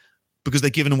 Andy? Because they're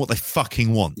giving them what they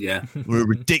fucking want. Yeah. We're a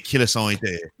ridiculous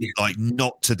idea, like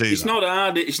not to do it's that. Not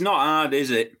hard. It's not hard,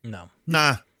 is it? No.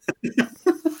 Nah.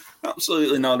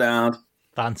 Absolutely not hard.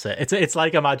 That's it. It's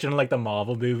like, imagine like the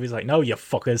Marvel movies, like, no, you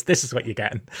fuckers, this is what you're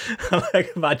getting.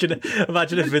 Like, imagine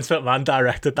if Vince McMahon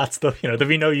directed that stuff. You know, there'd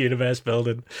be no universe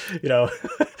building. You know,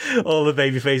 all the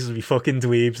baby faces would be fucking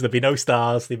dweebs. There'd be no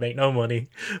stars. They'd make no money.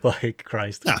 Like,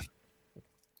 Christ. Nah.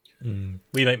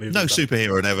 We make movies. No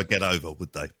superhero would ever get over,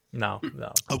 would they? No.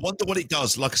 I wonder what it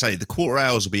does. Like I say, the quarter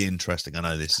hours will be interesting. I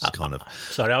know this is kind of...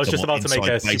 Sorry, I was just about to make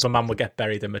a Superman would get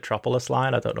buried in Metropolis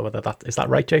line. I don't know whether that... Is that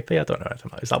right, JP? I don't know.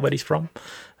 Is that where he's from?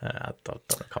 I don't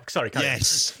know. Sorry,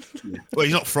 yes. Well,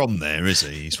 he's not from there, is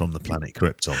he? He's from the planet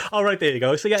Krypton. Oh, right, there you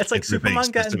go. So, yeah, it's like Superman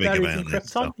getting buried in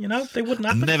Krypton. You know, they wouldn't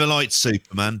happen. I never liked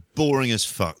Superman. Boring as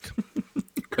fuck.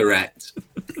 Correct.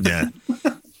 Yeah.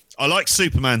 I like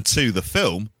Superman 2, the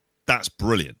film. That's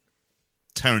brilliant.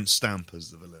 Terrence Stamper's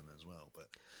the villain as well. But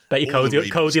bet you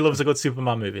Cody loves a good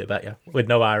Superman movie, I bet you, with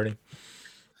no irony.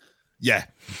 Yeah.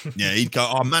 He'd go,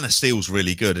 oh, Man of Steel's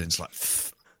really good. And it's like,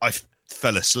 I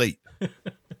fell asleep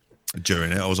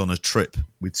during it. I was on a trip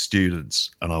with students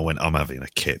and I went, I'm having a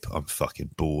kip. I'm fucking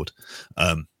bored.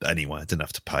 But anyway, I didn't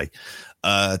have to pay.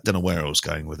 Don't know where I was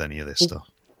going with any of this stuff.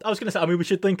 I was going to say, I mean, we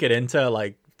should link it into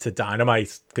like to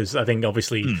Dynamite, because I think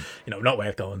obviously, you know, not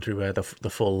worth going through the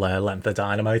full length of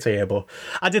Dynamite here, but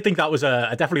I did think that was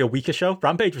definitely a weaker show.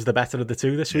 Rampage was the better of the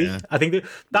two this week. I think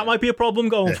that might be a problem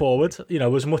going forward. You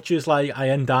know, as much as like I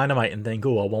end Dynamite and think,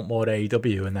 oh, I want more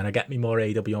AEW, and then I get me more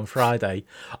AEW on Friday,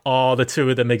 are the two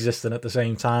of them existing at the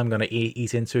same time going to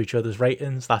eat into each other's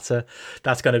ratings? That's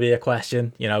going to be a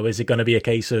question. You know, is it going to be a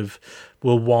case of,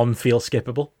 will one feel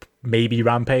skippable? Maybe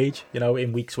Rampage, you know,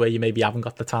 in weeks where you maybe haven't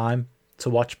got the time to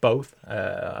watch both.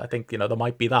 I think, there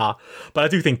might be that. But I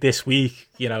do think this week,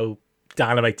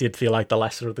 Dynamite did feel like the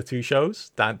lesser of the two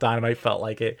shows. Dynamite felt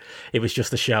like it was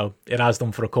just a show. It has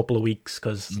done for a couple of weeks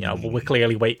because, we're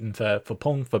clearly waiting for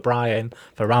Punk, for Bryan,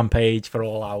 for Rampage, for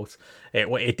All Out.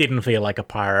 It didn't feel like a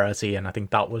priority, and I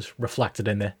think that was reflected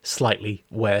in the slightly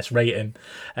worse rating.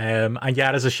 And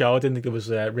yeah, as a show, I didn't think there was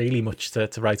really much to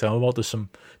write home about. There's some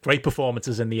great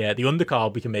performances in the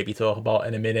undercard we can maybe talk about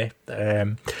in a minute.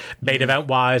 Main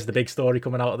event-wise, the big story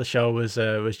coming out of the show was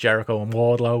Jericho and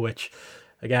Wardlow, which...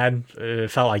 Again, it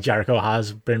felt like Jericho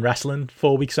has been wrestling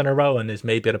 4 weeks in a row and is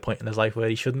maybe at a point in his life where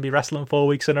he shouldn't be wrestling 4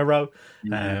 weeks in a row.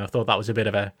 I thought that was a bit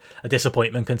of a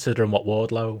disappointment considering what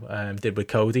Wardlow did with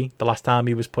Cody the last time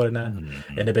he was put in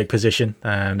a big position.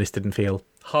 This didn't feel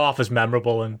half as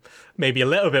memorable, and maybe a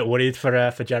little bit worried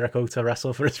for Jericho to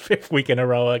wrestle for his 5th week in a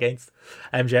row against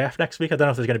MJF next week. I don't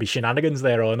know if there's going to be shenanigans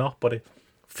there or not, but it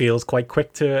feels quite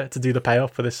quick to do the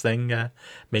payoff for this thing.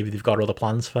 Maybe they've got other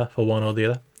plans for one or the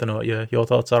other. Don't know what your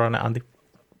thoughts are on it,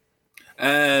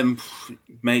 Andy.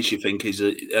 Makes you think,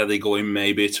 are they going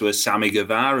maybe to a Sammy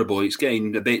Guevara, but it's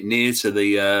getting a bit near to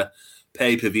the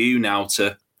pay-per-view now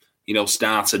to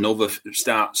start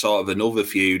sort of another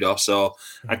feud or so.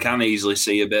 I can easily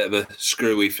see a bit of a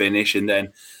screwy finish, and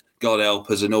then God help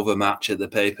us, another match at the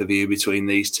pay-per-view between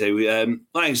these two.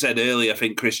 Like I said earlier, I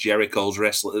think Chris Jericho's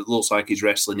wrestling. It looks like he's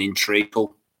wrestling in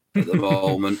treacle at the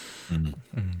moment.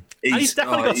 He's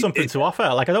definitely got something to offer.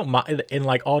 Like, I don't in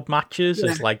like odd matches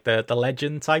as like the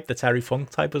legend type, the Terry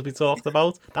Funk type, as we talked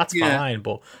about. That's fine,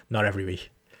 but not every week.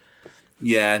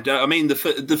 Yeah, I mean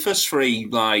the first three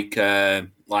like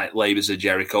Labors of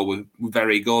Jericho were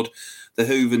very good. The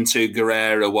Hooven to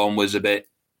Guerrero one was a bit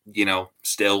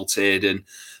stilted, and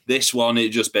this one, it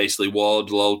just basically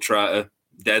Wardlow try to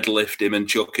deadlift him and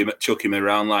chuck him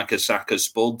around like a sack of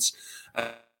spuds.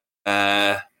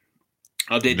 I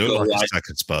did go like a sack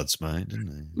of spuds, mate,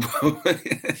 didn't he?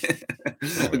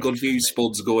 A good few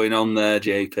spuds going on there,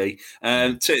 JP.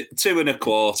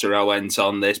 2.25 I went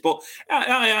on this, but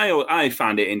I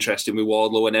find it interesting with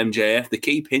Wardlow and MJF. They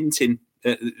keep hinting,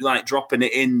 like dropping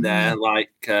it in there,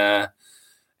 like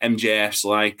MJF's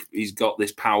like he's got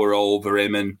this power over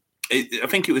him, and I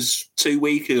think it was 2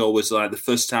 weeks ago was like the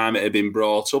first time it had been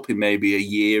brought up in maybe a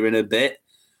year and a bit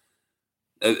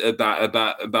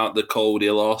about the Cody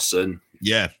loss and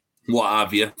what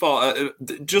have you.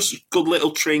 But just good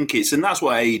little trinkets, and that's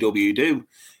what AEW do.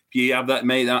 If you have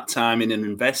make that time in and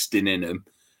investing in them,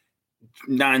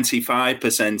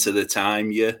 95% of the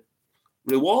time you're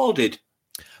rewarded.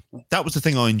 That was the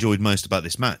thing I enjoyed most about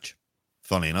this match.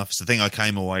 Funny enough, it's the thing I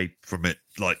came away from it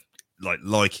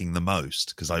liking the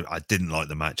most, because I didn't like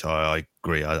the match. I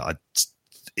agree.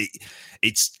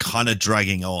 It's kind of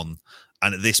dragging on,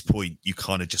 and at this point, you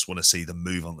kind of just want to see them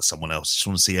move on to someone else. Just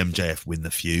want to see MJF win the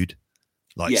feud,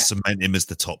 cement him as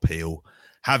the top heel,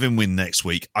 have him win next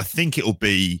week. I think it'll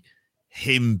be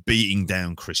him beating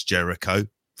down Chris Jericho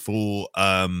for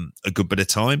a good bit of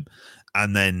time,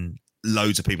 and then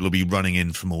loads of people will be running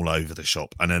in from all over the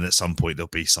shop, and then at some point there'll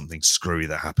be something screwy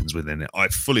that happens within it. I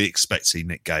fully expect to see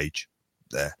Nick Gage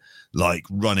there,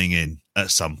 running in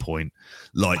at some point,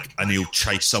 and he'll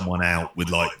chase someone out with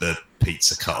the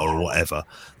pizza cutter or whatever.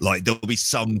 There'll be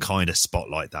some kind of spot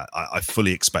like that. I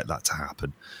fully expect that to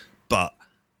happen, but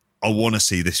I want to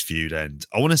see this feud end.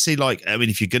 I want to see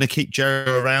if you're going to keep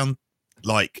Jericho around,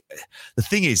 the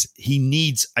thing is, he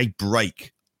needs a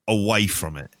break away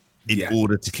from it in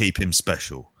order to keep him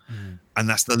special. And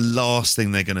that's the last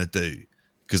thing they're going to do,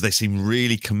 because they seem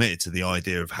really committed to the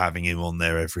idea of having him on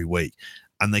there every week.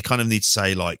 And they kind of need to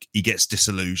say, he gets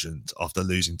disillusioned after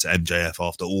losing to MJF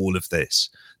after all of this,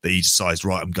 that he decides,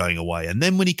 right, I'm going away. And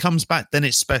then when he comes back, then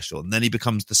it's special. And then he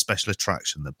becomes the special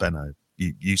attraction that Benno,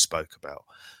 you spoke about.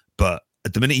 But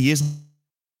at the minute, he isn't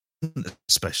a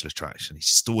special attraction. He's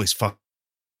just always fucking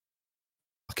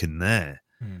there.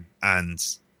 And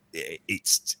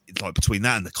it's between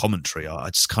that and the commentary, I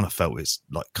just kind of felt it's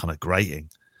kind of grating.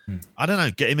 I don't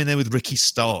know. Get him in there with Ricky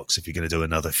Starks if you're going to do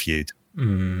another feud.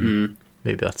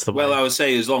 Maybe that's the way. Well, I would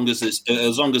say as long as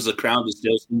the crowd is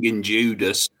still singing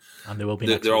Judas, and they will be.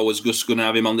 They're always just going to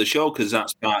have him on the show, because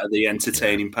that's part of the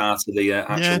entertaining part of the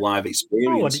actual live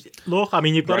experience. Look, I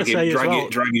mean, you've got to say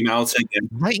drag him out again.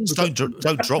 Ratings don't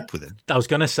drop with him. I was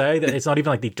going to say that it's not even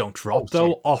like they don't drop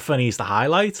though. Often he's the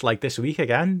highlight. Like this week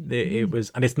again, it was,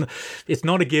 and it's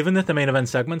not a given that the main event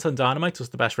segment on Dynamite was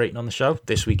the best rating on the show.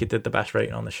 This week it did the best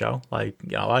rating on the show.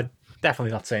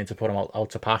 definitely not saying to put him out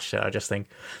to pasture. I just think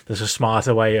there's a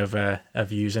smarter way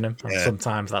of using him, and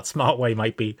sometimes that smart way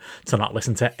might be to not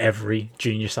listen to every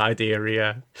genius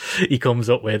idea he comes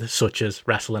up with, such as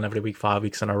wrestling every week 5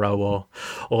 weeks in a row,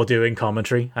 or doing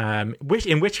commentary. In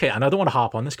which case, and I don't want to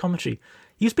harp on this commentary,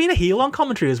 he's been a heel on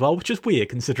commentary as well, which is weird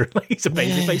considering he's a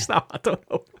babyface now. I don't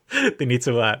know. They need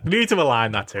to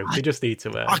align that too. They just need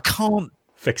to. I can't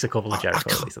fix a couple of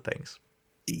Jericho-related things.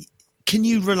 Can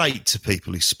you relate to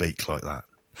people who speak like that?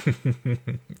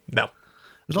 No.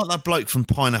 It's like that bloke from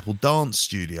Pineapple Dance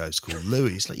Studios called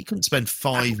Louis. It's like you couldn't spend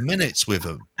 5 minutes with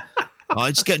him.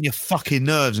 Like, just getting your fucking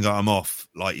nerves and go, I'm off.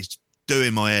 Like, he's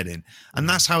doing my head in. And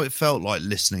that's how it felt like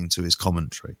listening to his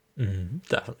commentary.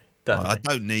 Definitely. Like, I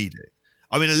don't need it.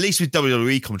 I mean, at least with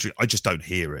WWE commentary, I just don't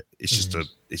hear it. It's just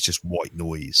it's just white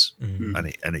noise, and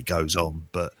it goes on.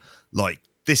 But like,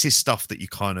 this is stuff that you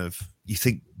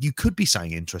think you could be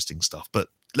saying interesting stuff, but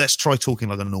let's try talking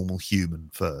like a normal human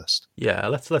first. Yeah,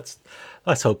 let's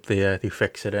hope they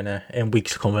fix it in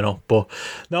weeks coming up. But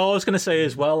no, I was going to say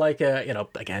as well, like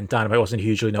again, Dynamite wasn't a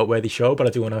hugely noteworthy show, but I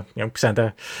do want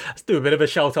to do a bit of a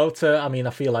shout out to. I mean,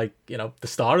 I feel like the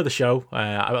star of the show.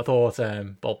 I thought,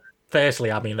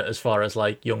 firstly, I mean, as far as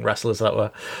like young wrestlers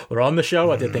that were on the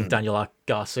show, I did think Daniel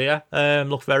Garcia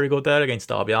looked very good there against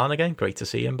Darby Allin again. Great to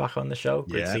see him back on the show.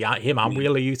 Great to see him and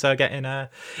Wheeler Yuta getting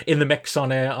in the mix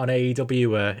on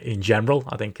AEW in general.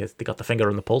 I think they got the finger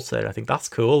on the pulse there. I think that's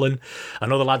cool. And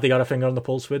another lad they got a finger on the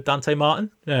pulse with, Dante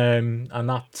Martin, and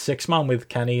that 6-man with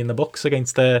Kenny in the Bucks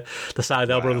against the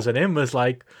Seidel brothers and him was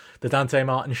like the Dante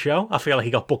Martin show. I feel like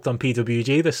he got booked on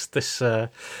PWG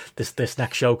this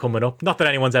next show coming up. Not that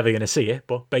anyone's ever going to see it,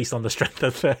 but based on the strength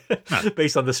of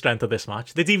this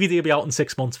match, the DVD will be out in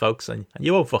 6 months, folks, and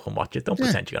you won't fucking watch it. Don't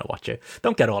pretend you're going to watch it.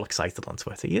 Don't get all excited on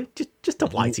Twitter. You just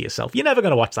don't lie to yourself. You're never going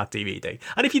to watch that DVD,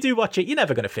 and if you do watch it, you're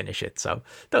never going to finish it. So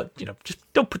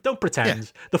don't pretend.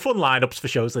 Yeah. The fun lineups for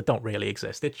shows that don't really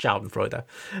exist. It's Schadenfreude,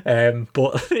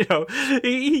 but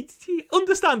he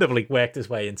understandably worked his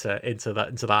way into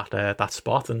that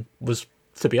spot and was,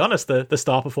 to be honest, the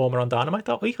star performer on Dynamite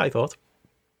that week, I thought.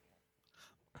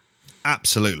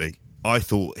 Absolutely. I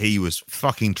thought he was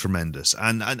fucking tremendous.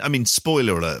 And I mean,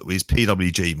 spoiler alert, with his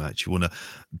PWG match,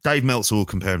 Dave Meltzer will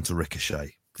compare him to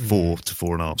Ricochet, 4 to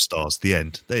 4.5 stars. The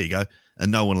end. There you go.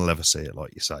 And no one will ever see it,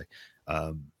 like you say.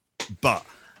 But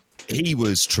he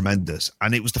was tremendous.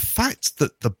 And it was the fact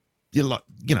that the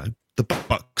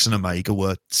Bucks and Omega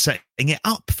were setting it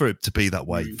up for it to be that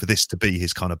way, for this to be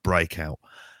his kind of breakout.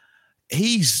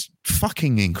 He's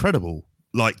fucking incredible.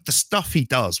 Like, the stuff he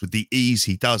does with the ease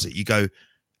he does it, you go,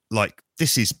 like,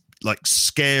 this is like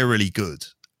scarily good.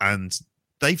 And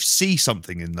they see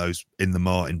something in the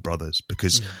Martin brothers,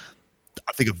 because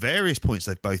I think at various points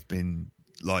they've both been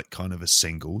like kind of as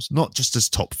singles, not just as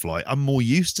Top Flight. I'm more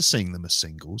used to seeing them as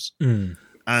singles.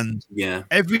 And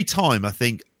every time I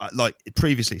think, like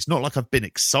previously, it's not like I've been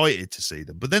excited to see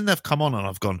them, but then they've come on and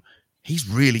I've gone, he's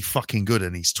really fucking good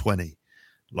and he's 20.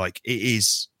 Like, it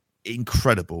is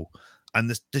incredible. And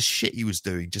the shit he was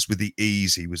doing, just with the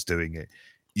ease he was doing it,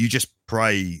 you just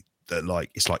pray that, like,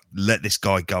 it's like, let this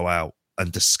guy go out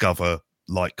and discover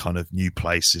like kind of new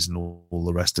places and all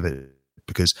the rest of it.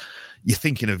 Because you're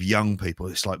thinking of young people,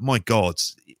 it's like, my God,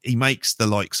 he makes the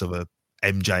likes of a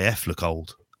MJF look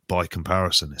old by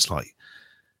comparison. It's like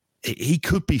he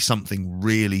could be something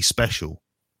really special,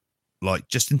 like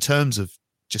just in terms of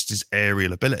just his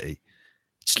aerial ability.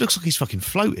 It just looks like he's fucking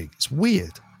floating. It's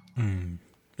weird.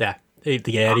 Yeah,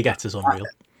 the air he gets is unreal.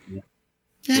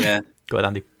 Yeah. Go ahead,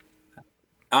 Andy.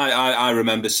 I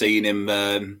remember seeing him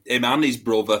and his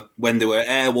brother when they were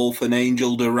Airwolf and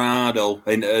Angel Dorado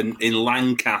in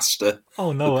Lancaster.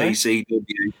 Oh, no way.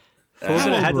 PCW.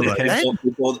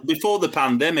 Before the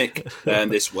pandemic,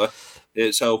 this were.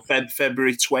 So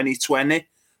February 2020,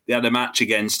 they had a match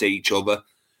against each other.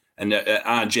 And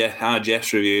our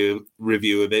Jeff's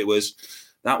review of it was,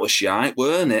 that was shite,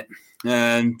 weren't it?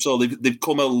 So they've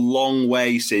come a long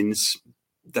way since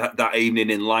that evening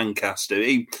in Lancaster.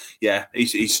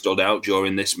 He stood out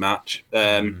during this match.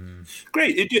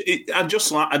 Great.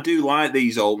 I do like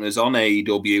these openers on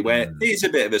AEW where it's a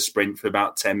bit of a sprint for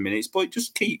about 10 minutes, but it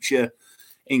just keeps you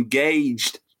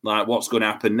engaged, like what's going to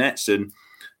happen next. And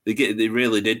they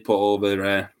really did put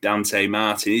over Dante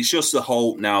Martin. It's just the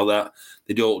hope now that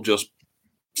they don't just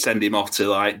send him off to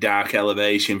like Dark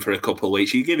Elevation for a couple of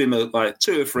weeks. You give him a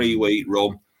 2 or 3 week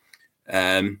run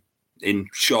in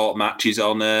short matches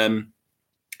on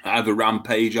either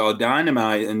Rampage or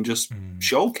Dynamite, and just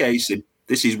showcase him.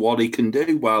 This is what he can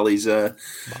do while his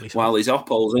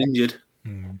Oppo's injured.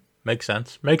 Makes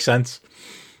sense.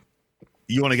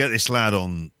 You want to get this lad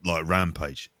on like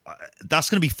Rampage? that's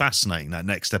going to be fascinating. That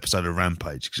next episode of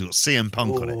Rampage because you've got CM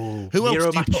Punk on it. Who Miro else do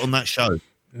you match. put on that show?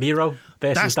 Miro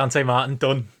versus Dante Martin.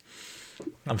 Done.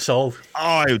 I'm sold.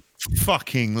 I would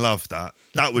fucking love that.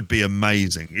 That would be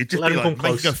amazing. It'd just Let be him like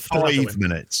come make it go close. I'll have to 5 win.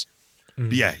 minutes.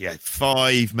 Yeah,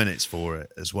 5 minutes for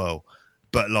it as well.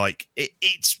 But like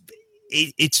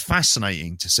it's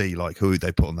fascinating to see like who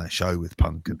they put on that show with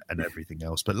Punk and everything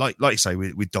else. But like you say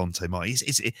with Dante Martin,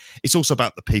 it's also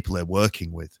about the people they're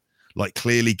working with. Like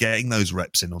clearly getting those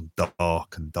reps in on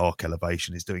Dark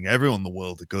Elevation is doing everyone in the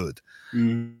world a good.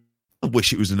 I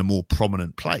wish it was in a more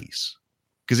prominent place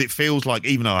because it feels like,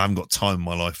 even though I haven't got time in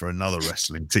my life for another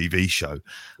wrestling TV show,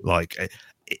 like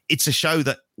it's a show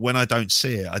that when I don't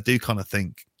see it, I do kind of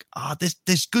think,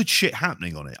 there's good shit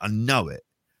happening on it. I know it,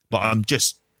 but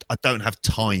I don't have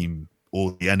time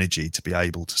or the energy to be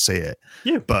able to see it.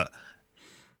 Yeah. But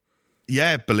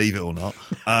yeah, believe it or not.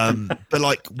 But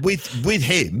like with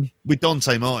him, with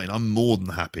Dante Martin, I'm more than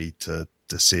happy to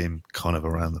see him kind of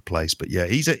around the place. But yeah,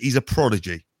 he's a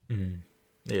prodigy.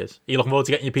 He is. Are you looking forward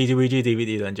to getting your PWG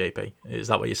DVD then, JP? Is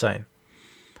that what you're saying?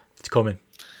 It's coming.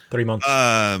 3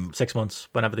 months, 6 months,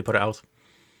 whenever they put it out.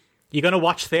 You're going to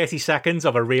watch 30 seconds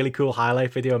of a really cool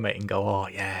highlight video, mate, and go, oh,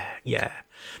 yeah,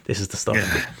 this is the stuff.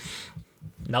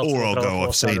 Yeah. Or I'll go,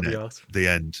 I've seen it. Out. The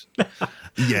end.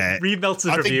 Yeah. Read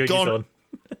Meltzer's review and you're done.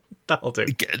 That'll do.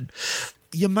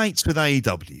 Your mates with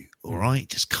AEW, all right?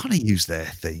 Just kind of use their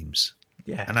themes.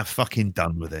 Yeah. And have fucking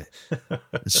done with it.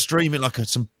 And stream it like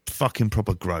some fucking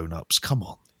proper grown-ups. Come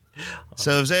on.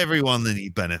 Serves everyone any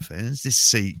benefit. It's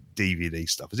this DVD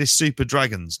stuff. Is this Super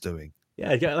Dragons doing?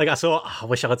 Yeah, like I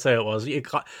wish I could say it was.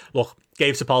 Look,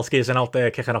 Gabe Sapolsky isn't out there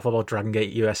kicking off about Dragon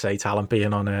Gate USA talent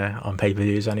being on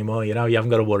pay-per-views anymore. You know, you haven't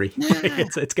got to worry. Yeah.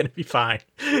 It's going to be fine.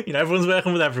 You know, everyone's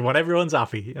working with everyone. Everyone's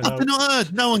happy. You know? I've not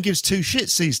heard. No one gives two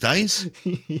shits these days.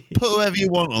 Put whoever you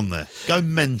want on there. Go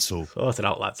mental. Sort it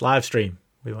out, lads. Live stream.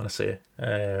 We want to see it.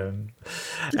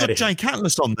 They've got Jay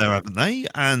Catalyst on there, haven't they?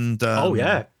 And oh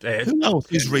yeah, who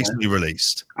else is recently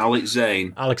released? Alex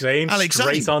Zane.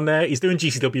 Straight on there. He's doing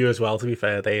GCW as well. To be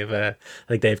fair, I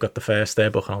think they've got the first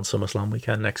booking on SummerSlam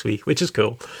weekend next week, which is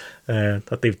cool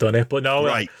that they've done it. But no,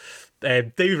 right.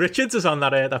 David Richards is on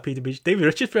that PWG. David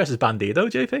Richards versus Bandido,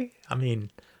 JP. I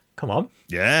mean, come on.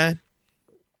 Yeah.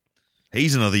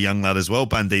 He's another young lad as well,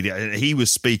 Bandido. He was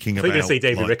speaking about... You're going to say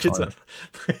David Richards then.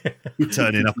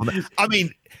 Turning up on that. I mean,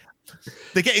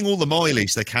 they're getting all the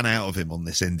mileage they can out of him on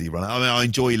this indie run. I mean, I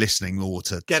enjoy listening more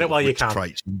to... Get it while you can.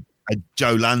 Traits. And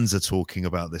Joe Lanza talking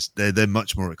about this. They're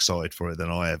much more excited for it than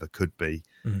I ever could be.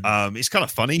 Mm. It's kind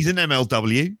of funny. He's in MLW.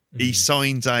 Mm. He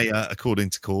signed according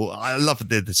to court. I love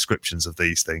the descriptions of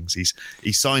these things.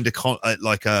 He signed a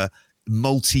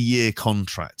multi-year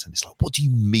contract, and it's like, what do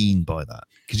you mean by that?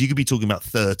 Because you could be talking about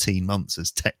 13 months as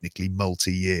technically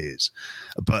multi-years,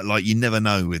 but like you never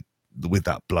know with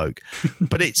that bloke.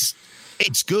 But it's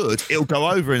good. It'll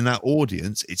go over in that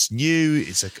audience. It's new.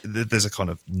 There's a kind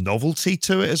of novelty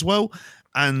to it as well,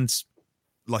 and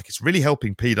like it's really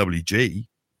helping PWG.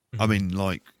 I mean,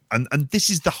 like, and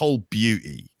this is the whole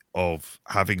beauty of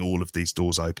having all of these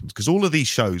doors open, because all of these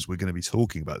shows we're going to be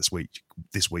talking about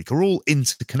this week are all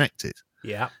interconnected.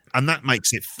 Yeah. And that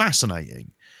makes it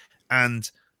fascinating. And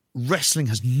wrestling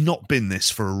has not been this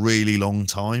for a really long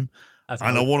time.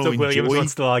 And I want to enjoy... Williams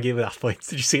wants to argue with that point.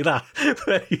 Did you see that?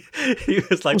 he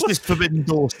was like, what's this Forbidden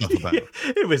Door stuff about?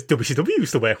 It was WCW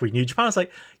used to work with New Japan. It's like,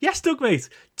 yes, Doug, mate,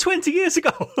 20 years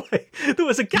ago. There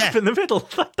was a gap in the middle.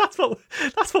 That's what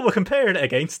we're comparing it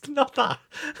against, not that.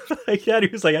 He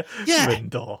was like, Forbidden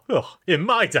Door. Oh, in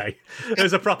my day. It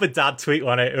was a proper dad tweet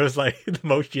on it. It was like the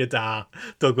most yada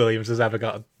Doug Williams has ever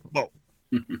gotten. Well,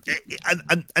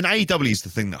 and AEW is the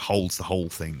thing that holds the whole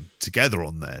thing together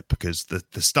on there, because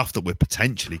the stuff that we're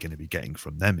potentially going to be getting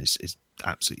from them is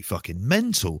absolutely fucking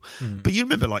mental. But you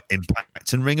remember like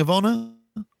Impact and Ring of Honor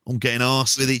on getting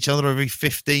arsed with each other every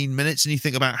 15 minutes, and you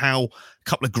think about how a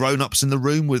couple of grown-ups in the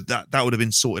room with that would have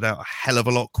been sorted out a hell of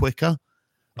a lot quicker,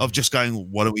 of just going,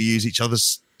 why don't we use each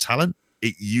other's talent?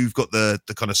 You've got the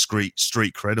kind of street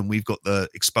cred, and we've got the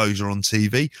exposure on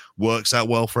TV. Works out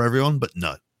well for everyone, but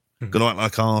no. Good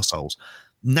like arseholes.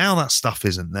 Now that stuff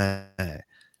isn't there,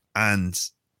 and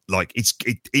like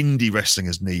indie wrestling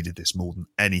has needed this more than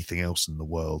anything else in the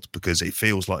world, because it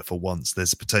feels like for once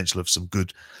there's a potential of some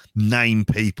good name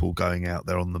people going out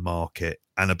there on the market,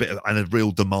 and a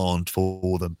real demand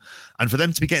for them, and for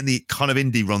them to be getting the kind of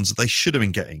indie runs that they should have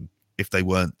been getting if they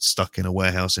weren't stuck in a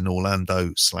warehouse in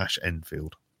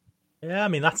Orlando/Enfield. Yeah, I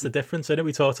mean, that's the difference, isn't it?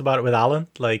 We talked about it with Alan,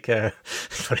 like, for a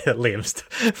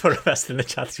best in the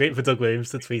chat tweet for Doug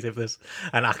Williams to tweet if there's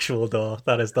an actual door.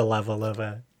 That is the level of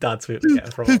dad tweet we're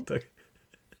getting from Doug.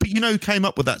 But who came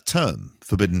up with that term,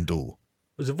 Forbidden Door?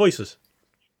 Was it Voices?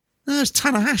 No, it's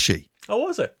Tanahashi. Oh,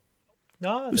 was it?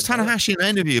 No, It was Tanahashi in an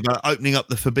interview about opening up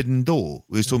the Forbidden Door.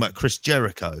 We was talking about Chris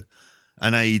Jericho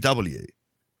and AEW.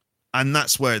 And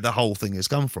that's where the whole thing has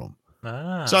come from.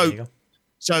 So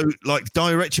like,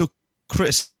 direct your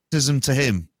criticism to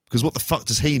him, because what the fuck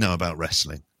does he know about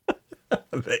wrestling?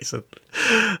 Amazing.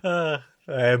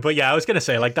 But yeah, I was going to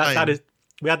say, like, that is...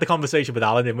 We had the conversation with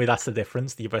Alan, didn't we? That's the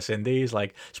difference. The US Indies,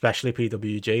 like, especially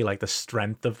PWG, like, the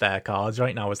strength of their cards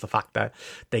right now is the fact that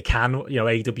they can,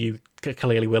 AEW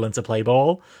clearly willing to play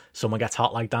ball. Someone gets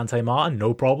hot like Dante Martin,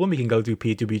 no problem. He can go do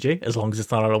PWG as long as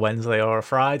it's not on a Wednesday or a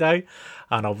Friday.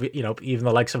 And, even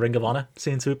the likes of Ring of Honor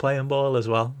seem to be playing ball as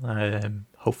well.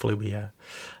 Hopefully we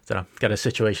get a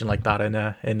situation like that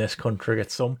in this country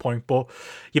at some point. But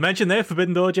you mentioned there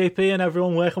Forbidden Door, JP, and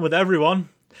everyone working with everyone.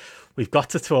 We've got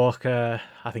to talk, I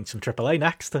think, some AAA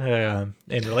next in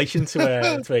relation to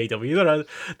AEW.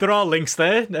 There are links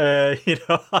there.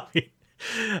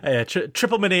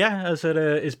 Triple Mania, as it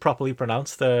is properly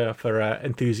pronounced for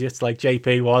enthusiasts like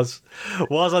JP was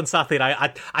on Saturday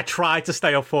night. I tried to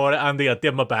stay up for it, Andy. I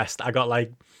did my best. I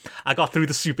got through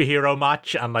the superhero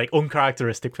match, and like,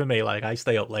 uncharacteristic for me, like, I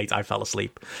stay up late. I fell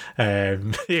asleep.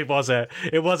 It was a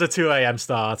 2 a.m.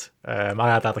 start. I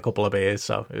had a couple of beers,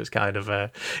 so it was kind of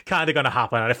going to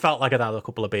happen. And it felt like I'd had a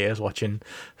couple of beers watching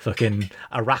fucking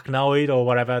Arachnoid or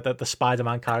whatever that the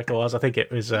Spider-Man character was. I think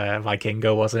it was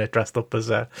Vikingo, wasn't it? Dressed up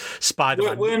as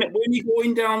Spider-Man. When you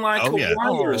going down like a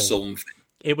wire or something?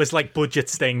 It was like budget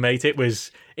Sting, mate. It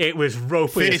was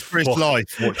ropey. Feared for his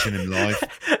life watching him live.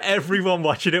 Everyone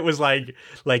watching it was like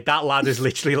that lad is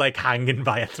literally like hanging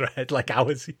by a thread. Like, how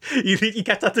is he? You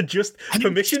get that to just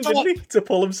permission, didn't he, to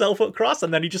pull himself across,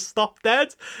 and then he just stopped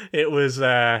dead. It was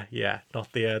not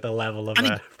the level of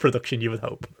production you would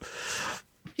hope.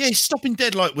 Yeah, he's stopping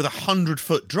dead like with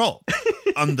 100-foot drop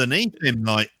underneath him,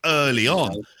 like early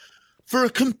on, for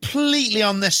a completely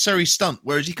unnecessary stunt.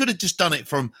 Whereas he could have just done it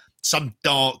from some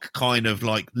dark kind of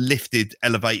like lifted,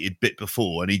 elevated bit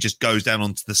before, and he just goes down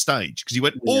onto the stage, because he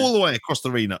went all the way across the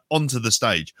arena onto the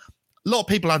stage. A lot of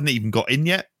people hadn't even got in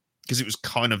yet, because it was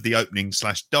kind of the opening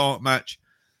 / dark match.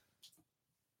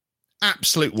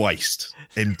 Absolute waste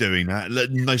in doing that.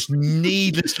 Most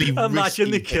needlessly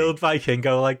Imagine they killed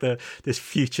Vikingo, like this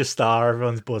future star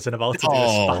everyone's buzzing about to do a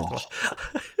spot.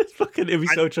 It'd be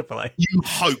so AAA. You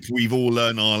hope we've all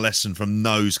learned our lesson from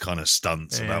those kind of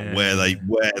stunts about where they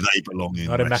belong in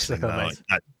Not wrestling. In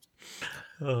Mexico,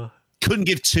 mate. Couldn't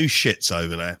give two shits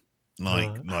over there.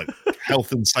 Like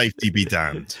health and safety be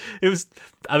damned. It was,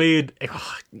 I mean,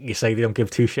 you say they don't give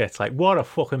two shits. Like, what a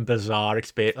fucking bizarre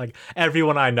experience. Like,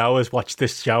 everyone I know has watched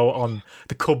this show on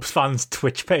the Cubs fans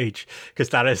Twitch page, because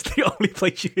that is the only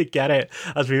place you could get it.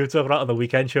 As we were talking about on the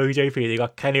weekend show, JP, they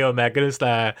got Kenny Omega as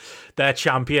their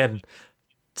champion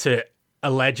to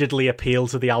allegedly appeal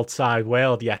to the outside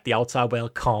world, yet the outside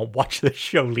world can't watch the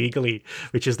show legally,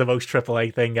 which is the most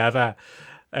AAA thing ever.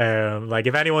 Like,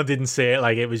 if anyone didn't see it,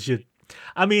 like, it was your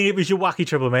wacky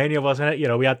Triple Mania, wasn't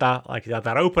it? We had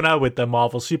that opener with the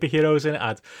Marvel superheroes in it.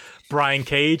 Had Brian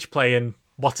Cage playing,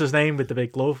 what's his name with the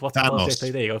big glove? What's Thanos.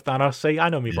 There you go, Thanos. See, I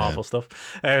know me Marvel stuff.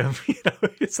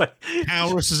 It's like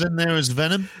Horus is in there as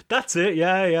Venom. That's it.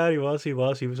 Yeah, he was. He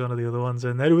was one of the other ones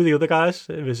in there. Who were the other guys?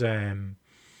 It was a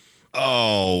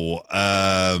lot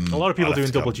of people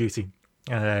doing double duty.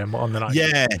 On the night.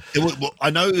 Yeah, I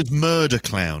know it was Murder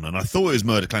Clown, and I thought it was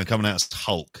Murder Clown coming out as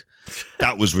Hulk.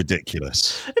 That was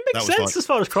ridiculous. It makes sense as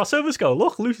far as crossovers go.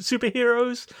 Look,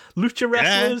 superheroes, lucha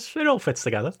wrestlers, it all fits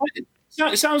together.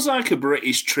 It sounds like a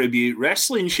British tribute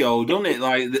wrestling show, doesn't it?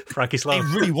 Like Frankie Sloan.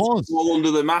 It really was. All under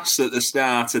the mask at the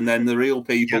start, and then the real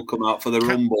people come out for the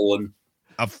Rumble. And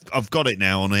I've got it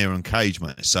now on here on Cage,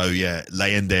 mate. So yeah,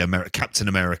 Captain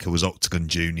America was Octagon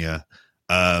Jr.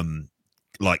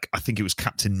 I think it was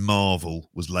Captain Marvel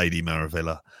was Lady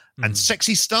Maravilla, and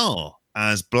Sexy Star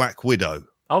as Black Widow.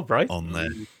 Oh, right. On there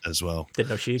as well.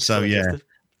 Didn't know she existed. So yeah,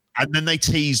 and then they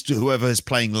teased whoever is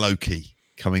playing Loki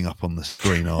coming up on the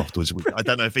screen afterwards. I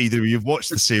don't know if either of you have watched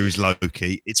the series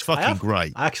Loki. It's fucking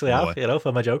great. I actually have,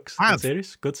 for my jokes.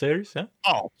 Good series, yeah.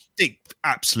 Oh,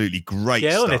 absolutely great.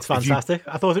 Yeah, stuff. And it's fantastic.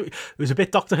 I thought it was a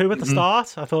bit Doctor Who at the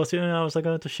start. I thought, I was like,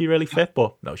 does she really fit?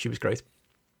 But no, she was great.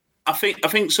 I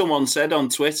think someone said on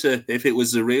Twitter, if it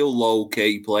was the real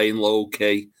Loki playing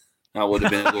Loki, that would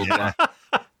have been a good one.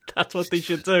 That's what they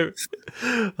should do.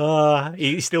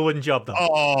 He still wouldn't job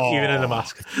though, even in a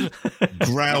mask.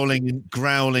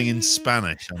 growling in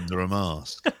Spanish under a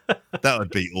mask. That would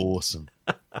be awesome.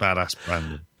 Badass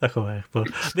Brandon. Okay, but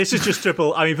this is just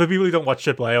triple. I mean, for people who don't watch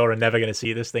AAA or are never going to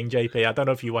see this thing, JP, I don't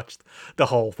know if you watched the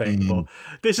whole thing, but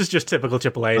this is just typical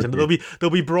AAAs, and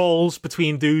there'll be brawls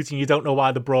between dudes, and you don't know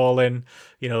why they're brawling.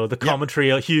 You know, the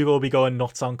commentary. Hugo will be going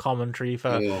nuts on commentary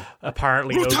for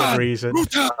apparently no good reason.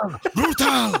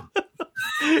 Brutal.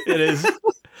 It is.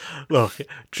 Look,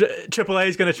 AAA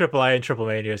is going to AAA, and Triple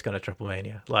Mania is going to Triple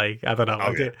Mania. Like, I don't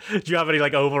know. Do you have any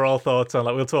like overall thoughts on?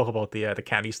 Like, we'll talk about the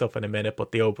Kenny stuff in a minute,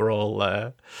 but the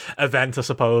overall event, I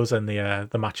suppose, and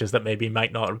the matches that maybe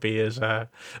might not be as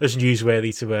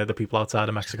newsworthy to the people outside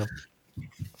of Mexico.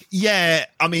 Yeah,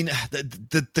 I mean,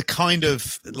 the kind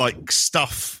of like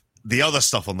stuff, the other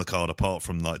stuff on the card, apart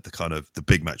from like the kind of the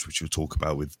big match, which we'll talk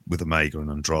about with Omega and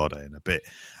Andrade in a bit.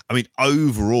 I mean,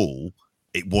 overall,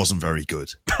 it wasn't very good.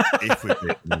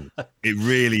 It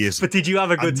really is. But did you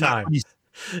have a good time?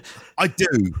 I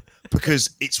do,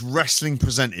 because it's wrestling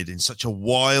presented in such a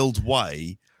wild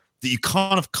way that you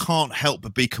kind of can't help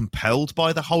but be compelled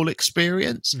by the whole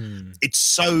experience. It's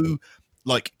so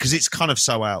like, because it's kind of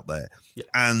so out there. Yeah.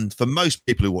 And for most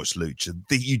people who watch Lucha,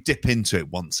 you dip into it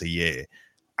once a year.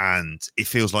 And it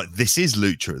feels like this is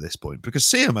Lucha at this point, because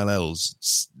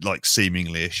CMLL's like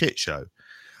seemingly a shit show.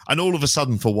 And all of a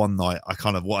sudden, for one night,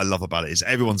 what I love about it is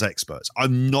everyone's experts.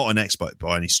 I'm not an expert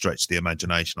by any stretch of the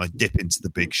imagination. I dip into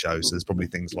the big shows. So there's probably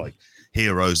things like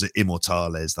Heroes,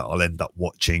 Immortales that I'll end up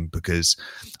watching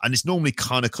and it's normally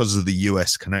kind of because of the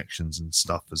US connections and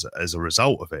stuff as a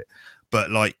result of it.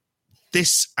 But like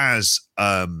this as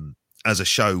a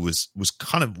show was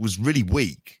really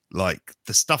weak. Like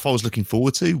the stuff I was looking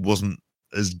forward to wasn't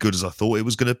as good as I thought it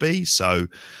was going to be. So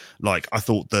like, I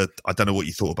don't know what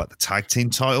you thought about the tag team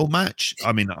title match.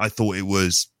 I mean, I thought it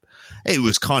was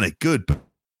kind of good, but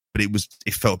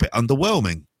it felt a bit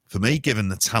underwhelming for me, given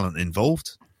the talent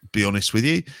involved, be honest with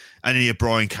you. And then you had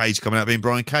Brian Cage coming out being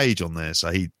Brian Cage on there. So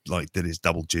he like did his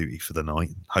double duty for the night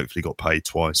and hopefully got paid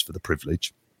twice for the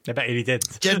privilege. I bet he did.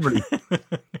 Generally.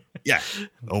 Yeah.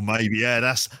 Or maybe, yeah,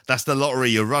 that's the lottery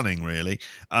you're running, really.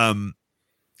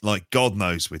 Like God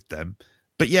knows with them.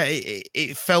 But yeah,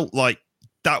 it felt like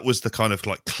that was the kind of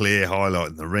like clear highlight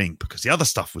in the ring, because the other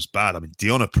stuff was bad. I mean,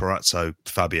 Deonna Purrazzo,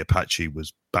 Fabi Apache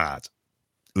was bad.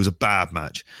 It was a bad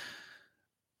match.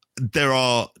 There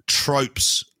are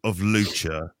tropes of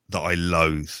Lucha that I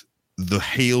loathe. The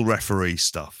heel referee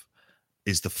stuff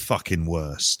is the fucking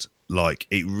worst. Like,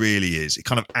 it really is. It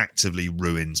kind of actively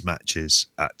ruins matches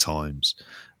at times.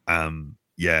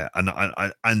 Yeah, and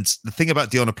the thing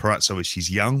about Deonna Purrazzo is she's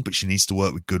young, but she needs to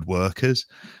work with good workers.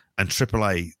 And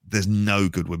AAA, there's no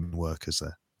good women workers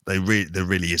there. There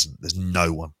really isn't. There's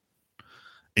no one.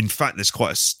 In fact, there's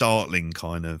quite a startling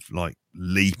kind of like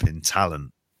leap in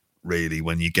talent, really,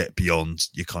 when you get beyond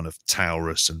your kind of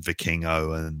Taurus and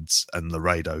Vikingo and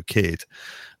Laredo Kid.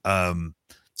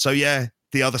 So yeah.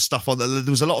 The other stuff there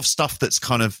was a lot of stuff that's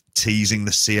kind of teasing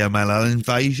the CMLL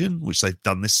invasion, which they've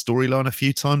done this storyline a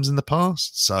few times in the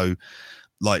past. So,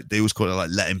 like, they always call it like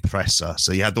Let Him Press Her.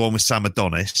 So you had the one with Sam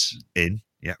Adonis in.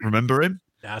 Yeah, remember him?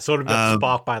 Yeah, I saw him get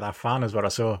sparked by that fan, is what I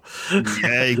saw.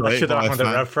 Yeah, he got should have happened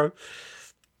at RevPro.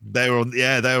 They were on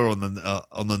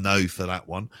the no for that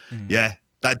one. Yeah.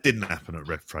 That didn't happen at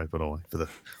RevPro, by the way, for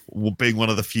being one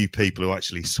of the few people who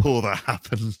actually saw that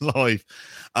happen live.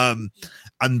 And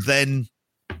then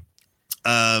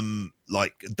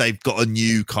like they've got a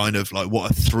new kind of like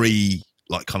three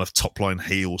like kind of top line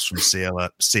heels from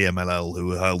CMLL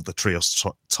who held the trios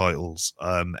titles.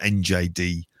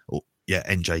 NJD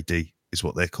is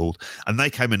what they're called, and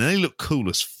they came in and they look cool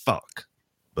as fuck,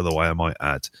 by the way, I might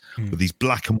add, with these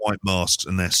black and white masks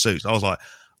and their suits. I was like,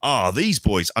 these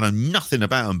boys, I know nothing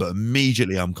about them, but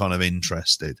immediately I'm kind of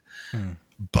interested.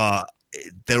 But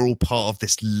they're all part of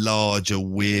this larger,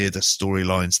 weirder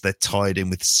storyline. So they're tied in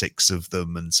with 6 of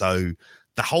them. And so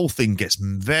the whole thing gets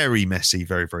very messy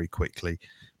very, very quickly.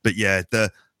 But yeah,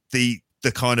 the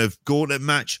kind of gauntlet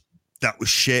match, that was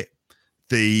shit.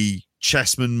 The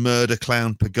Chessman Murder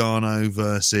Clown Pagano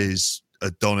versus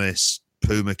Adonis,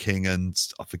 Puma King, and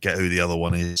I forget who the other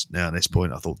one is now at this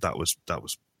point. I thought that was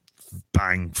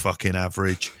bang fucking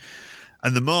average.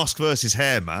 And the mask versus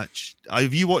hair match,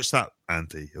 have you watched that,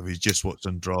 Andy? Have you just watched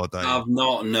Andrade? I've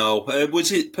not, no.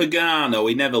 Was it Pagano?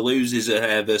 He never loses a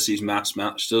hair versus mask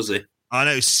match, does he? I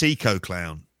know, it's Psycho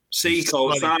Clown.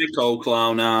 Psycho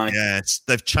Clown, aye. Yeah,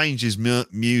 they've changed his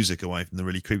music away from the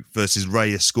really creepy versus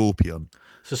Rey Scorpion.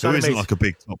 So sorry, isn't like a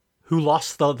big top. Who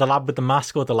lost, the lad with the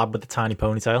mask or the lad with the tiny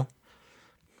ponytail?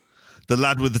 The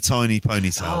lad with the tiny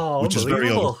ponytail, which was very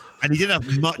odd. And he didn't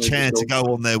have much hair to go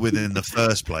on there with in the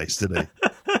first place, did he?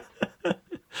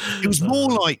 It was more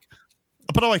like,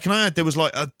 By the way, can I add, there was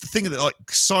like a thing that like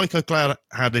Psycho Cloud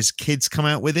had his kids come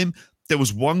out with him. There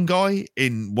was one guy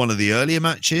in one of the earlier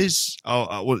matches,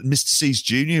 Mr. C's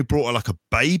Jr., who brought like a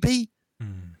baby.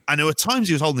 And there were times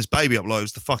he was holding this baby up like it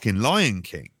was the fucking Lion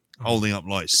King, holding up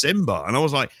like Simba. And I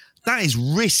was like, that is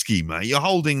risky, mate. You're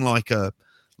holding like a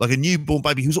newborn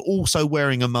baby who's also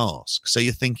wearing a mask. So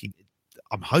you're thinking,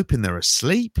 I'm hoping they're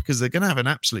asleep because they're going to have an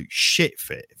absolute shit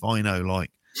fit if I know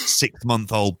like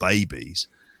 6-month-old babies.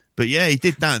 But yeah, he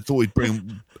did that and thought he'd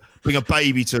bring a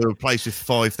baby to a place with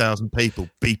 5,000 people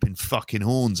beeping fucking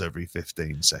horns every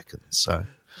 15 seconds. So.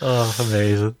 Oh,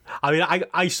 amazing. I mean,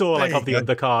 I saw like of the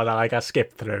undercard and I got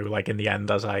skipped through like in the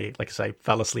end as I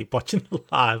fell asleep watching the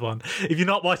live one. If you're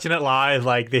not watching it live,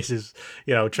 like this is,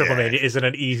 Triple Mania isn't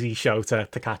an easy show to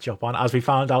catch up on. As we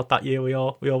found out that year, we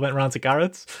all went around to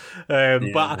Garrett's.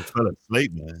 But I fell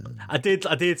asleep, man. I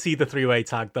did see the 3-way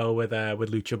tag though with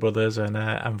Lucha Brothers and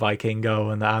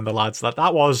Vikingo and the lads.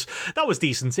 That was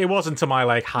decent. It wasn't to my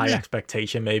like high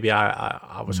expectation. Maybe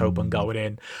I was hoping going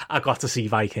in. I got to see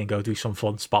Vikingo do some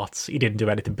fun spots. He didn't do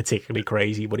anything particularly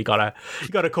crazy, but he got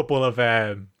a couple of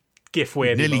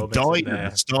gif-worthy nearly moments. Died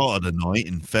at the start of the night.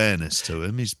 In fairness to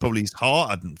him, his heart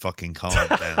hadn't fucking calmed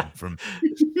down from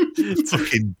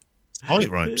fucking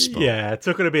tightrope spot. Yeah, it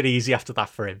took it a bit easy after that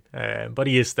for him, but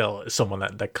he is still someone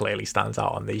that clearly stands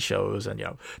out on these shows. And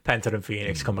Penta and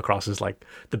Phoenix come across as like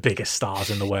the biggest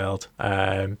stars in the world.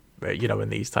 In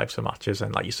these types of matches,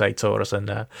 and like you say, Taurus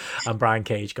and Brian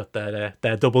Cage got their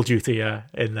double duty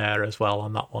in there as well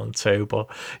on that one too.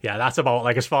 But yeah, that's about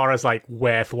like as far as like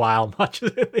worthwhile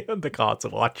matches in the undercard to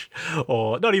watch,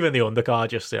 or not even the undercard,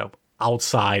 just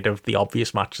outside of the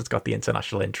obvious match that's got the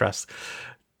international interest.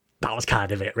 That was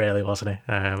kind of it, really, wasn't it?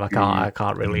 I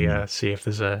can't really see if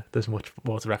there's much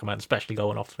more to recommend, especially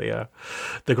going off the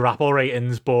grapple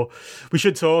ratings. But we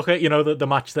should talk, the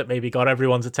match that maybe got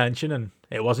everyone's attention, and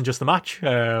it wasn't just the match.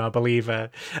 I believe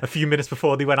a few minutes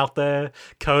before they went out there,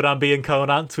 Conan being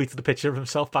Conan tweeted a picture of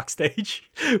himself backstage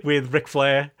with Ric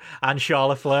Flair and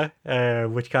Charlotte Flair,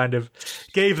 which kind of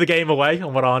gave the game away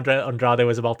on what Andrade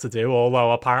was about to do.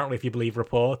 Although apparently, if you believe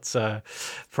reports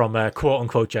from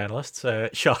quote-unquote journalists,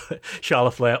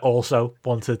 Charlotte Flair also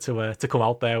wanted to come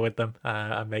out there with them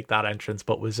and make that entrance,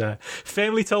 but was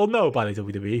firmly told no by the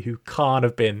WWE, who can't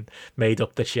have been made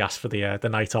up that she asked for the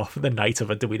night off, the night of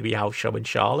a WWE house show in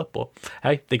Charlotte. But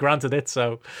hey, they granted it,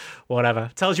 so whatever.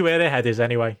 Tells you where their head is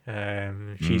anyway.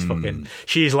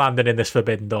 She's landing in this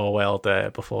Forbidden Door world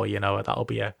before you know it. That'll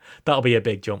be a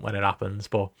big jump when it happens.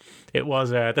 But it was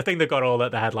the thing that got all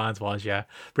the headlines was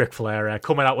Ric Flair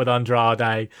coming out with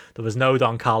Andrade. There was no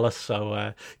Don Callis,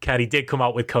 so Kenny did come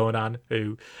out with Conan,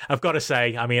 who I've got to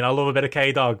say, I mean, I love a bit of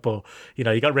K-Dog, but you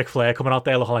got Ric Flair coming out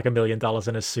there looking like $1 million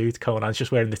in his suit. Conan's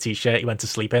just wearing the t-shirt he went to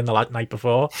sleep in the night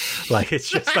before. Like,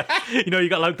 it's just like, you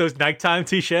got like those nighttime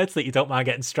t-shirts that you don't mind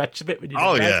getting stretched a bit when you're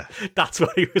in bed. Yeah, that's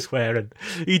what he was wearing.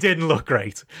 He didn't look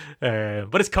great,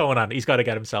 but it's Conan. He's got to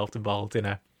get himself involved in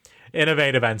a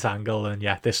main event angle. And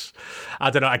yeah, this, I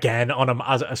don't know, again,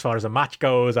 as far as a match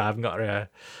goes, I haven't got a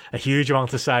huge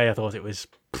amount to say. I thought it was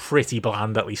pretty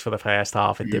bland, at least for the first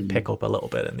half. It did pick up a little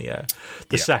bit in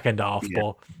the second half,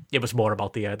 but it was more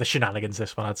about the shenanigans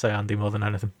this one, I'd say, Andy, more than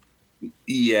anything.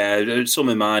 Yeah, some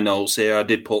of my notes here, I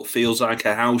did put feels like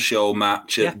a house show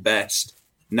match at best.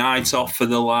 Night off for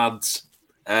the lads.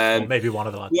 Or maybe one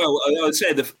of the lads. Well, I would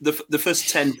say the first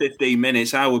 10, 15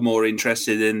 minutes, I was more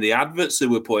interested in the adverts they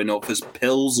were putting up as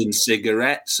pills and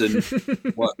cigarettes and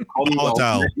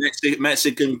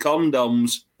Mexican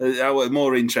condoms. I was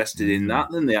more interested in that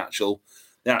than the actual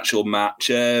match.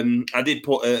 I did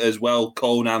put as well,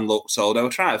 Conan looks old. I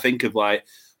was trying to think of like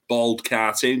bald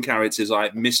cartoon characters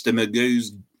like Mr.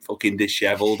 Magoo's fucking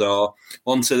dishevelled, or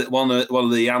one of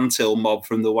the Antil mob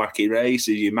from the Wacky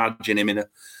Races. You imagine him in a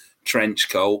trench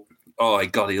coat. Oh my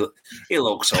God, he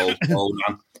looks old,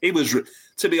 man. He was,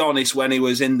 to be honest, when he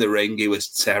was in the ring, he was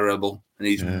terrible, and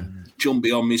he's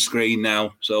jumping on my screen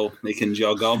now, so he can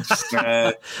jog on.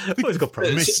 Mr.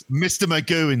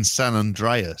 Magoo in San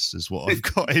Andreas is what I've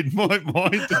got in my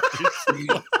mind.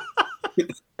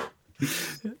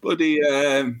 But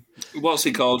what's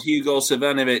he called? Hugo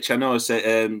Savinovich. I know I was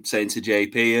saying to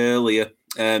JP earlier.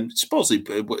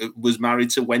 Supposedly was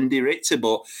married to Wendy Richter,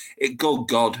 but good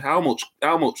God, how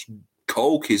much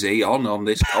coke is he on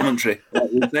this commentary?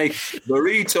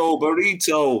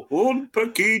 burrito, un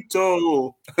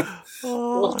poquito.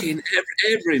 Fucking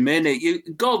every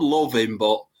minute. God love him,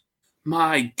 but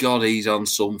my God, he's on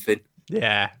something.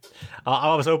 Yeah.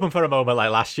 I was hoping for a moment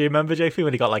like last year, remember, JP,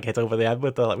 when he got like hit over the head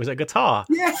with was it a guitar?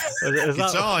 Yeah. It was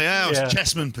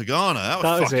Chessman Pagano. That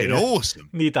was fucking awesome.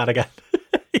 Need that again.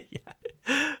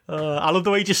 I love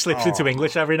the way he just slips into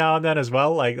English every now and then as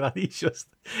well. Like that, he's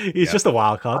just a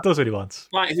wild card. Does what he wants.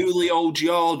 Like Julio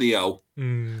Giorgio.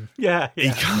 Yeah. He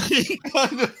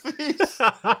kind of is.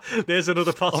 There's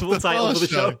another possible title for the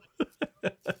show.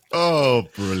 Oh,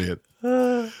 brilliant.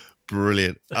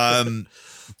 Brilliant.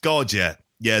 God, yeah.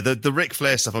 Yeah, the Ric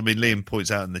Flair stuff, I mean, Liam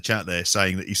points out in the chat there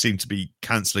saying that he seemed to be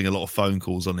cancelling a lot of phone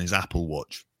calls on his Apple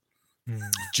Watch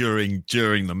during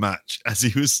the match as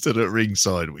he was stood at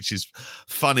ringside, which is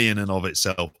funny in and of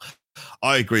itself.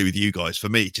 I agree with you guys. For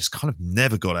me, it just kind of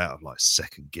never got out of like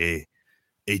second gear.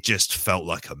 It just felt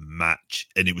like a match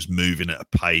and it was moving at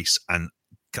a pace. And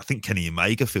I think Kenny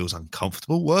Omega feels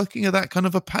uncomfortable working at that kind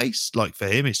of a pace. Like for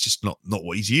him, it's just not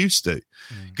what he's used to.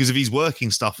 Because if he's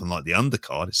working stuff on like the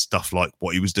undercard, it's stuff like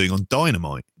what he was doing on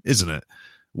Dynamite, isn't it?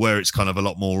 Where it's kind of a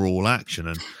lot more all action.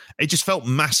 And it just felt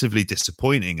massively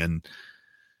disappointing. And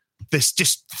there's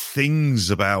just things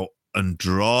about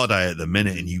Andrade at the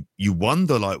minute, and you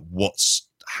wonder like what's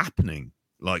happening.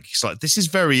 Like it's like this is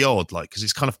very odd, like because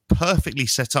it's kind of perfectly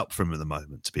set up for him at the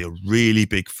moment to be a really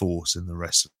big force in the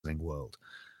wrestling world.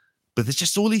 But there's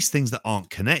just all these things that aren't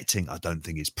connecting. I don't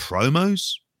think his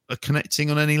promos are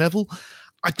connecting on any level.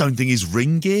 I don't think his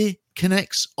ring gear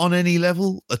connects on any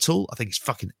level at all. I think it's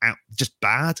fucking out, just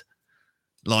bad.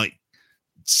 Like,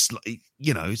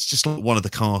 it's just like one of the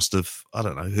cast of, I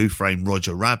don't know, Who Framed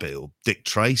Roger Rabbit or Dick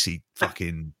Tracy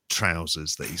fucking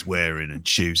trousers that he's wearing and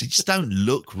shoes. It just don't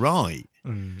look right.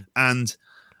 And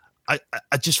I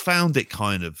just found it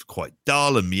kind of quite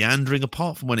dull and meandering,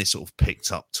 apart from when it sort of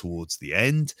picked up towards the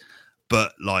end.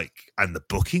 But and the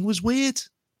booking was weird,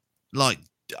 like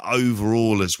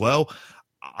overall as well.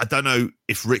 I don't know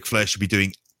if Ric Flair should be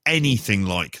doing anything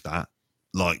like that,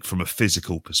 like from a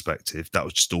physical perspective. That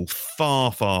was just all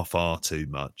far, far, far too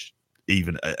much,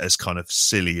 even as kind of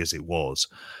silly as it was.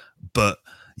 But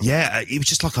yeah, it was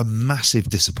just like a massive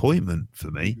disappointment for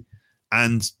me.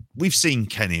 And we've seen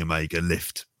Kenny Omega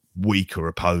lift weaker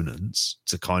opponents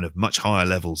to kind of much higher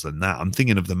levels than that. I'm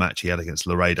thinking of the match he had against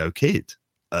Laredo Kid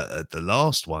at the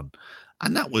last one,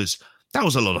 and that was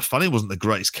a lot of fun. It wasn't the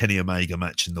greatest Kenny Omega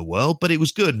match in the world, but it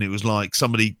was good, and it was like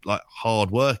somebody like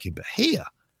hard working. But here,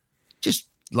 just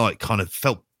like kind of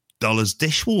felt dull as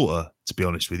dishwater, to be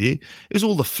honest with you. It was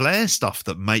all the Flair stuff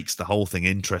that makes the whole thing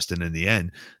interesting in the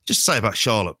end. Just say about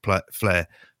Charlotte Flair.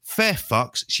 Fair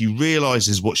fucks. She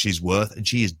realizes what she's worth, and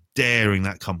she is daring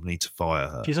that company to fire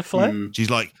her. She's a Flair. She's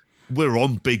like, we're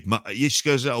on big money. She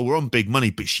goes, oh, we're on big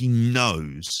money, but she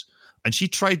knows. And she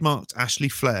trademarked Ashley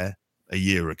Flair a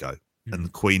year ago and the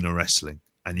Queen of Wrestling.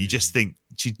 And you just think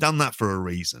she's done that for a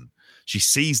reason. She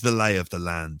sees the lay of the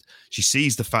land. She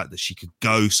sees the fact that she could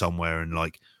go somewhere and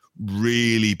like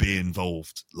really be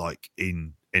involved, like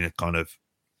in a kind of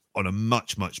on a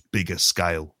much, much bigger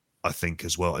scale, I think,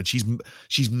 as well. And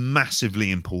she's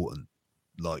massively important.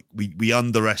 Like we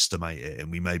underestimate it,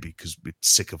 and we maybe because we're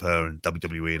sick of her and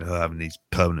WWE and her having these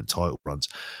permanent title runs.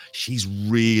 She's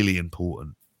really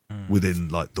important within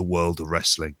like the world of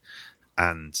wrestling.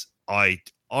 And I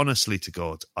honestly to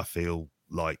God, I feel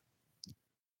like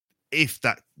if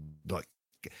that, like,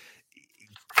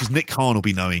 because Nick Khan will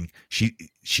be knowing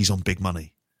she's on big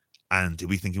money, and he'll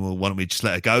be thinking, well, why don't we just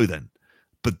let her go then?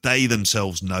 But they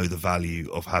themselves know the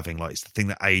value of having, like, it's the thing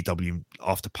that AEW,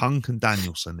 after Punk and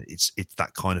Danielson, it's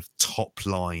that kind of top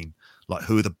line, like,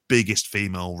 who are the biggest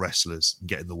female wrestlers in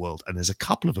getting the world. And there's a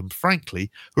couple of them,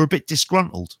 frankly, who are a bit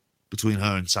disgruntled between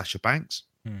her and Sasha Banks.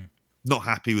 Not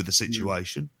happy with the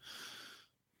situation.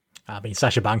 I mean,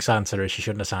 Sasha Banks' answer is she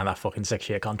shouldn't have signed that fucking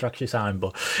 6-year contract she signed,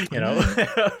 but, you know.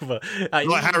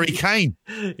 Like Harry Kane.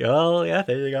 Well, yeah,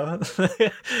 there you go.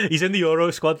 He's in the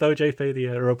Euro squad, though, JP, the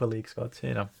Europa League squad.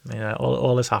 You know,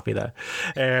 all is happy there.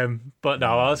 But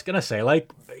no, I was going to say,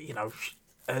 like, you know,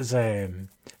 as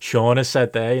Sean has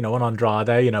said there, you know, on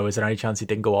Andrade, you know, is there any chance he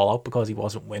didn't go all out because he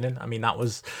wasn't winning? I mean, that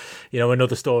was, you know,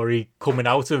 another story coming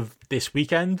out of this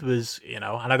weekend was, you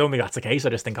know, and I don't think that's the case. I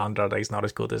just think Andrade's not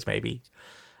as good as maybe,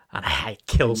 and it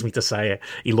kills me to say it,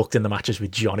 he looked in the matches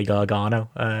with Johnny Gargano,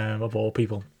 of all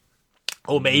people.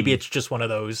 Or maybe it's just one of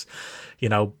those, you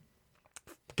know,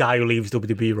 guy who leaves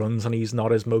WWE runs and he's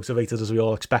not as motivated as we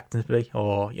all expect him to be.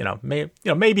 Or,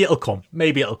 maybe it'll come.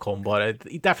 But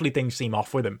definitely things seem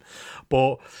off with him.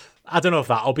 But I don't know if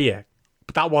that'll be it.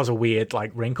 But that was a weird,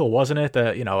 like, wrinkle, wasn't it?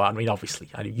 That, you know, I mean, obviously,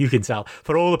 you can tell.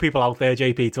 For all the people out there,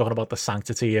 JP, talking about the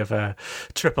sanctity of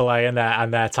AAA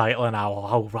and their title and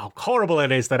how horrible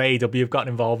it is that AEW have gotten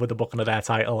involved with the booking of their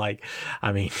title. Like,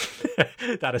 I mean,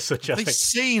 that is such a... They've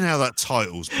seen how that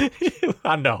title's...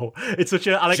 I know. It's such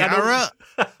a... Like, Jarrett?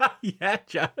 Yeah,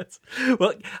 Jarrett.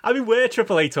 Well, I mean, we're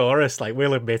AAA tourists, like,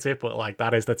 we'll admit it, but, like,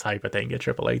 that is the type of thing a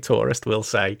AAA tourist will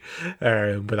say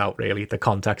without really the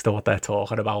context of what they're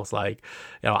talking about. Like,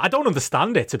 you know, I don't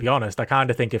understand it, to be honest. I kind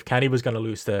of think if Kenny was going to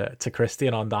lose to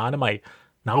Christian on Dynamite,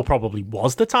 now probably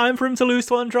was the time for him to lose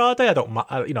to Andrade. I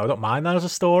don't mind that as a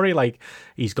story. Like,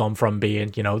 he's gone from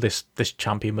being, you know, this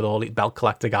champion with all the belt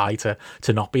collector guy to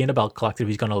not being a belt collector. If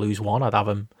he's going to lose one, I'd have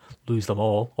him lose them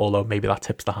all. Although maybe that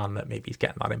tips the hand that maybe he's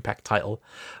getting that Impact title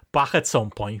back at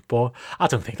some point. But I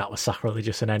don't think that was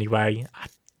sacrilegious in any way. I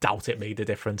doubt it made a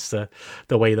difference to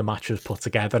the way the match was put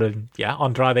together. And yeah,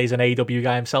 Andrade's an AEW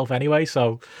guy himself anyway,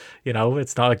 so you know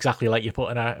it's not exactly like you're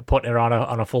putting her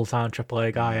on a full-time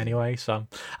AAA guy anyway. So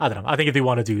I don't know. I think if they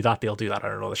want to do that, they'll do that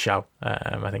on another show.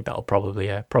 I think that'll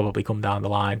probably come down the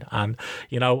line. And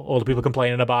you know, all the people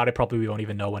complaining about it probably won't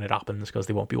even know when it happens because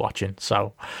they won't be watching.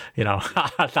 So you know,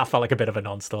 that felt like a bit of a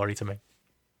non-story to me.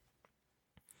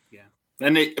 Yeah,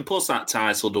 and plus that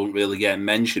title don't really get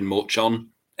mentioned much on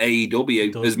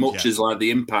AEW as much as like the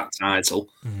Impact title.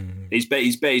 It's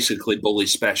basically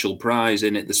Bully's special prize,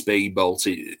 isn't it? The Speedboat.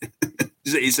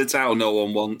 It's a title no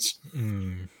one wants.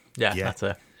 Yeah, that's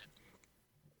it.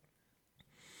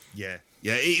 Yeah.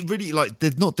 It really, like,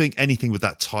 they're not doing anything with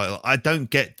that title. I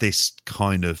don't get this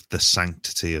kind of the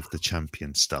sanctity of the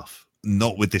champion stuff.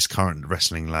 Not with this current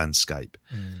wrestling landscape.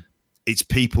 It's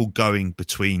people going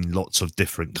between lots of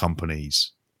different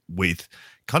companies with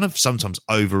kind of sometimes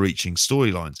overreaching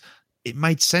storylines. It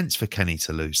made sense for Kenny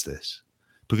to lose this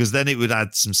because then it would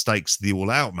add some stakes to the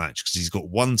all-out match because he's got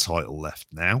one title left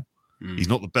now. He's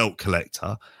not the belt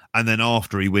collector. And then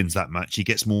after he wins that match, he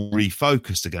gets more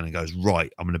refocused again and goes,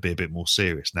 right, I'm going to be a bit more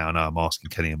serious now. I'm asking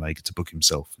Kenny Omega to book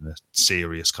himself in a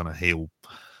serious kind of heel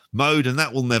mode, and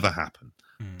that will never happen.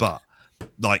 But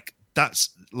like,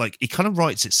 that's like, it kind of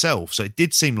writes itself. So it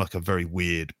did seem like a very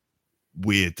weird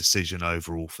decision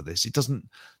overall for this. It doesn't,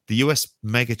 the US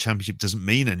Mega Championship doesn't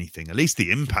mean anything. At least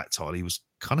the Impact title, he was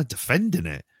kind of defending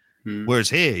it. Whereas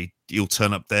here, he'll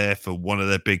turn up there for one of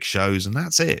their big shows and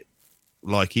that's it.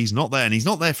 Like, he's not there, and he's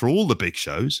not there for all the big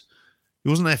shows. He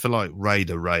wasn't there for like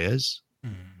Raider Reyes.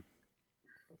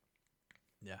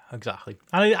 Yeah, exactly.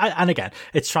 And again,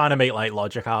 it's trying to make like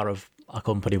logic out of a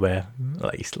company where,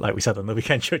 like we said on the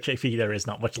weekend show, JP, there is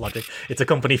not much logic. It's a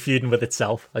company feuding with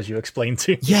itself, as you explained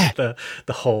to. Yeah, the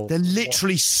whole. They're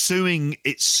literally suing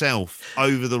itself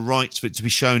over the rights for it to be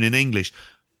shown in English,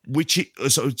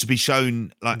 to be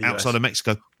shown like outside of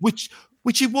Mexico, which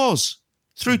it was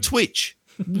through Twitch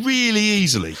really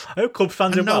easily. I hope Cubs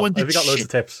fans have got loads of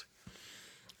tips.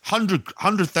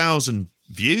 100,000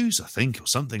 views, I think, or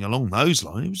something along those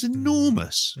lines. It was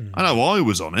enormous. I know I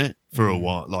was on it for a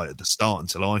while, like at the start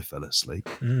until I fell asleep.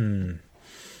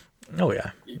 Oh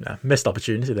yeah, missed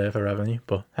opportunity there for revenue,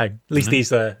 but hey, at least he's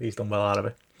done well out of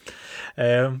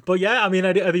it. But yeah, I mean,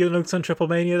 are the notes on Triple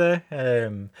Mania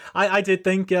there? I did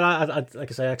think, like I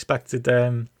say, I expected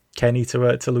Kenny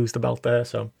to lose the belt there,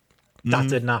 so that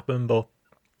didn't happen. But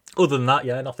other than that,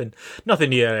 yeah, nothing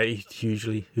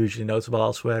hugely notable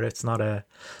elsewhere. It's not like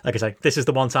I say, this is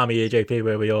the one time of year, JP,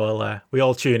 where we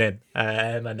all tune in,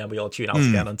 and then we all tune out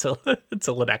again until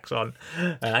the next one.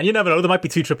 And you never know, there might be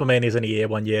 2 Triple Manias in a year,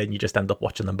 one year, and you just end up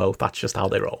watching them both. That's just how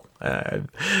they roll.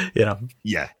 You know.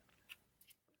 Yeah.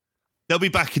 They'll be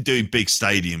back and doing big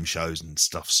stadium shows and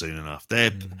stuff soon enough.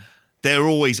 They're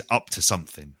always up to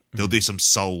something. They'll do some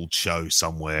sold show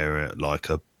somewhere at like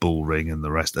a Bull Ring and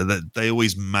the rest. They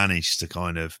always manage to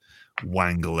kind of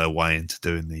wangle their way into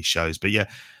doing these shows. But yeah,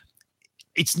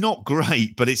 it's not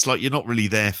great, but it's like you're not really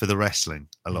there for the wrestling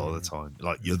a lot of the time.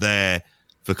 Like, you're there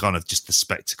for kind of just the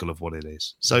spectacle of what it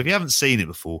is. So if you haven't seen it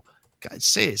before, go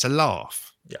see it. It's a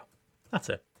laugh. Yeah, that's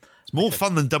it. It's more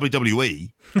fun than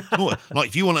WWE. More, like,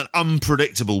 if you want an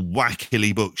unpredictable,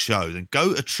 wackily booked show, then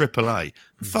go to AAA.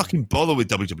 Fucking bother with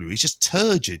WWE. It's just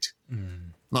turgid.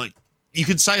 Like, you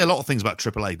can say a lot of things about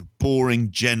AAA, but boring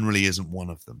generally isn't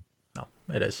one of them. No,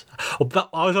 it is. Well,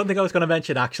 I was one thing I was going to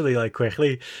mention, actually, like,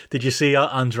 quickly. Did you see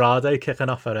Andrade kicking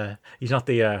off at he's not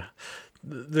the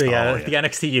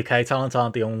NXT UK talent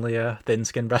aren't the only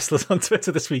thin-skinned wrestlers on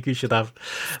Twitter this week who should have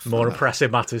more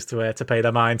impressive matters to pay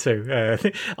their mind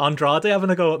to. Andrade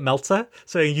having a go at Meltzer,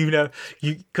 saying,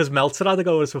 because Meltzer had a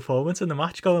go at his performance in the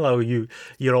match, going, "Oh,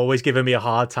 you're always giving me a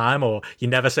hard time, or you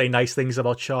never say nice things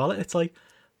about Charlotte." It's like,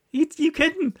 you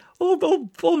kidding? Oh,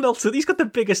 Meltzer, he's got the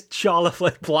biggest Charlotte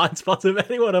Flair blind spot of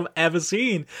anyone I've ever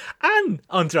seen. And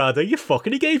Andrade,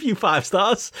 he gave you 5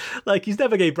 stars. Like, he's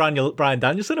never gave Bryan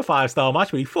Danielson a 5-star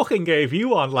match, but he fucking gave you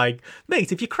one. Like,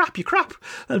 mate, if you crap, you crap.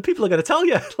 And people are going to tell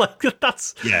you. Like,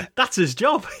 that's his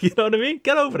job. You know what I mean?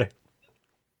 Get over it.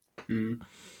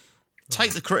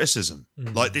 Take the criticism.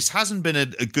 Like, this hasn't been a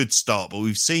good start, but we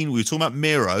were talking about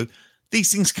Miro.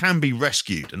 These things can be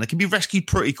rescued, and they can be rescued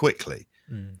pretty quickly.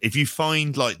 If you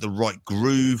find like the right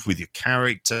groove with your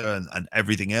character and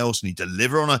everything else, and you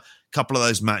deliver on a couple of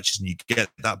those matches and you get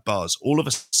that buzz, all of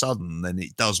a sudden, then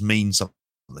it does mean something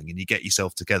and you get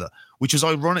yourself together, which was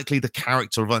ironically the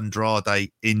character of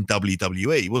Andrade in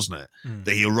WWE, wasn't it?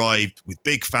 That he arrived with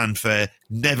big fanfare,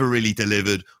 never really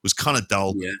delivered, was kind of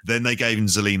dull. Yeah. Then they gave him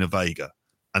Zelina Vega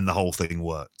and the whole thing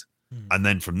worked. And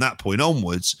then from that point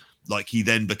onwards, like, he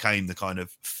then became the kind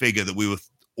of figure that we were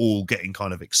all getting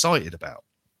kind of excited about.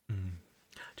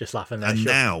 Just laughing there. And Sean.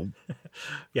 now,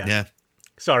 yeah.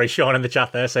 Sorry, Sean in the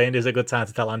chat there saying there's a good time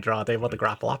to tell Andrade about the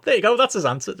grapple app. There you go. That's his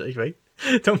answer, TV.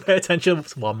 Don't pay attention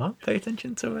to one man. Pay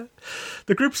attention to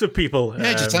the groups of people.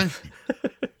 Yeah, just don't.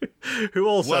 Who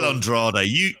also. Well,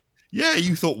 Andrade,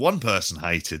 you thought one person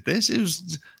hated this.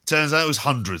 Turns out it was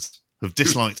hundreds who've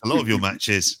disliked a lot of your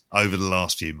matches over the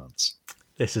last few months.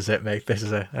 This is it, mate. This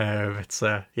is it. It's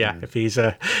if he's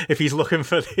looking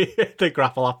for the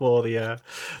grapple app or the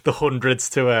hundreds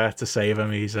to save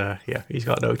him, he's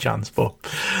got no chance. But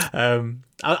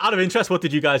out of interest, what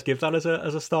did you guys give that as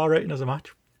a star rating, as a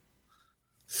match?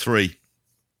 3.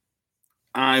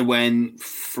 I went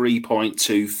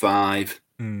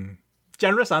 3.25.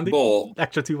 Generous, Andy. But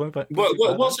extra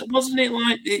 2.5. Wasn't it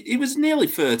like it was nearly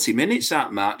 30 minutes,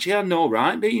 that match? He had no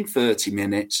right being 30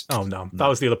 minutes. Oh no, that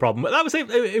was the other problem. That was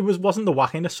it. It wasn't the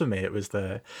wackiness for me. It was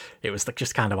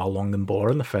just kind of how long and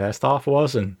boring the first half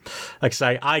was. And like I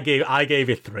say, I gave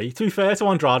it 3. To be fair to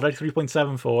Andrade,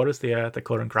 3.74 is the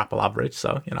current grapple average.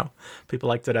 So people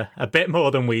liked it a bit more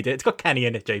than we did. It's got Kenny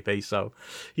in it, JP. So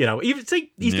even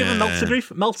he's giving Meltzer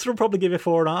grief. Meltzer will probably give it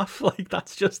 4.5. Like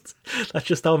that's just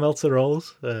how Meltzer rolls.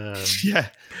 Yeah,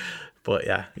 but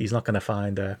yeah, he's not going to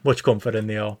find much comfort in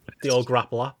the old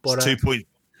grapple app. But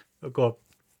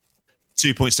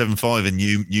 2.75 in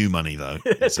new money though.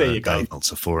 There you go.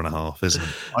 It's a 4.5, isn't it?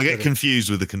 I get confused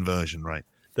with the conversion rate.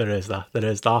 There is that.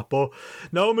 But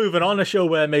no, moving on, a show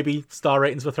where maybe star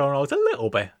ratings were thrown out a little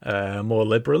bit more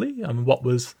liberally, and what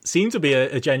seemed to be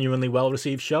a genuinely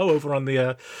well-received show over on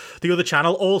the other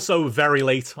channel. Also very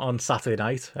late on Saturday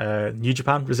night, New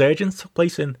Japan Resurgence took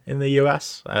place in the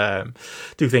US.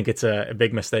 Do think it's a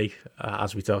big mistake,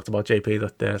 as we talked about,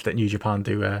 JP, that New Japan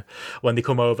do when they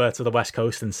come over to the West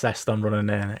Coast, insist on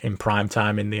running in prime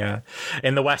time in the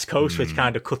West Coast, which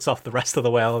kind of cuts off the rest of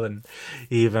the world, and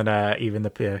even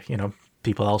the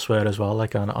people elsewhere as well,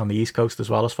 like on the East Coast as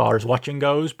well, as far as watching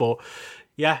goes. But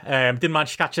yeah, didn't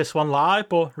manage to catch this one live,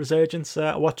 but Resurgence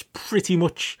watched pretty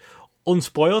much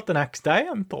unspoiled the next day,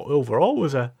 and thought overall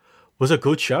was a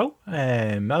good show.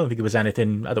 I don't think it was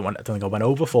anything. I don't think I went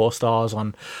over 4 stars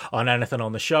on anything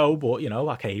on the show, but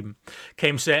I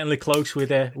came certainly close with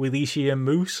Ishii and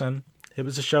Moose, and it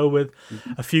was a show with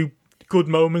a few good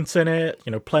moments in it.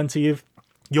 Plenty of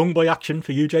young boy action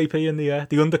for you, JP, in the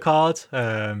undercard.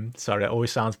 Sorry, it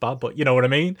always sounds bad, but you know what I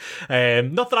mean.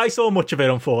 Not that I saw much of it,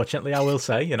 unfortunately, I will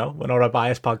say. We're not a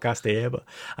biased podcast here,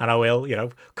 and I will,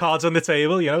 cards on the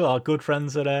table. Our good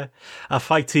friends at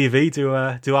Fight TV do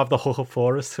have the hook up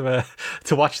for us to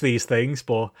watch these things.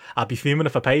 But I'd be fuming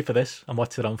if I pay for this and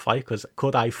watch it on Fight, because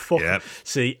could I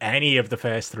see any of the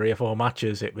first 3 or 4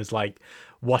 matches? It was like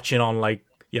watching on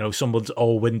someone's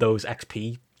old Windows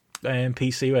XP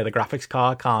PC where the graphics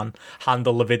card can't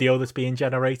handle the video that's being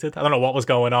generated. I don't know what was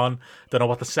going on. Don't know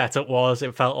what the setup was.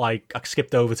 It felt like I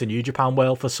skipped over to New Japan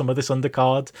World for some of this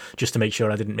undercard just to make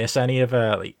sure I didn't miss any of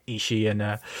Ishii and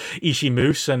Ishii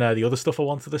Moose and the other stuff I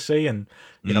wanted to see. And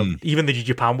even the New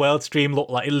Japan World stream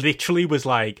looked like it literally was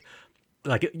like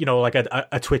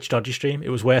a Twitch dodgy stream. It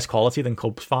was worse quality than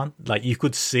Cubs fan. Like, you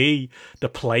could see the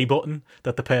play button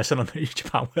that the person on the New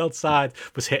Japan World side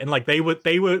was hitting. Like, they were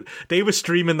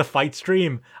streaming the fight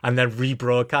stream and then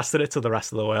rebroadcasted it to the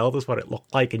rest of the world is what it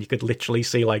looked like, and you could literally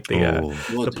see like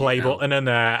the play button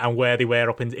and where they were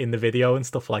up in the video and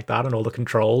stuff like that, and all the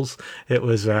controls. It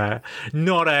was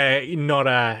not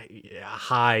a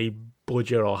high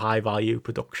budget or high value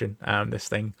production. This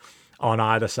thing on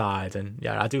either side, and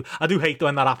yeah, I do hate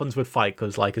when that happens with Fight,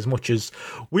 because like, as much as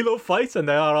we love Fight and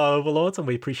they are our overlords and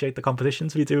we appreciate the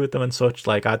competitions we do with them and such,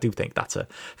 like, I do think that's a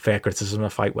fair criticism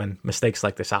of Fight. When mistakes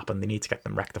like this happen, they need to get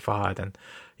them rectified. And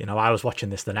I was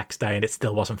watching this the next day and it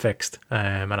still wasn't fixed,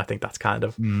 and I think that's kind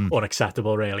of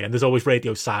unacceptable, really. And there's always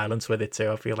radio silence with it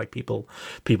too. I feel like people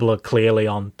are clearly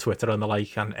on Twitter and the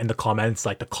like, and in the comments,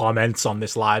 like the comments on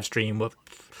this live stream with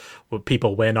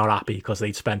people were not happy because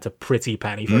they'd spent a pretty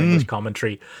penny for English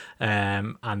commentary,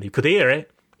 and you could hear it.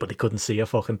 but they couldn't see a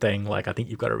fucking thing. Like, I think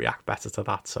you've got to react better to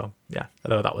that. So yeah, I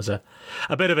know that was a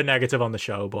bit of a negative on the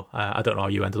show, but I don't know how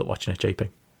you ended up watching it, JP.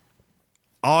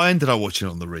 I ended up watching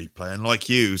it on the replay, and like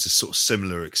you, it was a sort of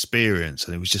similar experience,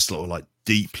 and it was just sort of like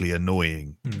deeply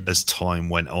annoying as time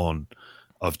went on,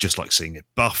 of just like seeing it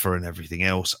buffer and everything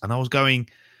else. And I was going,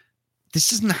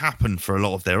 this doesn't happen for a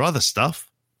lot of their other stuff.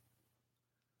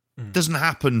 Doesn't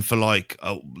happen for like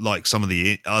some of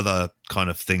the other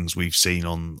kind of things we've seen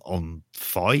on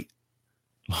Fight.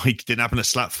 Like, didn't happen at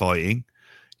Slap Fighting.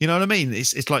 You know what I mean?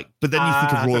 It's like, but then you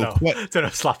think of Royal Quest. I don't know,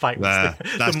 Slap Fight was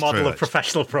the model of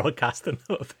professional broadcasting.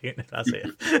 That's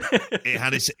it.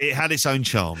 it had its own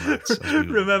charm.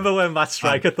 Remember when Matt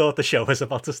Striker thought the show was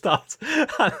about to start?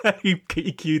 And he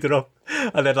queued it up,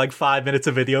 and then like 5 minutes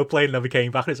of video played, and then we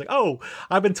came back, and he's like, "Oh,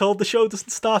 I've been told the show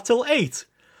doesn't start till 8.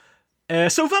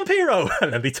 So Vampiro,"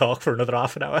 and then they talk for another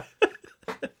half an hour.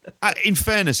 In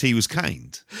fairness, he was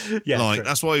caned. Yeah, like true.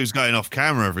 that's why he was going off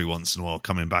camera every once in a while,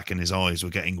 coming back, and his eyes were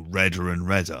getting redder and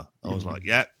redder. I was like,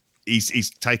 yeah, he's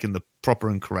taken the proper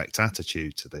and correct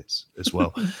attitude to this as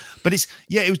well. But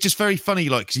it was just very funny,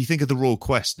 like, because you think of the Royal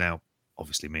Quest now.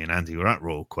 Obviously, me and Andy were at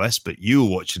Royal Quest, but you were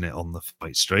watching it on the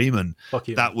Fight stream, and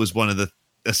that was one of the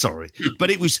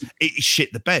but it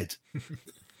shit the bed.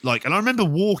 Like, and I remember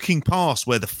walking past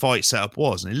where the fight setup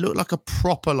was, and it looked like a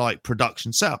proper like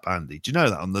production setup. Andy, do you know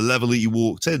that on the level that you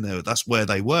walked in there? That's where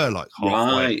they were, like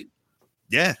halfway. Right.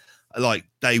 Yeah, like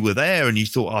they were there, and you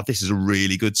thought, "Oh, this is a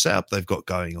really good setup they've got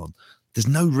going on." There's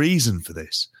no reason for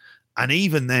this, and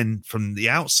even then, from the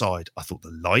outside, I thought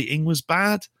the lighting was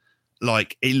bad.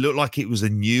 Like, it looked like it was a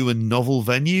new and novel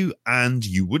venue, and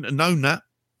you wouldn't have known that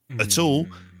at all,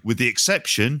 with the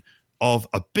exception of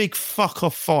a big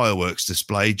fuck-off fireworks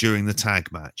display during the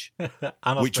tag match,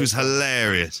 which was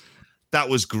hilarious. That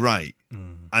was great.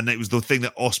 And it was the thing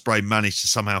that Ospreay managed to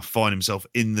somehow find himself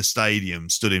in the stadium,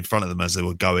 stood in front of them as they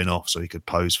were going off so he could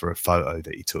pose for a photo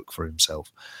that he took for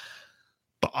himself.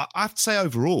 But I have to say,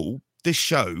 overall, this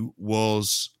show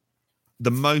was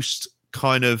the most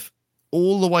kind of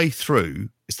all the way through.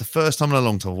 It's the first time in a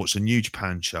long time I've watched a New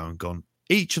Japan show and gone,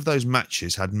 each of those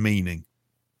matches had meaning.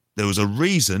 There was a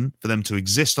reason for them to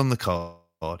exist on the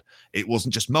card. It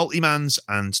wasn't just multi-mans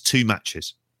and 2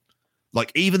 matches. Like,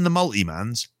 even the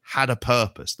multi-mans had a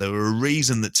purpose. There were a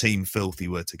reason that Team Filthy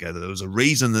were together. There was a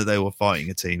reason that they were fighting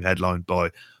a team headlined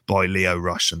by Leo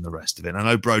Rush and the rest of it. And I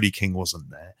know Brody King wasn't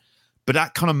there, but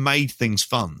that kind of made things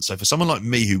fun. So for someone like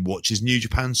me who watches New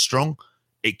Japan Strong,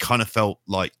 it kind of felt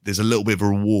like there's a little bit of a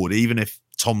reward, even if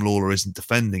Tom Lawler isn't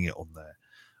defending it on there.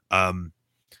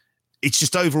 It's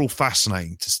just overall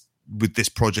fascinating with this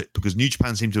project, because New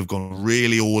Japan seem to have gone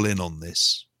really all in on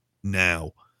this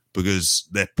now, because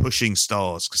they're pushing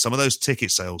stars, because some of those ticket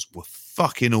sales were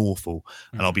fucking awful.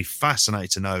 And I'll be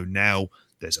fascinated to know now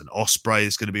there's an Ospreay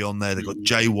that's going to be on there. They've got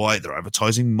Jay White. They're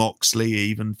advertising Moxley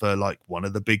even for like one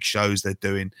of the big shows they're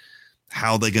doing.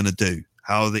 How are they going to do?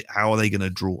 How are they going to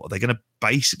draw? Are they going to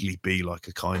basically be like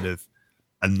a kind of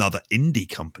another indie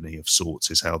company of sorts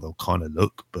is how they'll kind of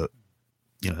look, but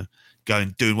you know,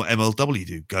 doing what MLW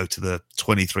do, go to the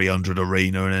 2300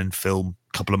 arena and then film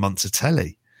a couple of months of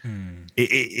telly.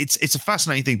 It's a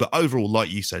fascinating thing, but overall,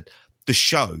 like you said, the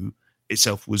show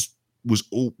itself was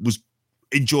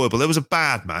enjoyable. There was a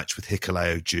bad match with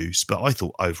Hikuleo Juice, but I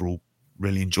thought overall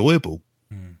really enjoyable.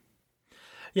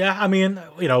 Yeah, I mean,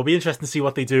 you know, it'll be interesting to see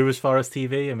what they do as far as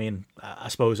TV. I mean, I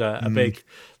suppose a big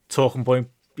talking point,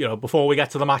 you know, before we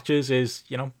get to the matches is,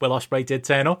 you know, Will Ospreay did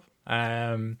turn up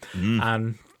and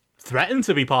threatened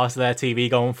to be part of their TV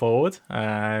going forward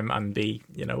and be,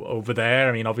 you know, over there.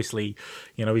 I mean, obviously,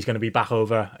 you know, he's going to be back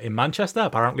over in Manchester,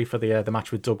 apparently, for the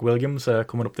match with Doug Williams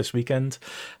coming up this weekend.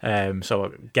 So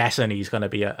I'm guessing he's going to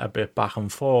be a bit back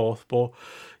and forth. But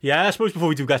yeah, I suppose before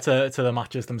we do get to the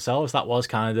matches themselves, that was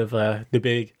kind of the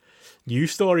big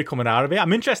news story coming out of it.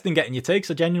 I'm interested in getting your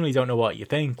takes. I genuinely don't know what you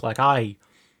think. Like, I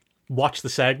watched the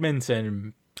segment,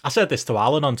 and I said this to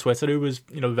Alan on Twitter, who was,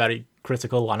 you know, very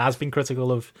critical and has been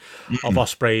critical of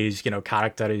Ospreay's, you know,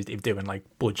 character. He's doing like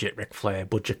budget Ric Flair,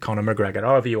 budget Conor McGregor,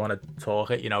 however you want to talk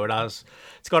it. You know, it's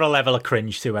got a level of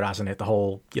cringe to it, hasn't it? The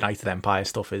whole United Empire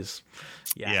stuff is,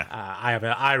 I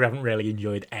haven't really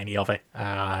enjoyed any of it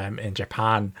in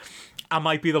Japan. I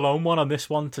might be the lone one on this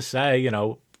one to say, you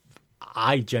know,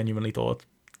 I genuinely thought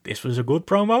this was a good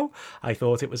promo. I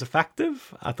thought it was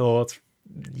effective. I thought,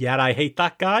 yeah, I hate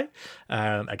that guy.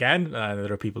 Again,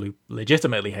 there are people who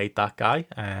legitimately hate that guy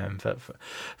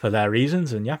for their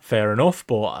reasons, and yeah, fair enough.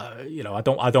 But you know, I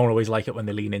don't always like it when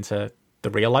they lean into the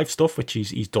real life stuff, which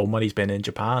he's done when he's been in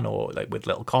Japan, or like with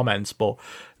little comments. But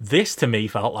this to me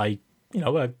felt like, you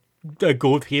know, a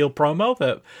good heel promo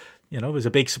that it was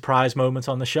a big surprise moment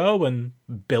on the show and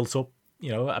built up,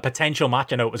 a potential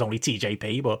match. I know it was only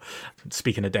TJP, but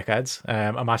speaking of dickheads,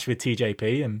 a match with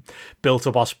TJP, and built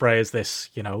up Ospreay as this,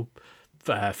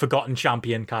 forgotten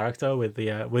champion character with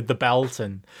the belt,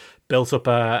 and built up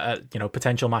a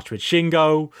potential match with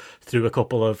Shingo, through a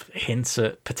couple of hints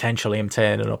at potentially him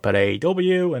turning up at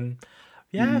AEW, and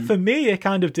for me it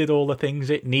kind of did all the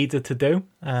things it needed to do.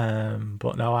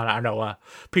 But no, I know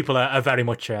people are very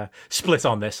much split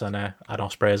on this and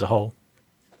Ospreay as a whole.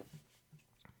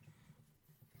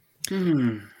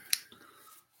 You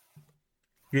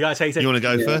guys hate it? You want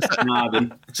to go first?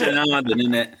 It's an Arden,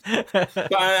 isn't it?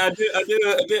 But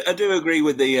I do agree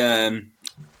with the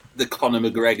Conor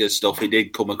McGregor stuff. He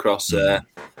did come across a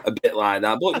bit like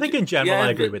that. But I think in general, I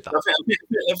agree with that.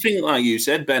 I think, like you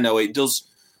said, Benno, it does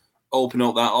open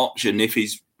up that option if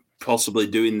he's possibly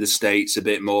doing the States a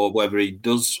bit more. Whether he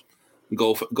does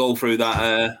go through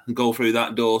that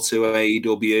door to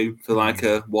AEW for like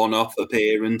a one-off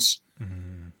appearance.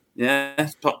 Yeah,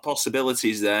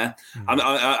 possibilities there.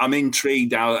 I'm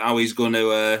intrigued how he's going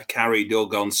to carry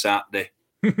Doug on Saturday,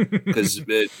 because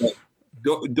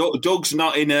Doug's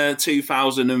not in a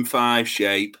 2005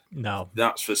 shape. No,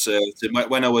 that's for certain.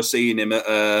 When I was seeing him at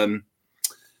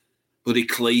bloody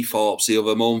Cleethorpes the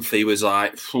other month, he was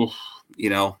like, a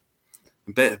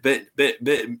bit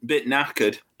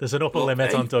knackered. There's an upper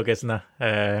limit on Doug, isn't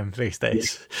there, these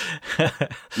days?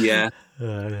 Yeah.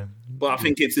 But I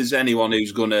think if there's anyone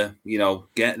who's going to,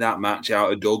 get that match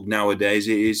out of Doug nowadays,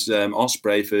 it is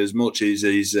Ospreay, for as much as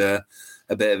he's a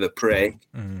bit of a prick.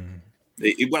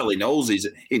 He knows he's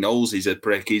a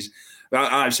prick.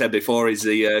 I've said before, he's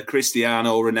the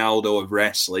Cristiano Ronaldo of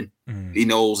wrestling. He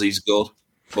knows he's good,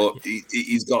 but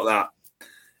he's got that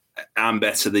 "I'm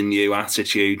better than you"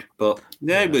 attitude. But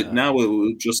but now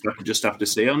we'll just have to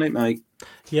see on it, mate.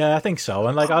 Yeah, I think so.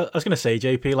 And I was going to say,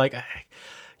 JP,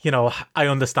 I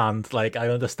understand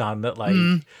that,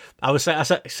 I was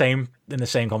saying in the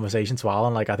same conversation to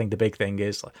Alan, I think the big thing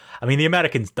is, the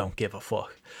Americans don't give a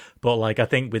fuck, but I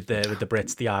think with the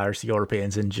Brits, the Irish, the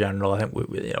Europeans in general, I think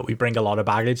we bring a lot of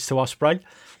baggage to Ospreay.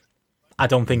 I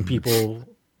don't think people,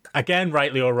 again,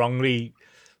 rightly or wrongly,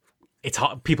 it's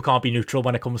hard, people can't be neutral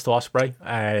when it comes to Ospreay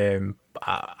and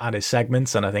his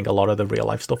segments, and I think a lot of the real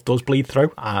life stuff does bleed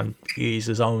through, and he's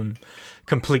his own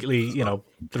completely, the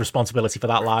responsibility for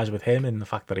that lies with him, and the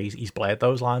fact that he's played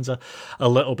those lines a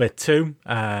little bit too.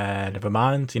 Never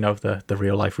mind, the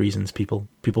real life reasons people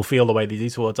feel the way they do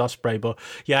towards Ospreay. But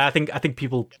yeah, I think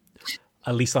people,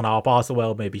 at least on our part of the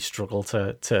world, maybe struggle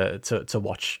to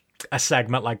watch a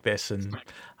segment like this and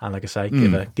like I say,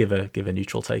 give a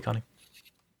neutral take on it.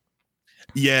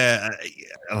 Yeah,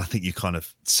 I think you kind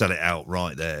of set it out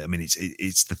right there.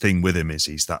 It's the thing with him is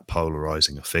he's that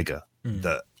polarizing a figure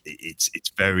that it's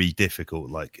very difficult.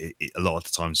 A lot of the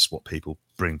times, it's what people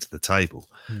bring to the table.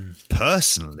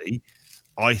 Personally,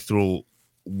 I thought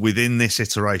within this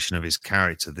iteration of his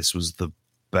character, this was the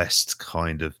best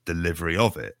kind of delivery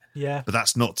of it. Yeah, but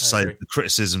that's not to say that the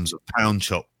criticisms of Pound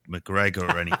Chop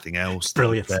McGregor or anything else.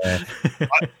 Brilliant.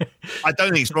 I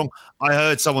don't think it's wrong. I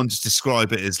heard someone just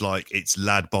describe it as it's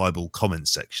Lad Bible comment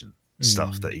section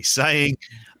stuff that he's saying.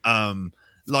 I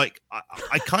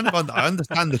kind of I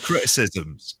understand the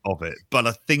criticisms of it, but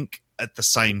I think at the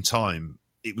same time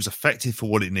it was effective for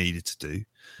what it needed to do.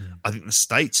 I think the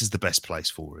States is the best place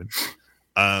for him.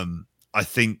 I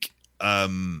think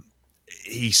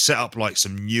he set up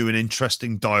some new and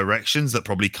interesting directions that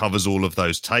probably covers all of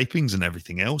those tapings and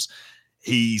everything else.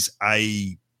 He's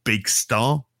a big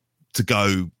star to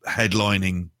go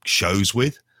headlining shows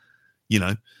with,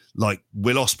 Will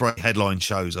Ospreay headline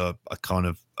shows are kind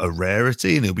of a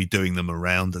rarity, and he'll be doing them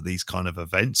around at these kind of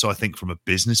events. So I think from a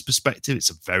business perspective, it's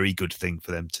a very good thing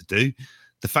for them to do.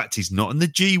 The fact he's not in the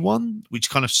G1,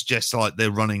 which kind of suggests they're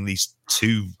running these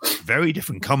two very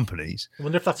different companies. I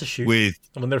wonder if that's a shoot.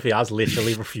 I wonder if he has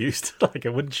literally refused.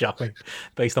 It wouldn't shock me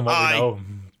based on what we know.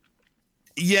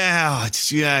 Yeah.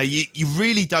 You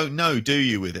really don't know, do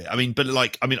you, with it?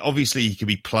 Obviously you can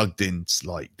be plugged in.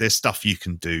 There's stuff you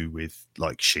can do with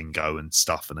Shingo and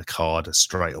stuff and Okada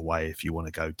straight away if you want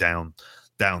to go down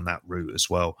that route as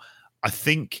well. I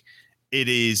think it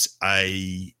is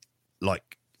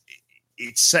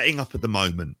it's setting up at the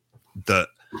moment that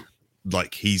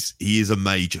he is a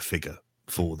major figure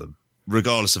for them,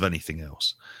 regardless of anything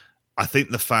else. I think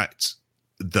the fact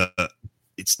that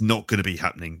it's not going to be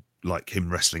happening him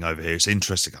wrestling over here, it's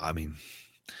interesting.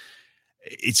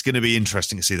 It's going to be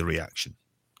interesting to see the reaction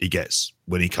he gets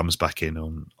when he comes back in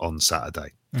on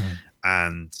Saturday.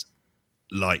 And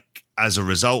as a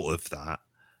result of that,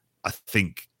 I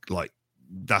think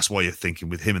that's why you're thinking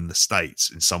with him in the States,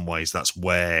 in some ways, that's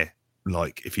where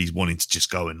like if he's wanting to just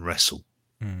go and wrestle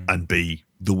and be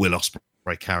the Will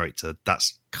Ospreay character,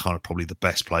 that's kind of probably the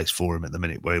best place for him at the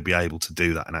minute, where he'll be able to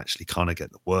do that and actually kind of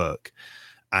get the work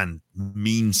and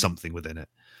mean something within it.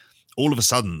 All of a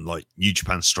sudden, like New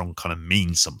Japan Strong kind of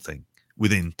means something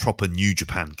within proper New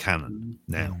Japan canon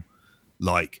now.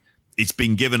 Like it's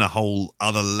been given a whole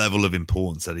other level of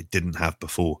importance that it didn't have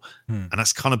before. And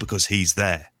that's kind of because he's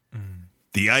there.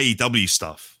 The AEW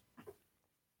stuff,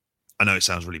 I know it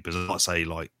sounds really bizarre to say,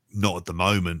 like, not at the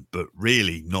moment, but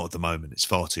really not at the moment. It's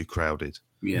far too crowded.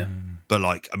 Yeah. But,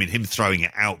 like, I mean, him throwing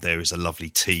it out there is a lovely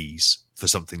tease for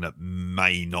something that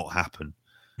may not happen.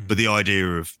 But the idea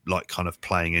of, like, kind of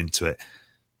playing into it.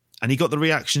 And he got the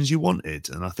reactions you wanted.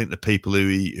 And I think the people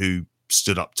who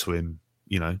stood up to him,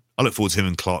 you know, I look forward to him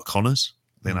and Clark Connors.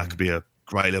 I think that could be a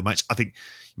great little match. I think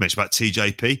you mentioned about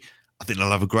TJP. I think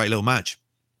they'll have a great little match.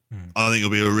 I think it'll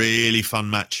be a really fun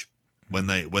match when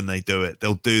they do it.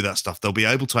 They'll do that stuff. They'll be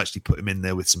able to actually put him in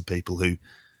there with some people who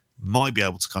might be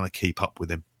able to kind of keep up with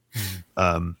him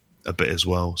a bit as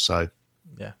well. So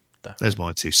yeah, definitely. There's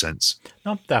my 2 cents.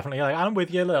 No, definitely. Like, I'm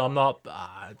with you. I'm not.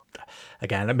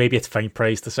 Again, maybe it's faint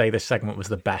praise to say this segment was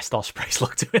the best Ospreay's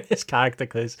looked doing this character,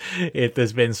 because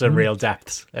there's been some real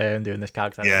depths doing this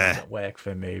character. Yeah, it worked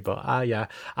for me, but yeah,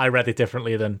 I read it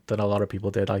differently than a lot of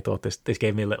people did. I thought this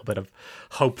gave me a little bit of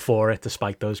hope for it,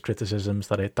 despite those criticisms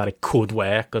that it could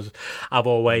work. Because I've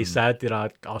always said,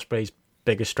 Ospreay's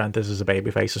biggest strength is as a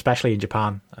babyface, especially in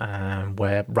Japan,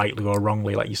 where rightly or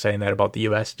wrongly, like you're saying there about the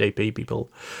US, JP,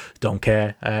 people don't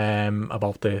care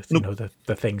about the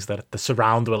things that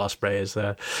surround Will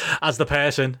Ospreay as the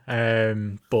person.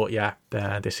 But yeah,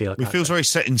 this heel. It feels very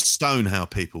set in stone how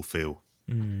people feel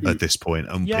at this point,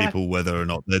 and people whether or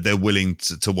not they're willing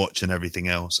to watch and everything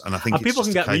else. And I think people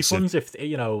can get refunds if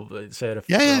say if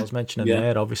I was mentioning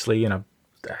there, obviously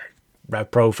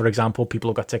Rev Pro, for example, people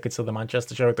who got tickets to the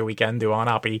Manchester show at the weekend who aren't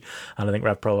happy, and I think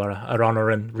Rev Pro are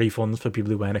honouring refunds for people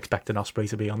who weren't expecting Ospreay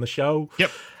to be on the show. Yep.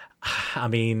 I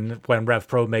mean, when Rev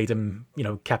Pro made him,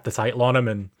 kept the title on him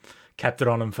and kept it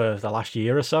on him for the last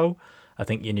year or so, I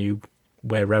think you knew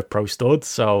where Rev Pro stood.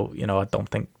 So, I don't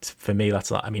think, for me,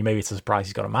 that's not, I mean, maybe it's a surprise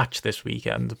he's got a match this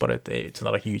weekend, but it's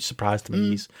not a huge surprise to me.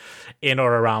 He's in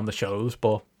or around the shows,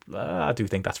 but I do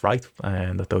think that's right,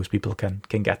 and that those people can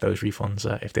get those refunds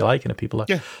if they like, and if people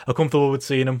are comfortable with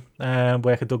seeing him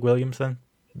work at Doug Williams, then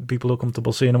people are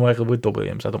comfortable seeing him work with Doug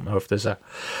Williams. I don't know if there's a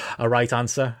right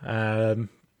answer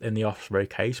in the Ospreay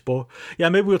case, but yeah,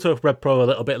 maybe we'll talk Rev Pro a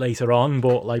little bit later on.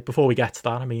 But like before we get to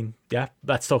that, I mean,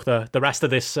 let's talk the rest of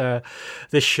this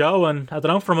show, and I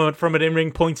don't know, from an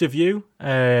in-ring point of view.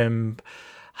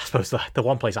 I suppose the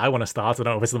one place I want to start, I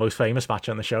don't know if it's the most famous match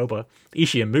on the show, but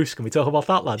Ishii and Moose. Can we talk about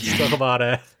that, lads? Talk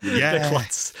about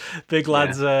big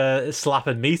lads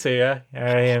slapping meat here.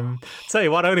 Tell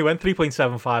you what, I only went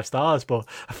 3.75 stars, but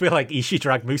I feel like Ishii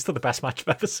dragged Moose to the best match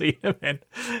I've ever seen him in.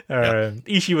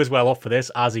 Ishii was well up for this,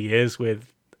 as he is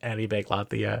with any big lad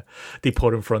they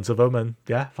put in front of him, and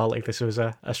felt like this was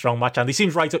a strong match, and he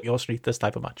seems right up your street, this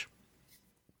type of match.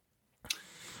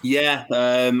 Yeah,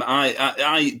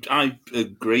 I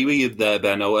agree with you there,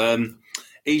 Benno.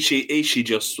 Ishii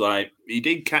just like he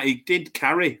did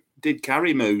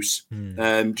carry Moose,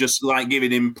 just like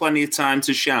giving him plenty of time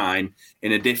to shine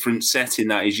in a different setting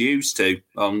that he's used to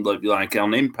on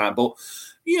Impact. But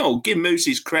give Moose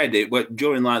his credit.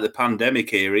 During like the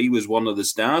pandemic era, he was one of the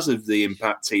stars of the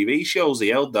Impact TV shows. He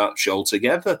held that show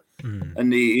together,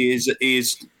 and he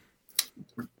is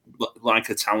like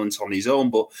a talent on his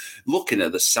own. But looking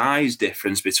at the size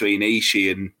difference between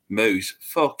Ishii and Moose,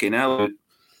 fucking hell,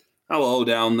 hello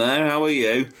down there, how are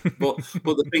you? But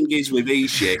the thing is with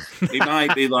Ishii, he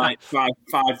might be like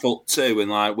 5'2"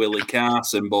 and like Willie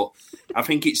Carson, but I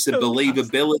think it's the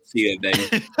believability of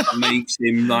him that makes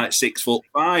him like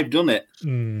 6'5", doesn't it?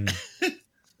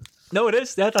 No, it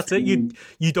is. Yeah, that's it.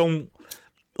 You don't,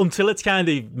 until it's kind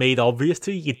of made obvious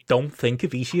to you, you don't think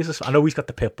of Ishii as I know he's got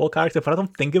the Pitbull character, but I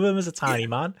don't think of him as a tiny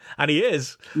man. And he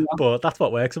is, but that's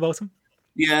what works about him.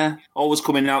 Yeah, always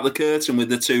coming out the curtain with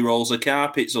the 2 rolls of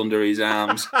carpets under his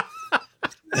arms.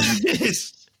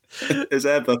 As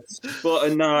ever.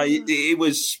 But no, it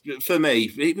was, for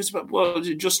me, it was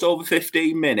just over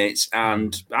 15 minutes,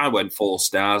 and I went 4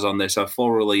 stars on this. I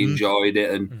thoroughly enjoyed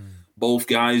it, and both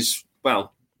guys,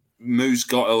 Moose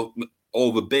got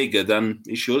over bigger than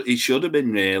he should have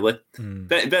been, really.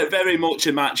 Very much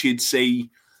a match you'd see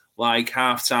like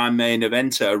halftime main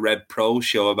event at a Rev Pro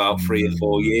show about 3 or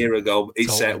 4 years ago.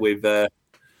 It's set with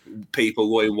people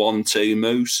going 1-2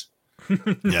 Moose.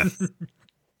 Yeah.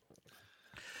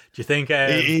 Do you think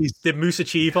did Moose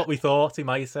achieve what we thought he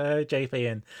might, JP,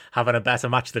 in having a better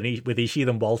match with Ishii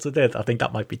than Walter did? I think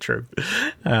that might be true.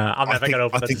 I'll never get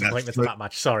over the disappointment of that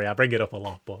match. Sorry, I bring it up a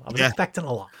lot, but I was expecting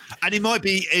a lot. And it might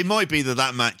be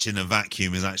that match in a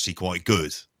vacuum is actually quite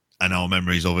good. And our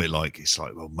memories of it,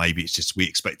 well, maybe it's just we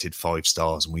expected 5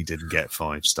 stars and we didn't get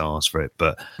 5 stars for it.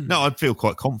 But no, I'd feel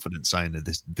quite confident saying that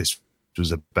this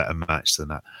was a better match than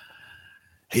that.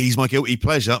 He's my guilty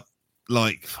pleasure.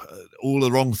 All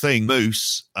the wrong thing,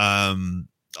 Moose. When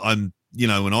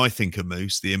I think of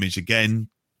Moose, the image again,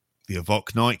 the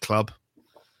Avok nightclub,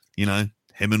 him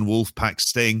and Wolfpack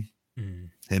Sting,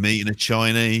 him eating a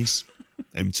Chinese,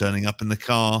 him turning up in the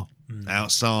car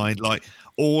outside,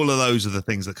 all of those are the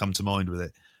things that come to mind with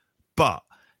it. But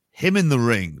him in the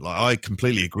ring, I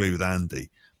completely agree with Andy.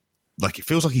 It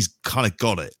feels like he's kind of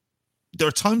got it. There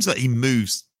are times that he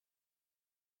moves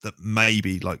that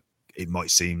maybe it might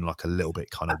seem like a little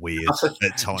bit kind of weird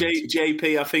at times.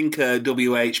 JP, I think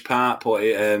WH Park put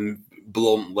it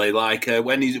bluntly,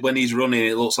 when he's running,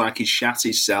 it looks like he's shat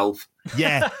himself.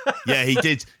 Yeah, he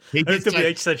did. He did.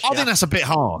 WH said I think that's a bit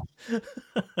hard.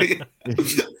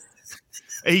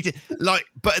 He did,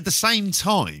 but at the same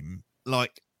time,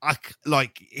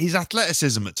 his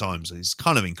athleticism at times is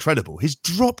kind of incredible. His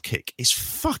drop kick is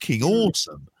fucking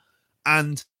awesome,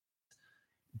 and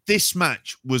this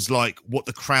match was what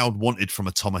the crowd wanted from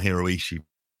a Tomohiro Ishii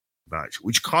match,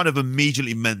 which kind of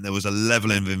immediately meant there was a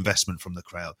level of investment from the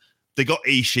crowd. They got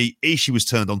Ishii. Ishii was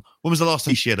turned on. When was the last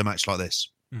time Ishii had a match like this?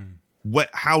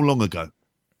 How long ago?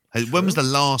 When was the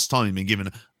last time he'd been given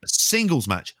a singles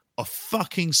match of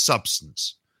fucking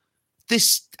substance?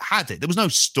 This had it. There was no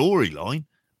storyline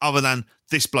other than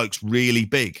this bloke's really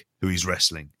big who he's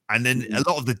wrestling. And then a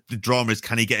lot of the drama is,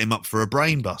 can he get him up for a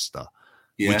brain buster?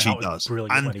 Yeah, which he does.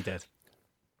 Brilliant when he did.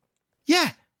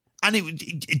 Yeah. And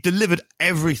it delivered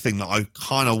everything that I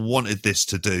kind of wanted this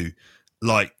to do,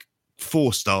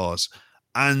 4 stars.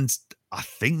 And I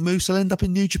think Moose will end up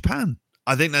in New Japan.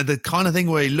 I think they're the kind of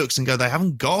thing where he looks and go, they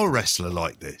haven't got a wrestler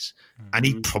like this. And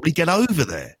he'd probably get over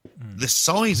there. The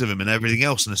size of him and everything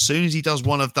else. And as soon as he does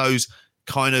one of those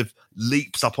kind of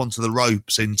leaps up onto the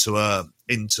ropes into a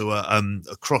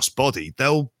cross body,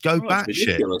 they'll go back.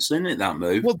 Ridiculous, isn't it, that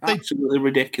move? Well, absolutely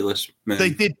ridiculous move. They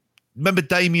did. Remember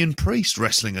Damian Priest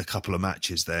wrestling a couple of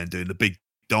matches there and doing the big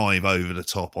dive over the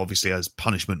top, obviously as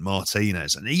Punishment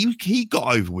Martinez. And he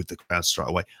got over with the crowd straight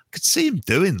away. I could see him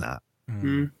doing that.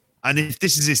 And if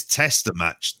this is his tester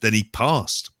match, then he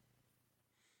passed.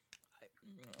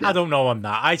 I don't know on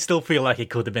that. I still feel like it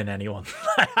could have been anyone.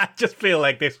 I just feel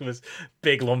like this was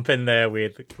big lump in there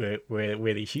with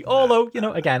Ishii. Although,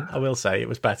 again, I will say it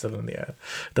was better than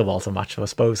the Walter match. So I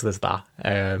suppose there's that.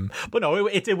 But no,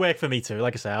 it did work for me too.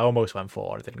 Like I say, I almost went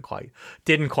for it.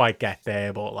 Didn't quite get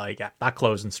there. But that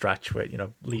closing stretch with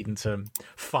leading to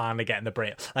finally getting the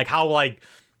break. How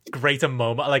great a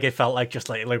moment. It felt like just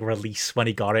release when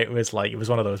he got it. It was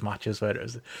one of those matches where it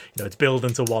was it's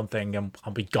building to one thing and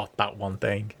we got that one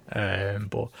thing.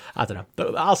 But I don't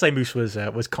know. I'll say Moose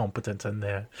was competent in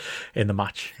the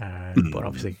match. But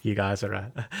obviously you guys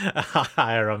are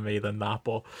higher on me than that.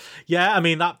 But yeah, I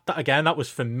mean that again, that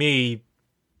was for me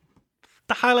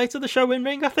the highlight of the show in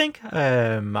ring. I think.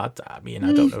 I don't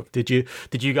know. Did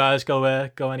you guys go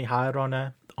any higher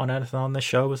on anything on this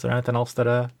show? Was there anything else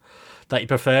that you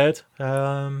preferred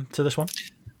to this one?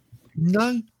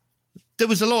 No. There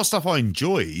was a lot of stuff I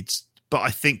enjoyed, but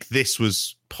I think this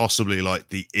was possibly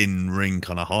the in-ring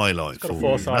kind of highlight for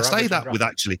me. I say that with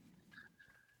actually...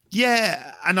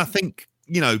 Yeah, and I think,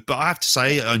 but I have to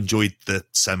say I enjoyed the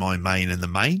semi-main and the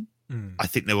main. I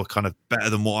think they were kind of better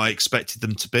than what I expected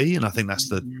them to be, and I think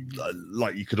that's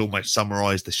you could almost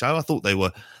summarise the show. I thought they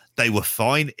were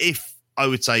fine. If I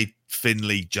would say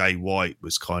Finlay, Jay White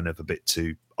was kind of a bit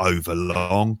too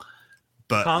overlong,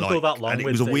 but can't go that long. And it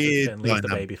was a weird Finlay, the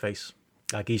baby face.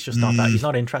 He's just not that. He's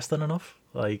not interesting enough.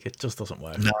 It just doesn't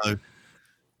work. No,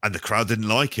 and the crowd didn't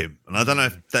like him. And I don't know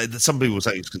if some people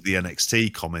say it's because of the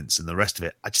NXT comments and the rest of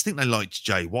it. I just think they liked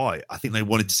Jay White. I think they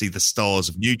wanted to see the stars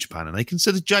of New Japan, and they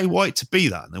considered Jay White to be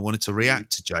that, and they wanted to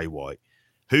react to Jay White,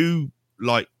 who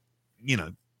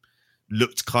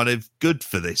looked kind of good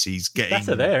for this. He's getting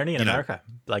better there, isn't he, in America?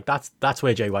 That's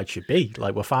where Jay White should be.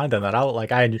 We're finding that out.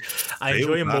 I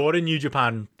enjoy him more in New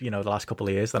Japan, the last couple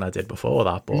of years than I did before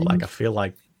that. But I feel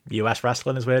like US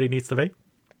wrestling is where he needs to be.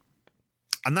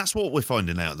 And that's what we're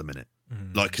finding out at the minute.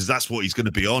 Because that's what he's going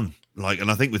to be on. And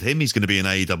I think with him, he's going to be in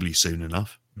AEW soon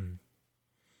enough.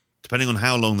 Depending on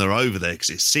how long they're over there, because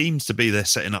it seems to be they're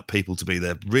setting up people to be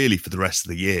there really for the rest of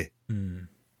the year. In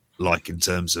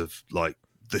terms of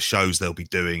the shows they'll be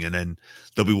doing, and then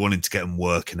they'll be wanting to get them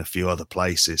work in a few other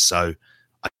places. So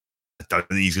I don't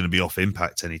think he's going to be off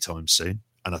Impact anytime soon.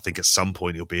 And I think at some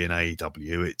point he'll be in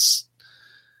AEW.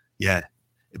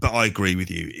 But I agree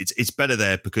with you. It's better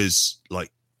there because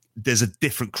like there's a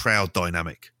different crowd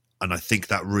dynamic, and I think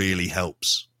that really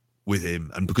helps with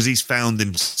him. And because he's found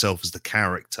himself as the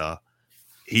character,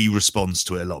 he responds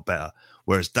to it a lot better.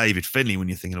 Whereas David Finlay, when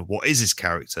you're thinking of what is his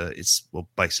character, it's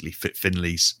basically Fit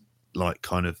Finlay's like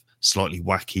kind of slightly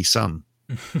wacky son.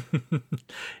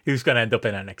 Who's going to end up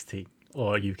in NXT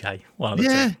or UK? One of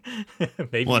the two.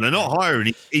 Maybe. Well, they're not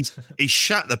hiring. He's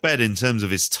shat the bed in terms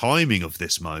of his timing of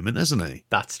this moment, hasn't he?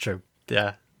 That's true.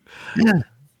 Yeah. Yeah.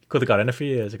 Could have got in a few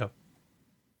years ago.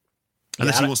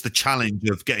 Unless he wants the challenge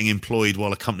of getting employed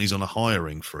while a company's on a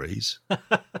hiring freeze.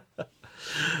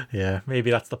 Yeah,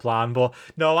 maybe that's the plan. But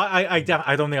no, I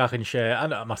don't think I can share. I'm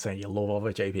not saying you love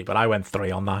over JP, but I went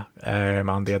 3 on that.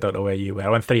 Andy, I don't know where you were. I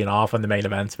went 3.5 on the main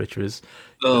event, which was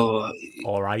all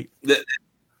right.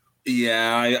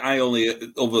 I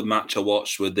only other match I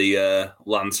watched with the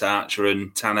Lance Archer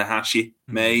and Tanahashi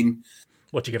main.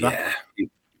 What you give that?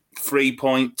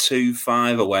 3.25.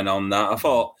 I went on that. I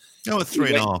thought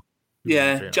 3.5.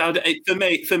 Yeah,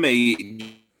 for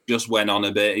me, just went on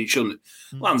a bit. He shouldn't.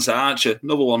 Lance Archer,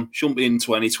 another one, shouldn't be in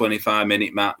 20,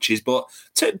 25-minute matches. But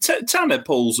Tanner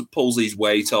pulls his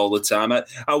weight all the time.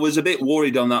 I was a bit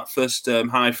worried on that first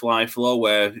high fly flow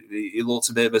where it looked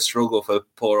a bit of a struggle for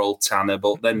poor old Tanner.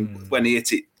 But then when he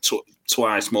hit it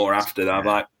twice more after that, I'm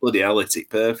like, bloody hell, hit it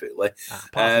perfectly.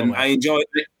 I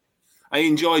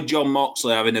enjoyed John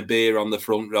Moxley having a beer on the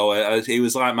front row. He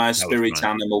was like my spirit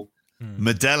animal.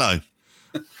 Modelo.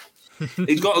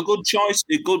 He's got a good choice,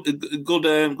 a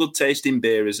good tasting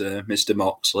beer as Mr.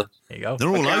 Moxley. There you go. They're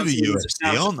all over UFC,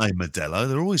 aren't they, Modelo?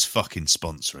 They're always fucking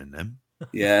sponsoring them.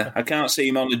 Yeah, I can't see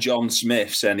him on the John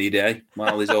Smiths any day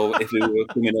while he's over. If he were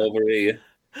coming over here,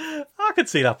 I could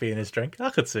see that being his drink.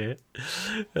 I could see it.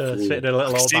 Sitting in a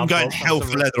little old see him going hell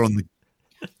for leather on the.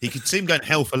 He could see him going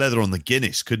hell for leather on the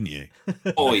Guinness, couldn't you?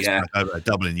 Oh, yeah. Over at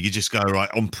Dublin, you could just go, right,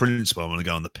 on principle, I'm going to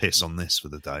go on the piss on this for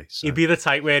the day. So. He'd be the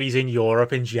type where he's in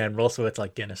Europe in general, so it's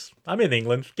like Guinness. I'm in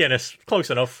England, Guinness,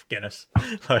 close enough, Guinness.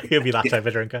 He'll be that type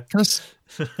of drinker. Can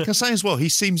I say as well, he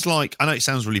seems like, I know it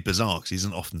sounds really bizarre because he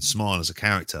doesn't often smile as a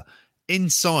character.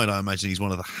 Inside, I imagine he's one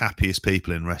of the happiest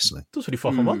people in wrestling. Does what he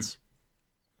fucking wants.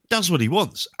 Does what he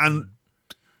wants. And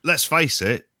let's face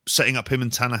it, setting up him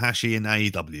and Tanahashi in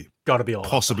AEW. Gotta be all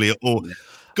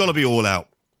gotta be all out.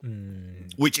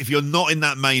 Which, if you're not in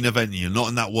that main event and you're not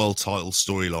in that world title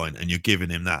storyline and you're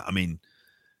giving him that, I mean,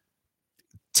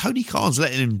 Tony Khan's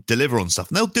letting him deliver on stuff.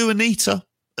 And they'll do Anita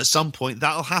at some point.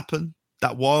 That'll happen.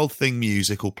 That Wild Thing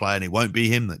music will play, and it won't be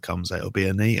him that comes out. It'll be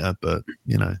Anita, but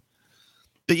you know.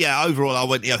 But yeah, overall, I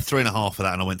went 3.5 for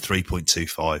that, and I went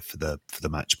 3.25 for the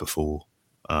match before.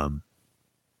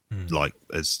 Like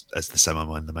as the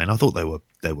semi and the main, I thought they were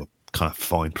kind of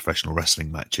fine professional wrestling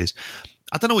matches.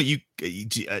 I don't know what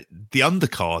the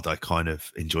undercard I kind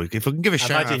of enjoyed. If I can give a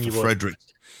shout out for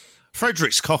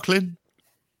Fredericks Coughlin,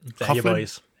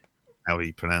 boys. How do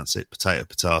you pronounce it?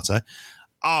 Potato.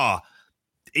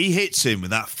 He hits him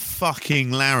with that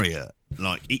fucking lariat.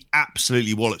 Like, he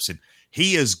absolutely wallops him.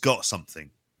 He has got something,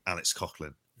 Alex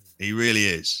Coughlin. He really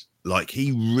is. Like,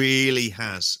 he really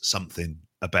has something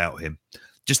about him.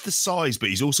 Just the size, but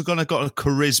he's also got a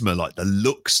charisma. Like, the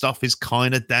look stuff is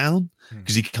kind of down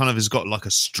because he kind of has got like a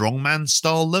strongman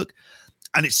style look,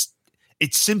 and it's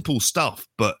simple stuff,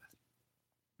 but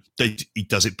he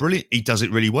does it brilliant. He does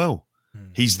it really well.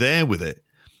 He's there with it.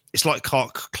 It's like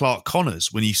Clark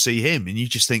Connors when you see him, and you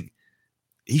just think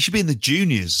he should be in the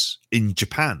juniors in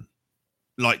Japan.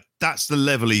 Like, that's the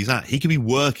level he's at. He could be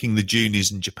working the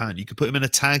juniors in Japan. You could put him in a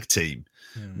tag team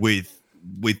with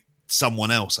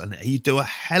someone else, and he'd do a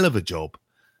hell of a job.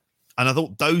 And I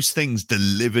thought those things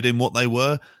delivered in what they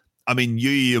were. I mean,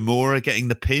 Yuya Uemura getting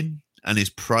the pin and his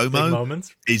promo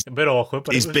is a bit awkward,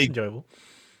 but it was big, enjoyable.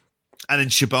 And then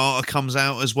Shibata comes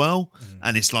out as well,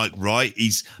 and it's like, right,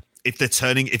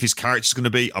 if his character's going to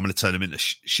be, I'm going to turn him into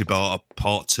Shibata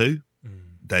Part 2,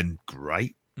 then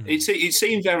great. It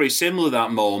seemed very similar,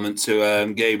 that moment,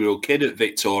 to Gabriel Kidd at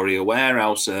Victoria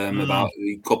Warehouse about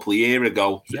a couple of years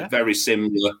ago. Yeah. Very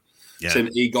similar. Yeah. So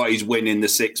he got his win in the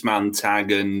 6-man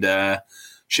tag, and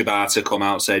Shibata come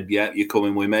out and said, yeah, you're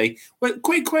coming with me. Well,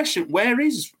 quick question, where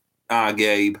is our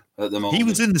Gabe at the moment? He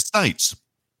was in the States.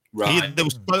 Right. There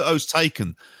was photos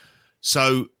taken.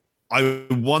 So I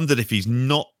wondered if he's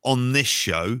not on this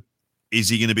show, is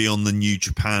he going to be on the New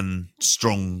Japan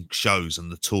Strong shows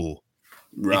and the tour?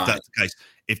 Right. If that's the case,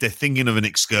 if they're thinking of an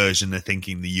excursion, they're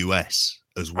thinking the US.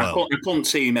 as well. I couldn't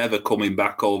see him ever coming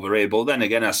back over here. But then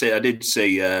again, I did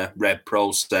see Red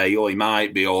Pro say, he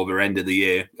might be over end of the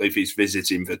year if he's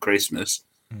visiting for Christmas.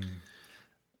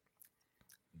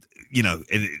 You know,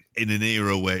 in an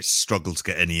era where it's struggled to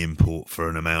get any import for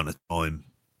an amount of time,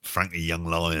 frankly, young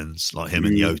lions like him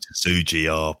and Yota Tsuji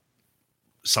are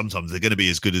sometimes they're going to be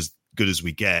as good as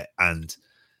we get, and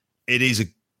it is a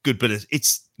good bit of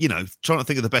it's. You know, trying to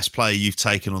think of the best player you've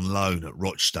taken on loan at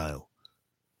Rochdale.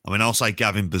 I mean, I'll say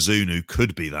Gavin Bazunu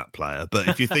could be that player, but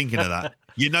if you're thinking of that,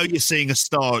 you know you're seeing a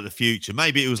star at the future.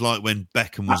 Maybe it was like when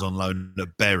Beckham was on loan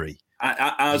at Bury.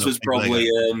 Ours was probably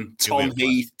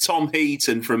Tom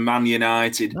Heaton from Man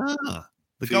United a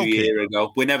few years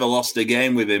ago. We never lost a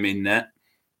game with him in net.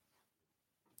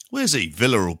 Where's he?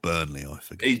 Villa or Burnley? I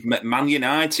forget. He's Man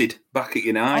United, back at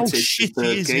United. Oh, shit,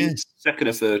 he is, yes. Second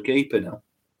or third keeper now.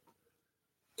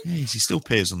 Yeah, he still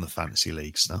appears on the Fantasy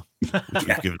League stuff, which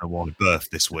we've given a wide berth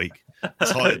this week.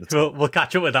 We'll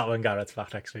catch up with that when Garrett's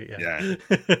back next week. Yeah.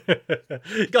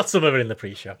 Got some of it in the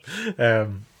pre-show.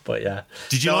 But yeah.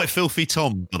 Did you like Filthy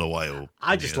Tom, by the way?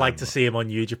 I just like to see him on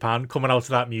New Japan coming out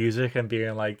to that music and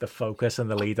being like the focus and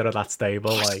the leader of that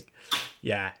stable. Like,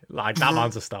 yeah, like that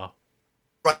man's a star.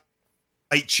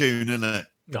 Great tune, isn't it?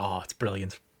 Oh, it's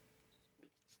brilliant.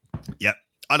 Yeah.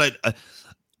 I don't.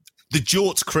 The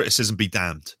Jort's criticism be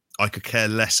damned. I could care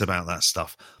less about that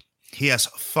stuff. He has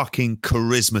fucking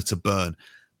charisma to burn.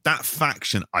 That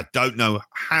faction, I don't know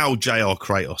how JR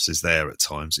Kratos is there at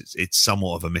times. It's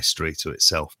somewhat of a mystery to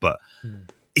itself, but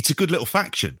it's a good little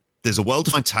faction. There's a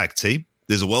well-defined tag team.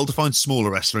 There's a well-defined smaller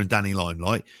wrestler in Danny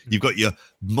Limelight. You've got your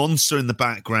monster in the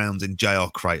background in JR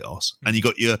Kratos, and you've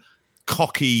got your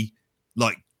cocky,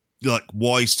 like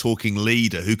wise-talking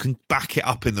leader who can back it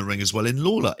up in the ring as well in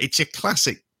Lawler. It's your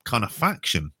classic kind of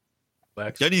faction.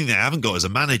 The only thing they haven't got is a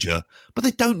manager, but they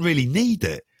don't really need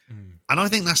it. And I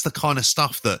think that's the kind of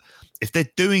stuff that if they're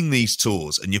doing these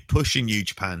tours and you're pushing New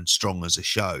Japan strong as a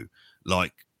show,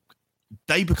 like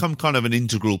they become kind of an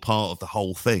integral part of the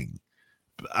whole thing.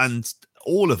 And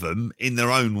all of them in their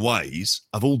own ways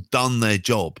have all done their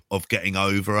job of getting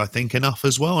over, I think, enough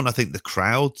as well. And I think the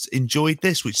crowds enjoyed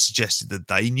this, which suggested that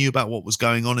they knew about what was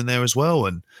going on in there as well.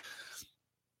 And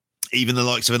even the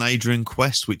likes of an Adrian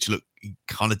Quest, which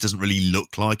kind of doesn't really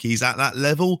look like he's at that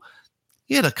level.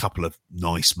 He had a couple of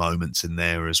nice moments in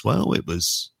there as well. It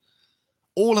was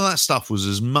all of that stuff was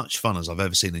as much fun as I've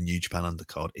ever seen a New Japan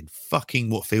undercard in fucking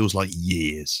what feels like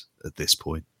years at this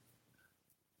point.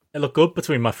 It looked good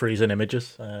between my freezing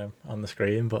images on the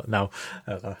screen, but no,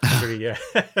 I agree. Yeah,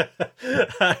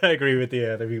 I agree with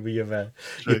the review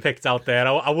you picked out there.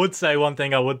 I would say one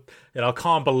thing. I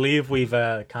can't believe we've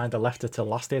kind of left it till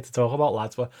last year to talk about,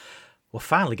 lads. We're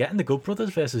finally getting the Good Brothers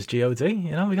versus God.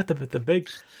 You know, we got the big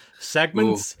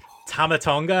segments Tama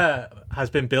Tonga has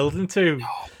been building to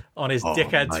on his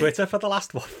dickhead Twitter for the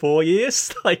last 4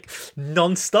 years, like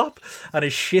non-stop, and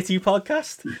his shitty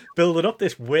podcast building up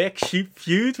this work shoot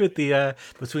feud with the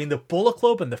between the Bullet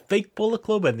Club and the fake Bullet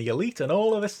Club and the Elite and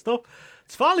all of this stuff.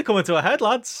 It's finally coming to a head,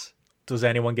 lads. Does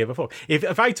anyone give a fuck?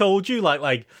 If I told you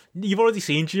like you've already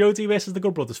seen G.O.D. versus the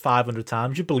Good Brothers 500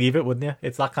 times, you'd believe it, wouldn't you?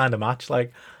 It's that kind of match.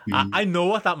 Like I know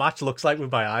what that match looks like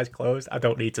with my eyes closed. I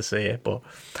don't need to see it, but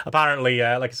apparently,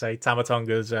 like I say, Tama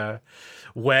Tonga's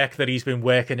work that he's been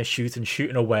working a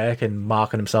shooting a work and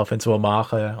marking himself into a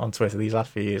marker on Twitter these last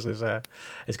few years is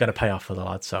going to pay off for the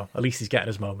lad. So at least he's getting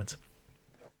his moment.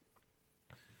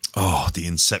 Oh, the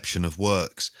inception of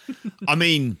works. I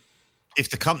mean, if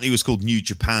the company was called New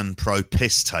Japan Pro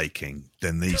Piss Taking,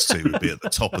 then these two would be at the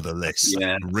top of the list.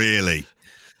 Yeah. Really,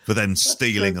 for them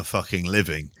stealing a fucking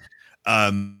living.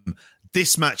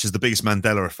 This match is the biggest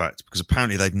Mandela effect because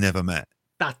apparently they've never met.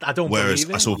 I don't Whereas believe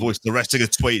it. I saw Voice the Wrestling a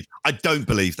tweet. I don't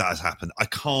believe that has happened. I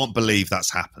can't believe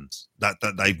that's happened. That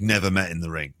they've never met in the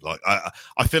ring. Like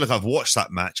I feel like I've watched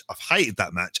that match. I've hated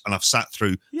that match, and I've sat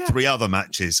through 3 other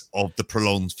matches of the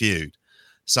prolonged feud.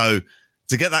 So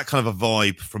to get that kind of a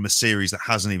vibe from a series that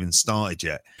hasn't even started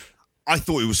yet, I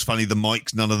thought it was funny.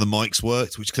 None of the mics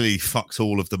worked, which clearly fucked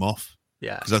all of them off.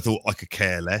 Yeah, because I thought I could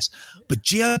care less. But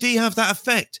God have that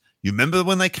effect. You remember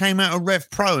when they came out of Rev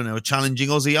Pro and they were challenging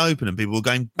Aussie Open and people were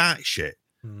going batshit?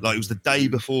 Like it was the day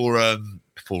before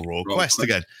Royal Quest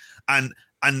again. And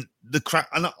the crowd,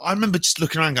 and I remember just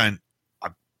looking around going,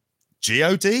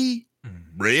 God?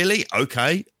 Really?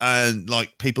 Okay. And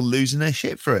like people losing their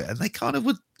shit for it. And they kind of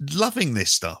were loving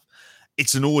this stuff.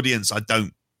 It's an audience I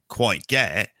don't quite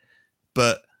get,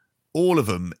 but all of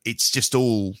them, it's just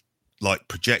all like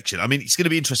projection. I mean, it's going to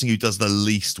be interesting who does the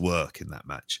least work in that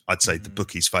match. I'd say the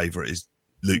bookie's favourite is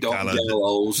Luke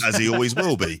Gallows, as he always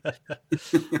will be.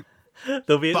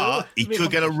 But he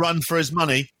could get a run for his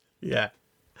money. Yeah.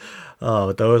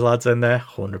 Oh, those lads in there,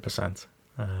 100%.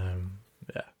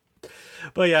 Yeah.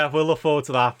 But yeah, we'll look forward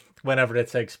to that whenever it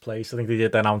takes place. I think they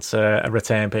did announce a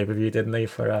return pay-per-view, didn't they,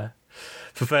 for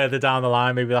further down the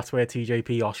line. Maybe that's where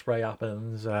TJP Osprey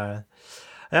happens. Yeah.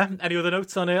 Any other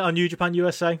notes on New Japan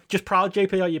USA? Just proud,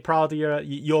 JP. Are you proud of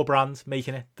your brand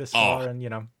making it this far and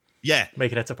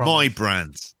making it to prominence? My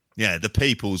brand. Yeah, the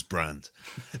people's brand.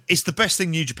 It's the best thing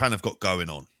New Japan have got going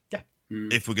on. Yeah.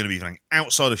 If we're going to be frank,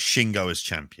 outside of Shingo as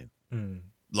champion,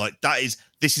 like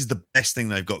this is the best thing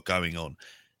they've got going on.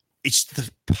 It's the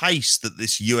pace that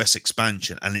this US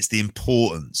expansion, and it's the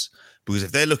importance, because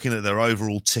if they're looking at their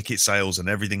overall ticket sales and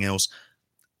everything else,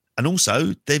 and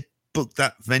also they've booked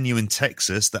that venue in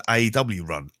Texas that AEW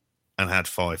run and had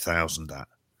 5,000 at.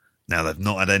 Now they've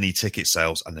not had any ticket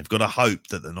sales, and they've got to hope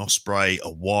that an Osprey,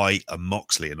 a White, a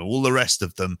Moxley, and all the rest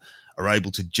of them are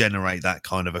able to generate that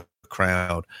kind of a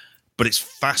crowd. But it's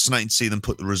fascinating to see them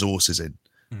put the resources in,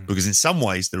 because in some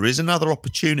ways there is another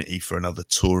opportunity for another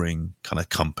touring kind of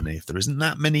company. If there isn't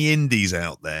that many indies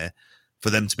out there for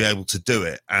them to be able to do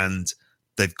it, and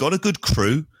they've got a good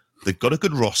crew, they've got a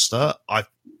good roster. I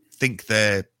think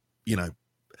they've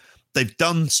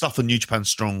done stuff on New Japan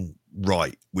Strong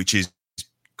right, which is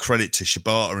credit to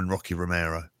Shibata and Rocky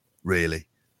Romero, really.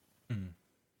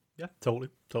 Yeah, totally.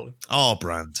 Our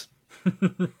brand.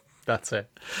 That's it.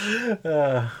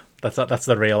 That's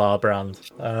the real R brand.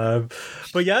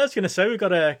 But yeah, I was going to say we've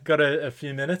got a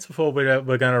few minutes before we're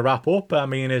going to wrap up. I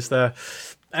mean, is there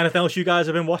anything else you guys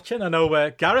have been watching? I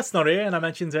know Garrett's not here, and I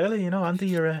mentioned earlier, Andy,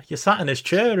 you're sat in his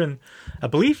chair, and I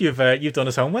believe you've done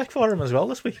his homework for him as well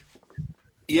this week.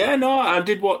 Yeah, no, I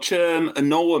did watch a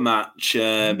Noah match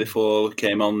before we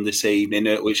came on this evening,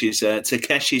 which is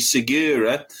Takeshi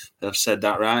Sugiura, if I've said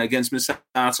that right, against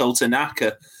Masato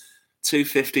Tanaka. 2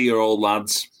 50-year-old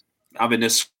lads having a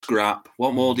scrap.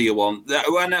 What more do you want?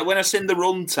 When I seen the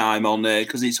runtime on there,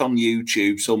 because it's on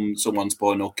YouTube, someone's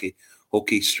put an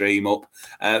hooky stream up.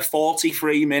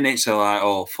 43 minutes. I'm like,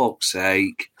 oh, fuck's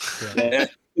sake. Yeah.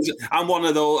 I'm one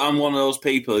of those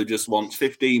people who just wants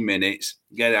 15 minutes,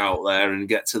 get out there and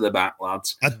get to the back,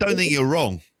 lads. I don't think you're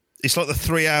wrong. It's like the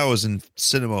 3 hours in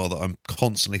cinema that I'm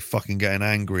constantly fucking getting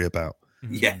angry about.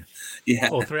 Yeah.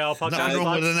 Or 3 hour podcast. Nothing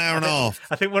wrong with an hour and a half.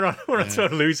 I think we're on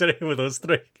sort of losing it with us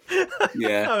three.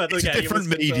 Yeah, it's a different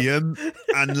medium,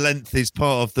 and length is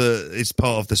part of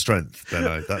the strength.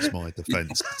 Benno, that's my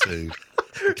defence to.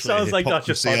 Sounds like that's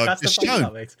just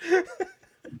podcast mate.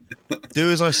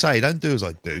 Do as I say, don't do as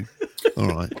I do. All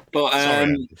right, but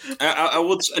I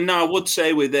would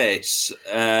say with this,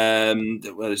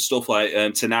 stuff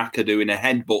like Tanaka doing the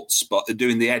headbutt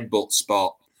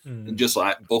spot. And just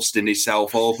like busting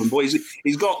himself open, but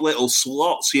he's got little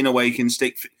slots, where he can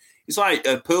stick. It's like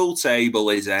a pool table.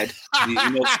 His head,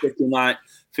 sticking like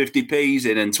 50p's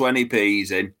in and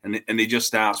 20p's in, and he just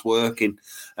starts working.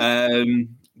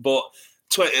 But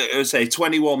I would say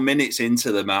 21 minutes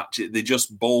into the match, they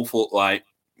just both look like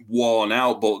worn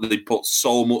out, but they put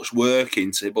so much work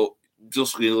into it. But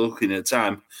just looking at the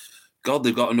time, God,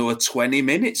 they've got another 20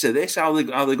 minutes of this. How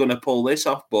are they going to pull this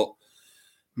off? But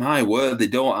my word, they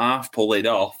don't half pull it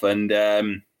off. And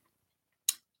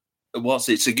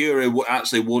Segura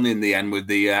actually won in the end with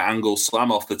the angle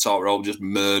slam off the top rope, just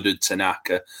murdered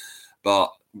Tanaka.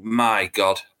 But my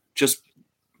God, just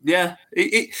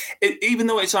even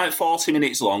though it's like 40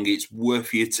 minutes long, it's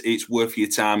worth your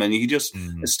time, and you just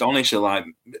astonish. Like,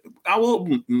 how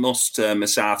old must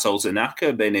Masato Tanaka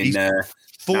have been in?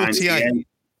 48.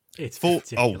 It's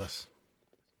ridiculous.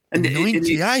 And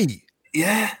 98.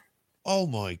 Yeah. Oh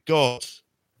my God.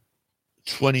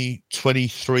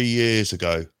 23 years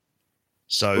ago.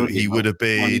 So he would have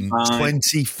been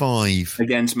 25.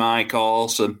 Against Mike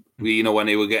Awesome, when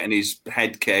he was getting his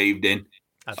head caved in.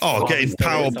 Getting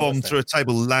power bombed through a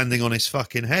table, landing on his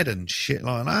fucking head and shit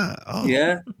like that. Oh,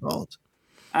 yeah. God.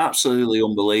 Absolutely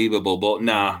unbelievable. But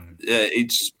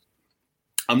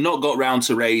I've not got round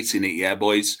to rating it yet,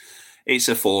 boys. It's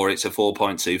a 4. It's a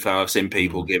 4.25. I've seen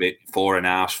people give it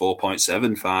 4.5,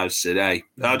 4.75 today.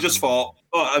 I just thought,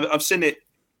 I've seen it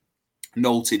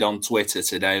noted on Twitter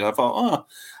today. I thought,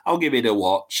 I'll give it a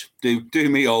watch. Do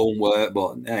my own work,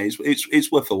 but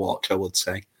it's worth a watch, I would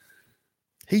say.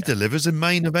 He delivers in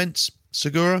main events,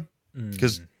 Segura,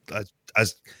 because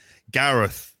as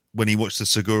Gareth, when he watched the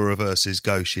Segura versus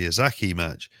Go Shiozaki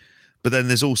match, but then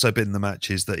there's also been the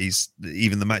matches that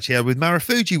even the match he had with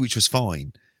Marufuji, which was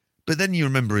fine. But then you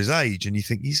remember his age and you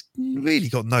think he's really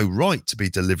got no right to be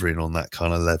delivering on that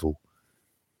kind of level.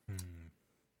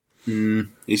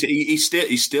 He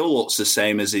still looks the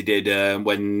same as he did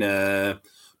when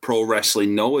Pro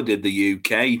Wrestling Noah did the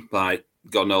UK like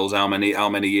God knows how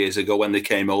many years ago when they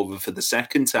came over for the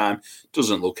second time.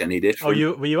 Doesn't look any different.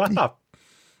 Oh, were you at that?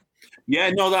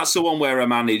 Yeah, no, that's the one where I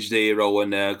managed Hero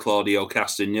and Claudio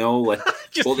Castagnoli.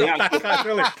 Just But the dropped that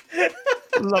actual- casually.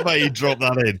 Love how you drop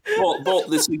that in. But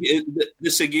the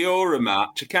Segura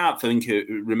match, I can't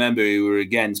remember who we were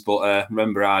against, but I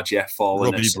remember RGF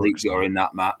falling Robbie asleep Brooks. during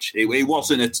that match. It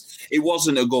wasn't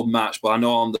a good match, but I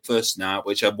know on the first night,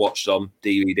 which I watched on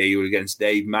DVD, we were against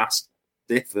Dave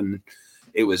Mastiff, and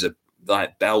it was a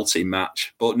belting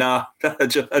match. But nah, I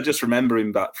just remember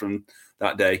him back from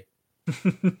that day.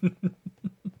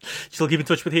 Still keep in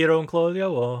touch with Hero and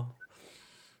Claudio, or?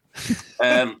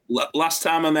 Last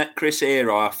time I met Chris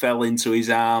Hero, I fell into his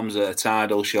arms at a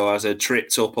Tidal show as I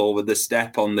tripped up over the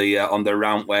step on the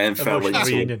rampway and fell Emotional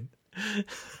into it. reunion.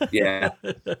 Yeah.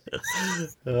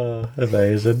 Oh,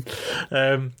 amazing.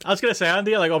 I was going to say,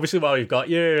 Andy, obviously while we've got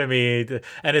you, I mean,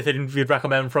 anything you'd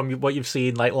recommend from what you've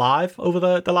seen live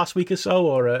over the last week or so,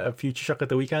 or a future shock at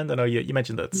the weekend? I know you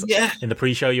mentioned that in the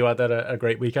pre-show you had a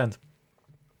great weekend.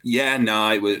 Yeah,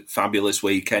 no, it was a fabulous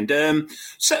weekend.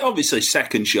 So obviously,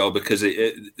 second show, because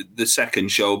the second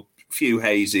show, few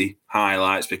hazy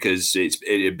highlights because it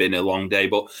had been a long day.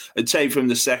 But I'd say from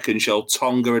the second show,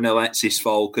 Tonga and Alexis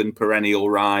Falcon, perennial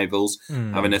rivals,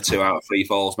 having a 2 out of 3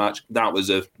 falls match. That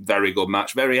was a very good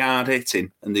match, very hard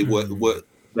hitting, and they worked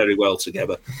very well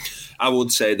together. I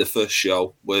would say the first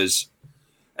show was,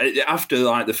 after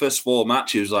the first 4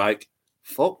 matches,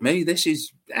 fuck me, this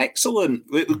is excellent.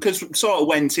 Because we sort of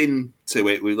went into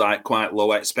it with quite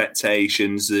low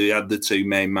expectations. They had the 2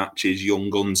 main matches, Young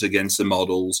Guns against the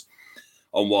Models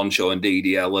on one show, and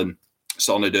DDL and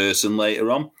Sonny Durson later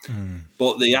on.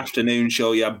 But the afternoon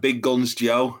show, you had Big Guns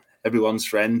Joe, everyone's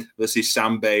friend, versus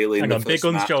Sam Bailey. Hang on, Big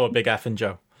Guns Joe or Big Effin'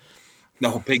 Joe?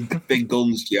 No, Big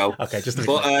Guns Joe. Okay, just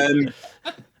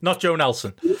not Joe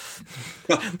Nelson.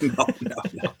 No.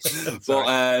 But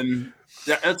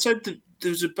I said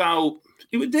there was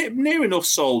it was near enough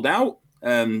sold out.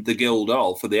 The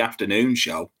Guildhall for the afternoon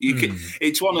show.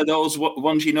 It's one of those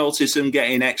once you notice them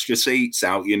getting extra seats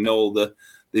out, you know that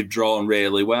they've drawn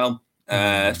really well.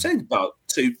 I think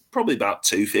probably about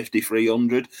 250,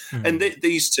 300. And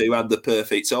these two had the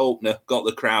perfect opener, got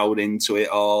the crowd into it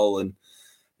all, and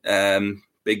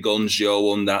Big Guns Joe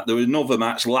won that. There was another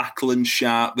match, Lackland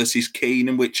Sharp versus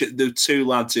Keenan, which the 2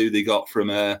 lads who they got from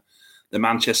the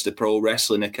Manchester Pro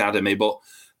Wrestling Academy, but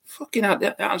fucking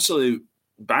absolute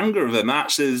banger of a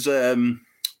match. There's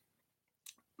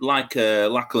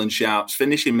Lackland Sharp's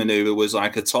finishing maneuver was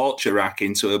like a torture rack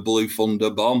into a Blue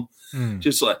Thunder bomb.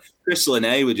 Just like Chris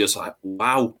Linnea were just like,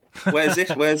 wow, where's this?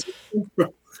 Where's this?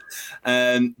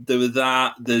 There was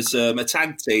that. There's a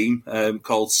tag team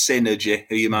called Synergy,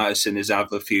 who you might have seen us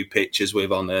have a few pictures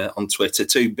with on Twitter.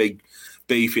 2 big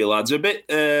beefy lads, a bit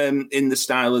in the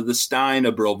style of the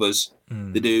Steiner brothers.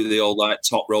 They do the old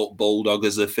top rope bulldog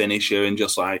as a finisher and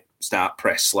just start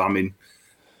press slamming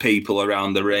people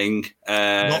around the ring.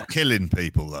 Not killing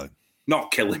people though.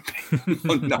 Not killing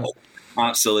people. No,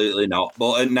 absolutely not.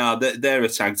 But now they're a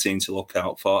tag team to look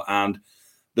out for. And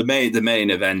the main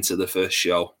event of the first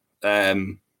show.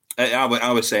 I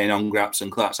was saying on Graps and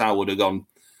Claps, I would have gone,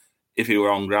 if you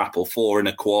were on Grapple, 4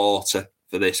 1/4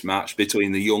 for this match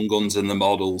between the Young Guns and the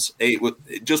Models. It was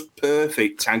just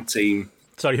perfect tag team.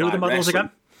 Sorry, who are the Models again?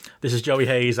 This is Joey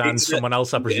Hayes and someone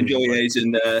else, I presume. Joey Hayes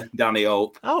and Danny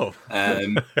Hope. Oh.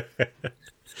 But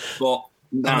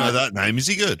I know that name. Is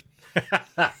he good?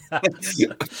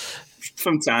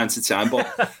 From time to time, but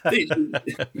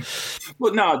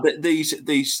no,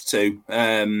 these two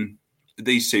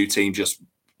teams just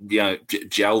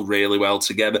gelled really well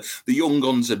together. The Young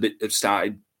Guns have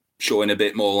started showing a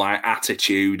bit more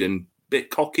attitude and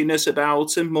bit cockiness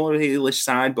about him, more heelish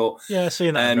side, but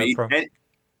seeing that.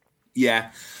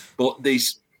 But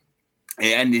it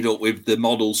ended up with the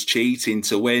Models cheating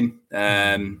to win.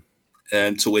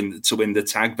 To win the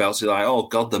tag belts. You're like, oh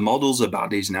god, the Models are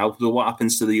baddies now. So what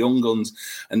happens to the Young Guns?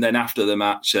 And then after the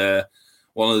match,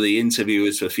 one of the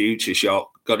interviewers for Future Shock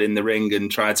got in the ring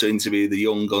and tried to interview the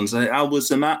Young Guns. Like, how was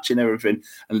the match and everything?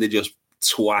 And they just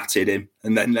twatted him.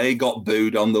 And then they got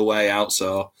booed on the way out.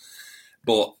 So,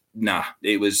 but nah,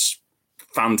 it was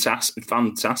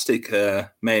fantastic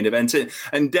main event,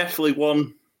 and definitely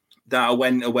one that I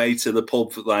went away to the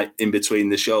pub in between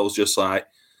the shows, just like,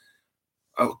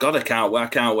 oh god, I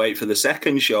can't wait for the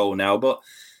second show now. But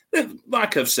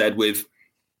like I've said, with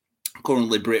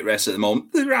currently Brit Rest at the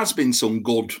moment, there has been some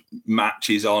good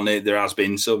matches on it. There has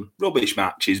been some rubbish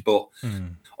matches, but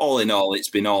all in all, it's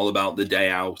been all about the day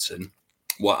out and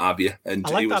what have you. And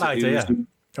I like that idea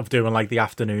of doing the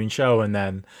afternoon show and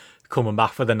then coming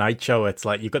back for the night show, it's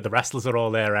like you've got the wrestlers are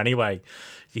all there anyway.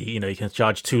 You know, you can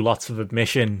charge 2 lots of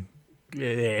admission.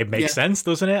 It makes sense,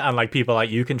 doesn't it? And like people like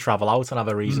you can travel out and have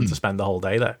a reason to spend the whole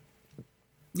day there.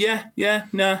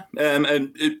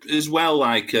 And as well,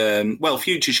 like,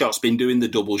 Future Shock's been doing the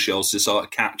double shows to sort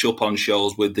of catch up on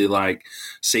shows with the like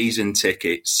season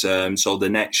tickets. So the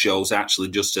next show's actually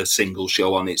just a single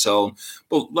show on its own.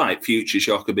 But like Future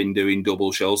Shock have been doing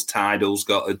double shows. Tidal's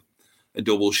got a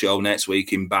double show next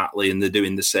week in Batley, and they're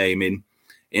doing the same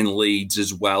in Leeds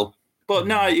as well. But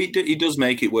no, it does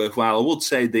make it worthwhile. I would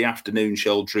say the afternoon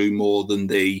show drew more than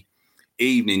the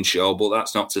evening show, but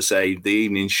that's not to say the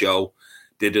evening show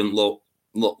didn't look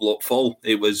full.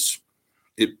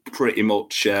 It pretty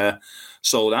much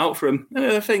sold out for him. And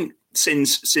I think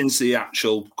since the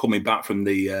actual coming back from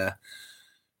the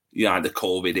the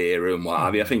COVID era and what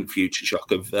have you, I think Future Shock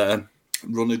have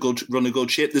run a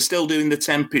good ship. They're still doing the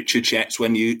temperature checks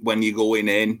when you going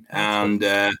in, and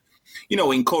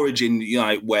encouraging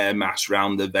wear masks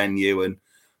around the venue. And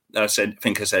I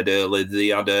think I said earlier, they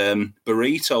had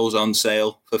burritos on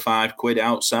sale for £5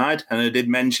 outside. And I did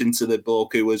mention to the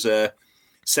bloke who was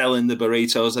selling the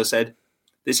burritos, I said,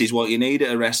 this is what you need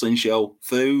at a wrestling show.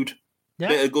 Food,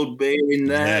 bit of good beer in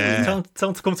there. Yeah. Tell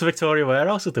them to come to Victoria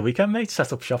Warehouse at the weekend, mate.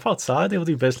 Set up shop outside. They'll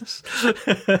do business.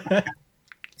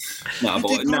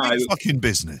 Fucking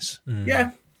business.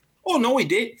 Yeah. Oh, no, he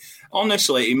did.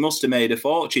 Honestly, he must have made a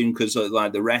fortune because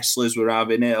like the wrestlers were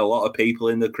having it. A lot of people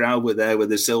in the crowd were there with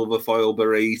the silver foil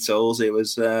burritos. It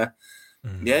was,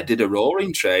 did a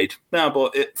roaring trade. No,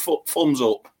 but thumbs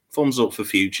up. Thumbs up for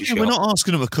Future Shock. We're not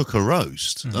asking them to cook a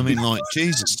roast. I mean, like,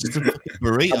 Jesus, just a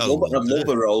burrito. I'd love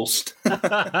a roast. To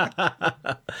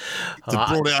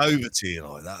brought it over to you,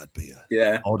 like, that'd be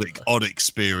a odd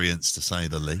experience, to say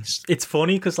the least. It's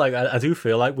funny because, like, I do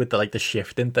feel like with the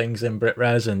shift in things in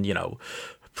BritRes, and,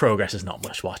 Progress is not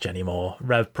much watch anymore.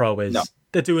 Rev Pro is... No.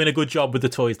 They're doing a good job with the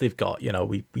toys they've got.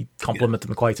 We compliment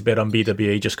them quite a bit on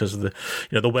BWE just because of the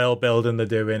the world building they're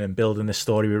doing and building this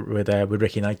story with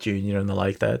Ricky Knight Jr. and the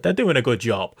like. They're doing a good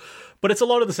job, but it's a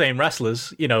lot of the same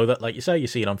wrestlers. That, like you say, you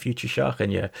see it on Future Shock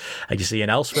and you see it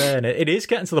elsewhere, and it is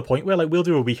getting to the point where like we'll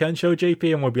do a weekend show,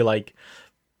 JP, and we'll be like,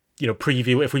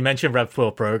 preview. If we mention Rev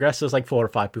Pro Progress, there's like 4 or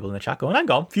 5 people in the chat going, "Hang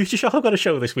on, Future Shock have got a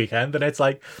show this weekend," and it's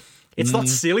like. It's not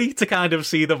silly to kind of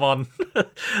see them on.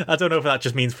 I don't know if that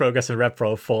just means Progress and Rev Pro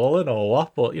have fallen or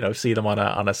what, but see them on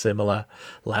a similar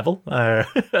level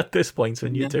at this point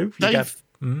in YouTube.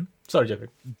 Sorry, Jeffrey.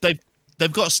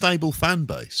 They've got a stable fan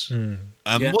base.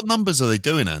 What numbers are they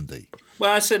doing, Andy?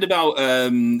 Well, I said about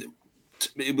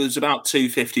it was about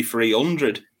 250,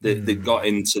 300 that they got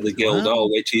into the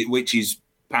Guildhall, which is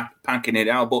packing it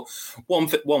out. But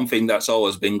one thing that's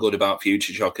always been good about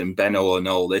Future Shock and Benno and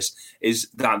all this is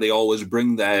that they always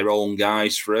bring their own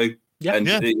guys through.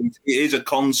 It is a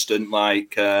constant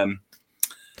line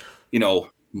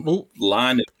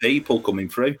of people coming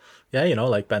through. Yeah,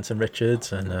 like Benson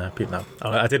Richards and people. No,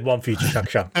 I did one Future Shock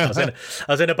show. I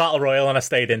was in a battle royal and I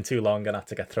stayed in too long and had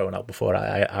to get thrown out before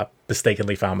I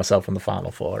mistakenly found myself in the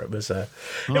final 4. It was a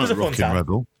fun time.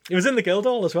 Rebel. It was in the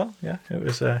Guildhall as well. Yeah, it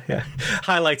was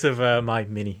highlight of my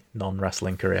mini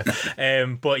non-wrestling career.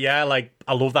 But yeah, like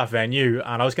I love that venue,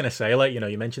 and I was going to say, like,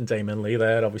 you mentioned Damon Lee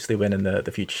there, obviously winning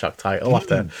the Future Shock title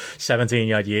after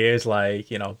 17 odd years. Like,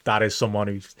 that is someone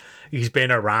who's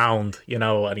been around,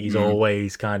 and he's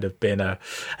always kind of been a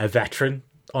veteran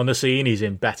on the scene. He's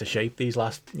in better shape these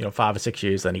last 5 or 6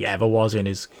 years than he ever was in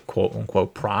his quote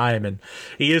unquote prime, and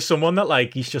he is someone that,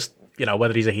 like, he's just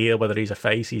whether he's a heel, whether he's a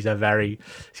face, he's kind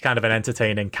of an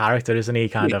entertaining character, isn't he?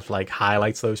 Kind of like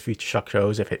highlights those Future Shock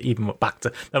shows. If it even back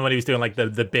to then when he was doing like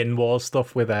the bin wars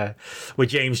stuff with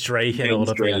James Drake and all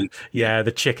of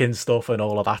the chicken stuff and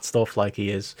all of that stuff. Like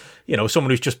he is, someone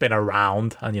who's just been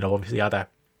around and obviously had a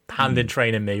hand in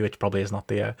training me, which probably is not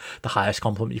the highest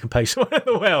compliment you can pay someone in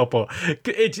the world, but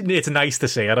it's nice to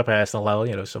see at a personal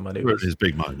level, someone who is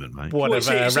big moment, mate. One of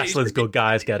wrestling's good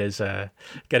guys get his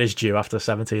due after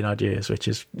 17 odd years, which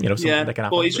is something that can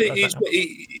happen. Well,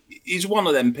 he's one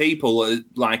of them people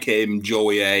like him,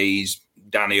 Joey Hayes,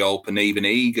 Danny Open, even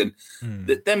Egan.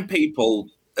 Them people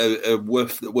are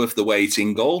worth the weight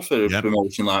in gold for a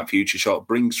promotion like Future Shock.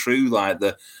 Brings through like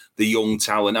the young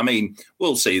talent. I mean,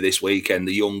 we'll see this weekend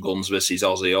the Young Guns versus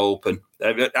Aussie Open.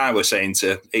 I was saying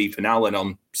to Ethan Allen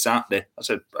on Saturday, I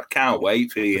said, I can't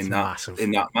wait for you in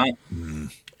that match.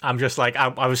 I'm just like,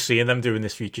 I was seeing them doing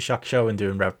this Future Shock show and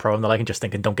doing Rev Pro, and they're like, and just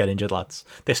thinking, don't get injured, lads.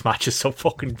 This match is so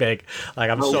fucking big.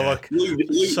 Like, I'm so Luke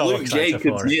excited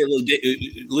Jacobs for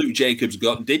it. Luke Jacobs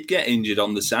did get injured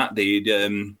on the Saturday.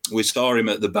 We saw him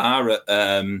at the bar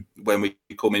when we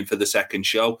come in for the second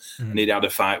show, and he'd had a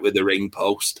fight with the ring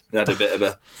post. He had a bit of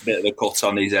a cut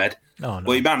on his head. Oh, no.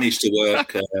 But he managed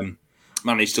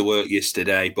to work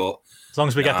yesterday, but. As long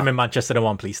as we get them in Manchester in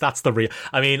one piece, that's the real.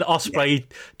 I mean, Ospreay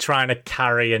trying to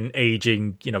carry an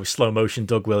aging, slow motion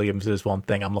Doug Williams is one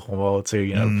thing I'm looking forward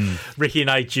to. Ricky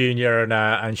Knight Jr.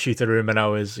 and Shooter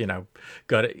Umino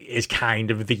is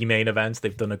kind of the main event.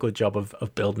 They've done a good job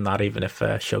of building that, even if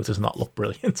show does not look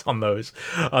brilliant on those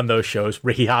shows.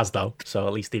 Ricky has though, so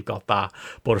at least they've got that.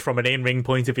 But from an in-ring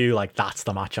point of view, like that's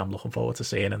the match I'm looking forward to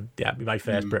seeing, and it'll be my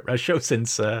first Brit Res show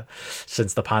since the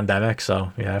pandemic.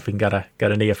 So yeah, if we can get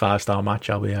a near 5-star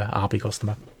match, I'll be a happy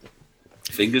customer.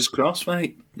 Fingers crossed,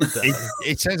 mate.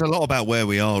 It says a lot about where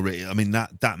we are. Really. I mean,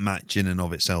 that match in and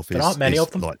of itself is. There aren't many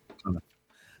of them.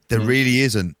 There really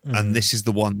isn't, and this is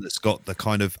the one that's got the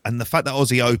kind of, and the fact that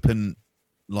Aussie Open,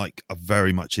 like, are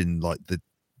very much in like it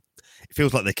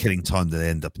feels like they're killing time that they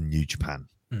end up in New Japan,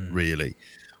 really,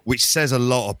 which says a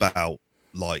lot about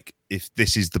like if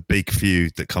this is the big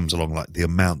feud that comes along, like the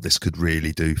amount this could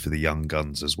really do for the young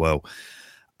guns as well.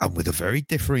 And with a very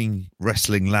differing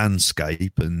wrestling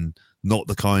landscape and not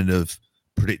the kind of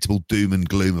predictable doom and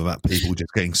gloom about people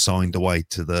just getting signed away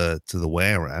to the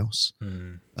warehouse,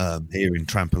 hearing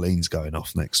trampolines going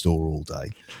off next door all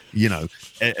day,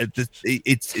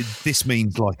 this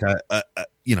means like a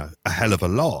hell of a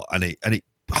lot, and it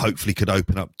hopefully could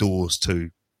open up doors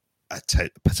to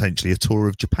potentially a tour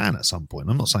of Japan at some point.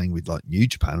 I'm not saying we'd like New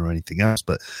Japan or anything else,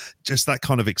 but just that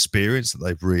kind of experience that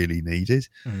they've really needed.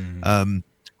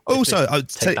 Also,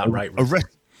 I'd say a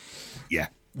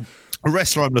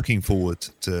wrestler I'm looking forward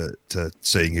to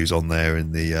seeing who's on there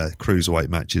in the cruiserweight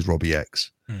match is Robbie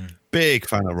X. Big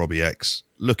fan of Robbie X.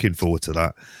 Looking forward to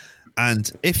that.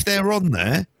 And if they're on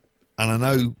there, and I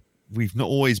know we've not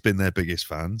always been their biggest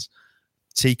fans,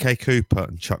 TK Cooper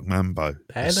and Chuck Mambo,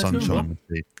 the Sunshine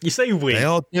Machine. You say we? They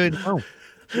are doing well.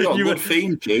 You were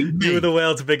theme, June. You were the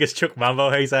world's biggest Chuck Mambo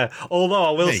hater. Although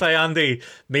I will say, Andy,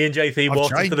 me and JP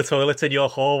walked into the toilet in your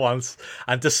hall once,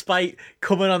 and despite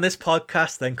coming on this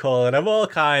podcast and calling him all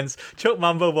kinds, Chuck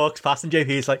Mambo walks past and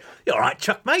JP's like, "You all right,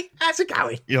 Chuck, mate? How's it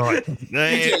going?" You're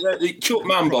right. Chuck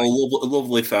Mambo,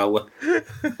 lovely fella.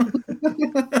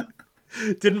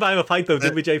 Didn't buy him a pint though,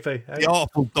 did we, JP? The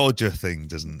Artful Dodger thing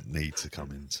doesn't need to come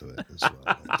into it as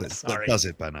well. That does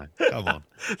it, Benno? Come on.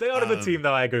 They are a good team,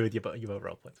 though. I agree with you, but you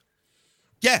overall points.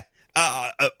 Yeah,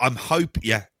 I'm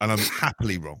and I'm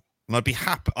happily wrong. And I'd be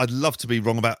happy. I'd love to be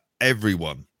wrong about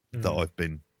everyone that I've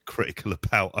been critical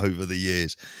about over the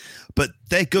years, but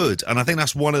they're good, and I think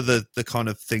that's one of the kind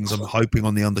of things I'm hoping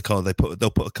on the undercard. They'll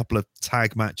put a couple of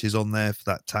tag matches on there for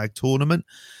that tag tournament.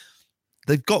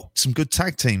 They've got some good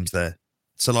tag teams there.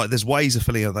 So, like, there's ways of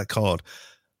filling out that card.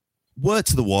 Word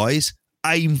to the wise,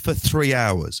 aim for 3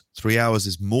 hours. 3 hours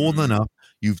is more than enough.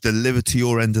 You've delivered to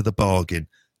your end of the bargain.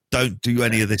 Don't do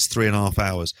any of this 3.5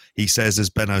 hours, he says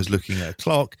as Benno's looking at a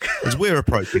clock, as we're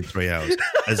approaching 3 hours.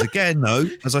 As again, though,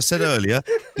 as I said earlier,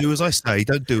 do as I say,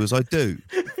 don't do as I do.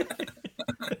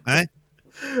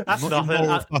 That's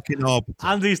nothing. Fucking arbiter.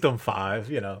 Andy's done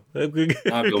 5, I've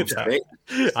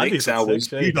done 6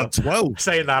 hours. You've done 12.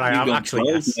 Saying that, I am 12, actually,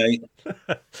 yes. mate.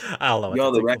 I'll know.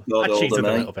 You're the record I cheated holder,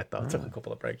 a little bit, though. I took a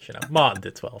couple of breaks, Martin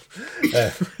did 12.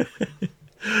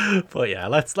 But yeah,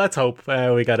 let's hope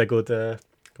we get a good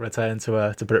return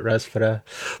to Brit Res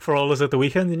for all us at the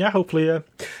weekend, and hopefully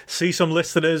see some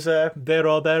listeners there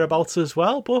or thereabouts as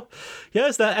well. But yeah,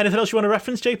 is there anything else you want to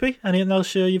reference, JP? Anything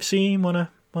else you've seen? Wanna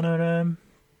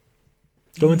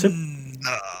go into?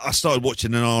 I started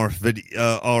watching an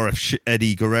RF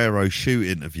Eddie Guerrero shoot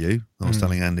interview. I was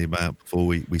telling Andy about before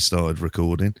we started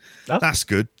recording. Oh. That's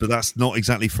good, but that's not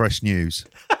exactly fresh news.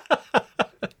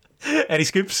 Any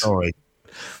scoops? Sorry.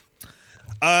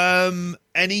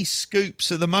 Any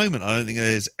scoops at the moment? I don't think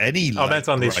there's any. I meant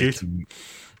on this shoot.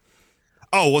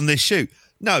 Oh, on this shoot?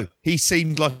 No, he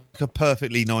seemed like a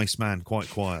perfectly nice man, quite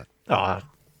quiet. Oh,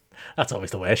 that's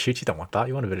always the way. Shoot, you don't want that.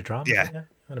 You want a bit of drama. Yeah. You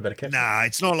want a bit of kick. Nah,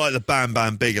 it's not like the Bam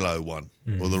Bam Bigelow one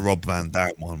or the Rob Van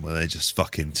Dam one where they're just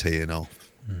fucking teeing off.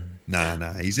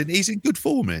 Nah, he's in good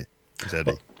form, mate.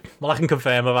 Well, I can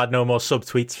confirm I've had no more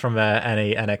subtweets from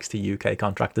any NXT UK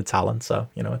contracted talent, so,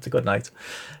 it's a good night.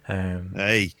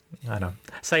 Hey. I know.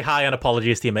 Say hi and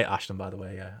apologies to your mate Ashton, by the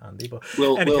way, Andy. But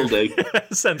Will do.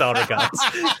 Send our regards.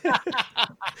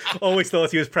 Always thought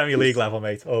he was Premier League level,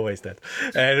 mate. Always did.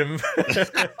 But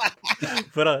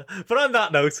on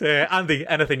that note, Andy,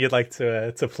 anything you'd like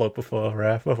to plug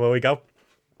before we go?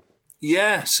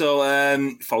 Yeah, so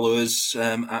follow us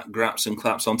at Graps and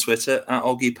Claps on Twitter, at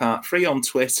Oggy Part 3 on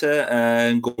Twitter,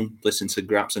 and go and listen to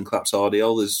Graps and Claps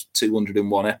audio. There's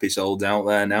 201 episodes out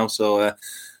there now, so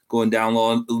go and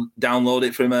download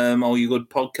it from all your good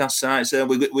podcast sites.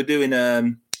 We're doing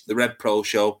the Red Pro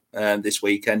show this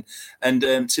weekend, and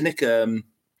to nick a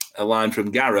line from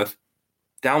Gareth,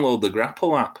 download the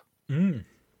Grapple app. There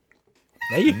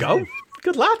you go.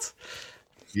 Good lad.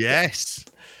 Yes.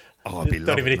 Oh, I'd be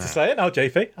Don't even need that. to say it now,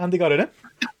 JP. Andy got it in.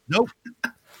 Nope.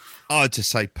 I'd just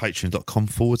say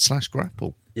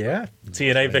patreon.com/grapple. Yeah.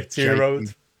 TNA Victory JP.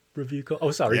 Road review call.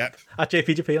 Oh, sorry. Yep. At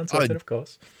JPGP on Twitter, of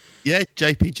course. Yeah,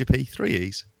 JPGP, 3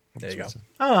 E's. There you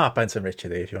go. Benson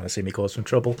Richard if you want to see me cause some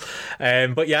trouble.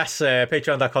 But yes,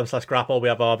 patreon.com/grapple. We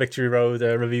have our Victory Road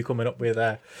review coming up with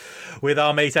our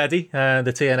mate Eddie,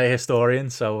 the TNA historian.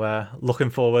 So looking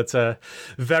forward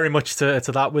very much to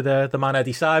that with the man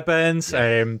Eddie Sideburns.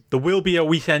 Yeah. There will be a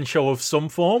weekend show of some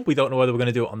form. We don't know whether we're going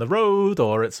to do it on the road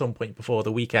or at some point before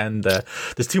the weekend.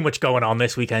 There's too much going on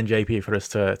this weekend, JP, for us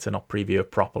to not preview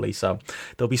it properly. So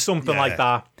there'll be something like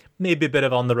that. Maybe a bit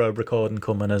of on-the-road recording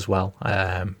coming as well.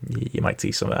 You might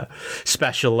see some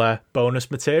special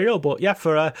bonus material. But yeah,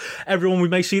 for everyone we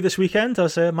may see this weekend,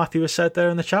 as Matthew has said there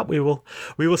in the chat, we will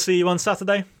see you on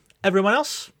Saturday. Everyone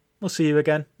else, we'll see you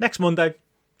again next Monday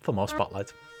for more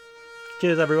Spotlight.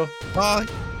 Cheers, everyone. Bye.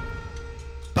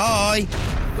 Bye.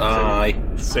 Bye.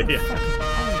 See ya.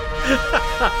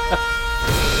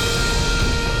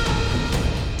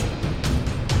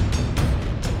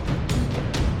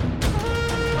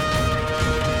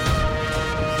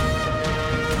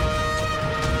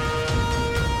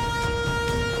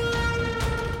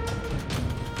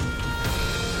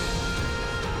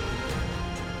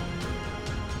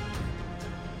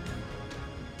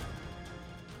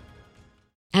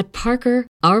 At Parker,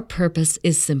 our purpose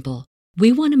is simple.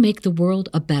 We want to make the world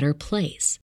a better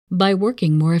place by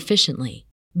working more efficiently,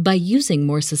 by using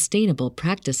more sustainable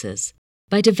practices,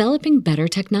 by developing better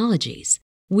technologies.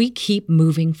 We keep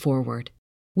moving forward.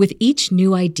 With each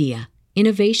new idea,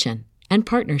 innovation, and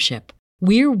partnership,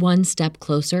 we're one step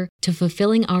closer to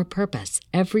fulfilling our purpose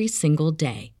every single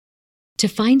day. To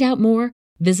find out more,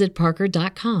 visit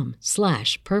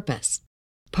parker.com/purpose.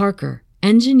 Parker,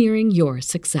 engineering your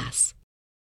success.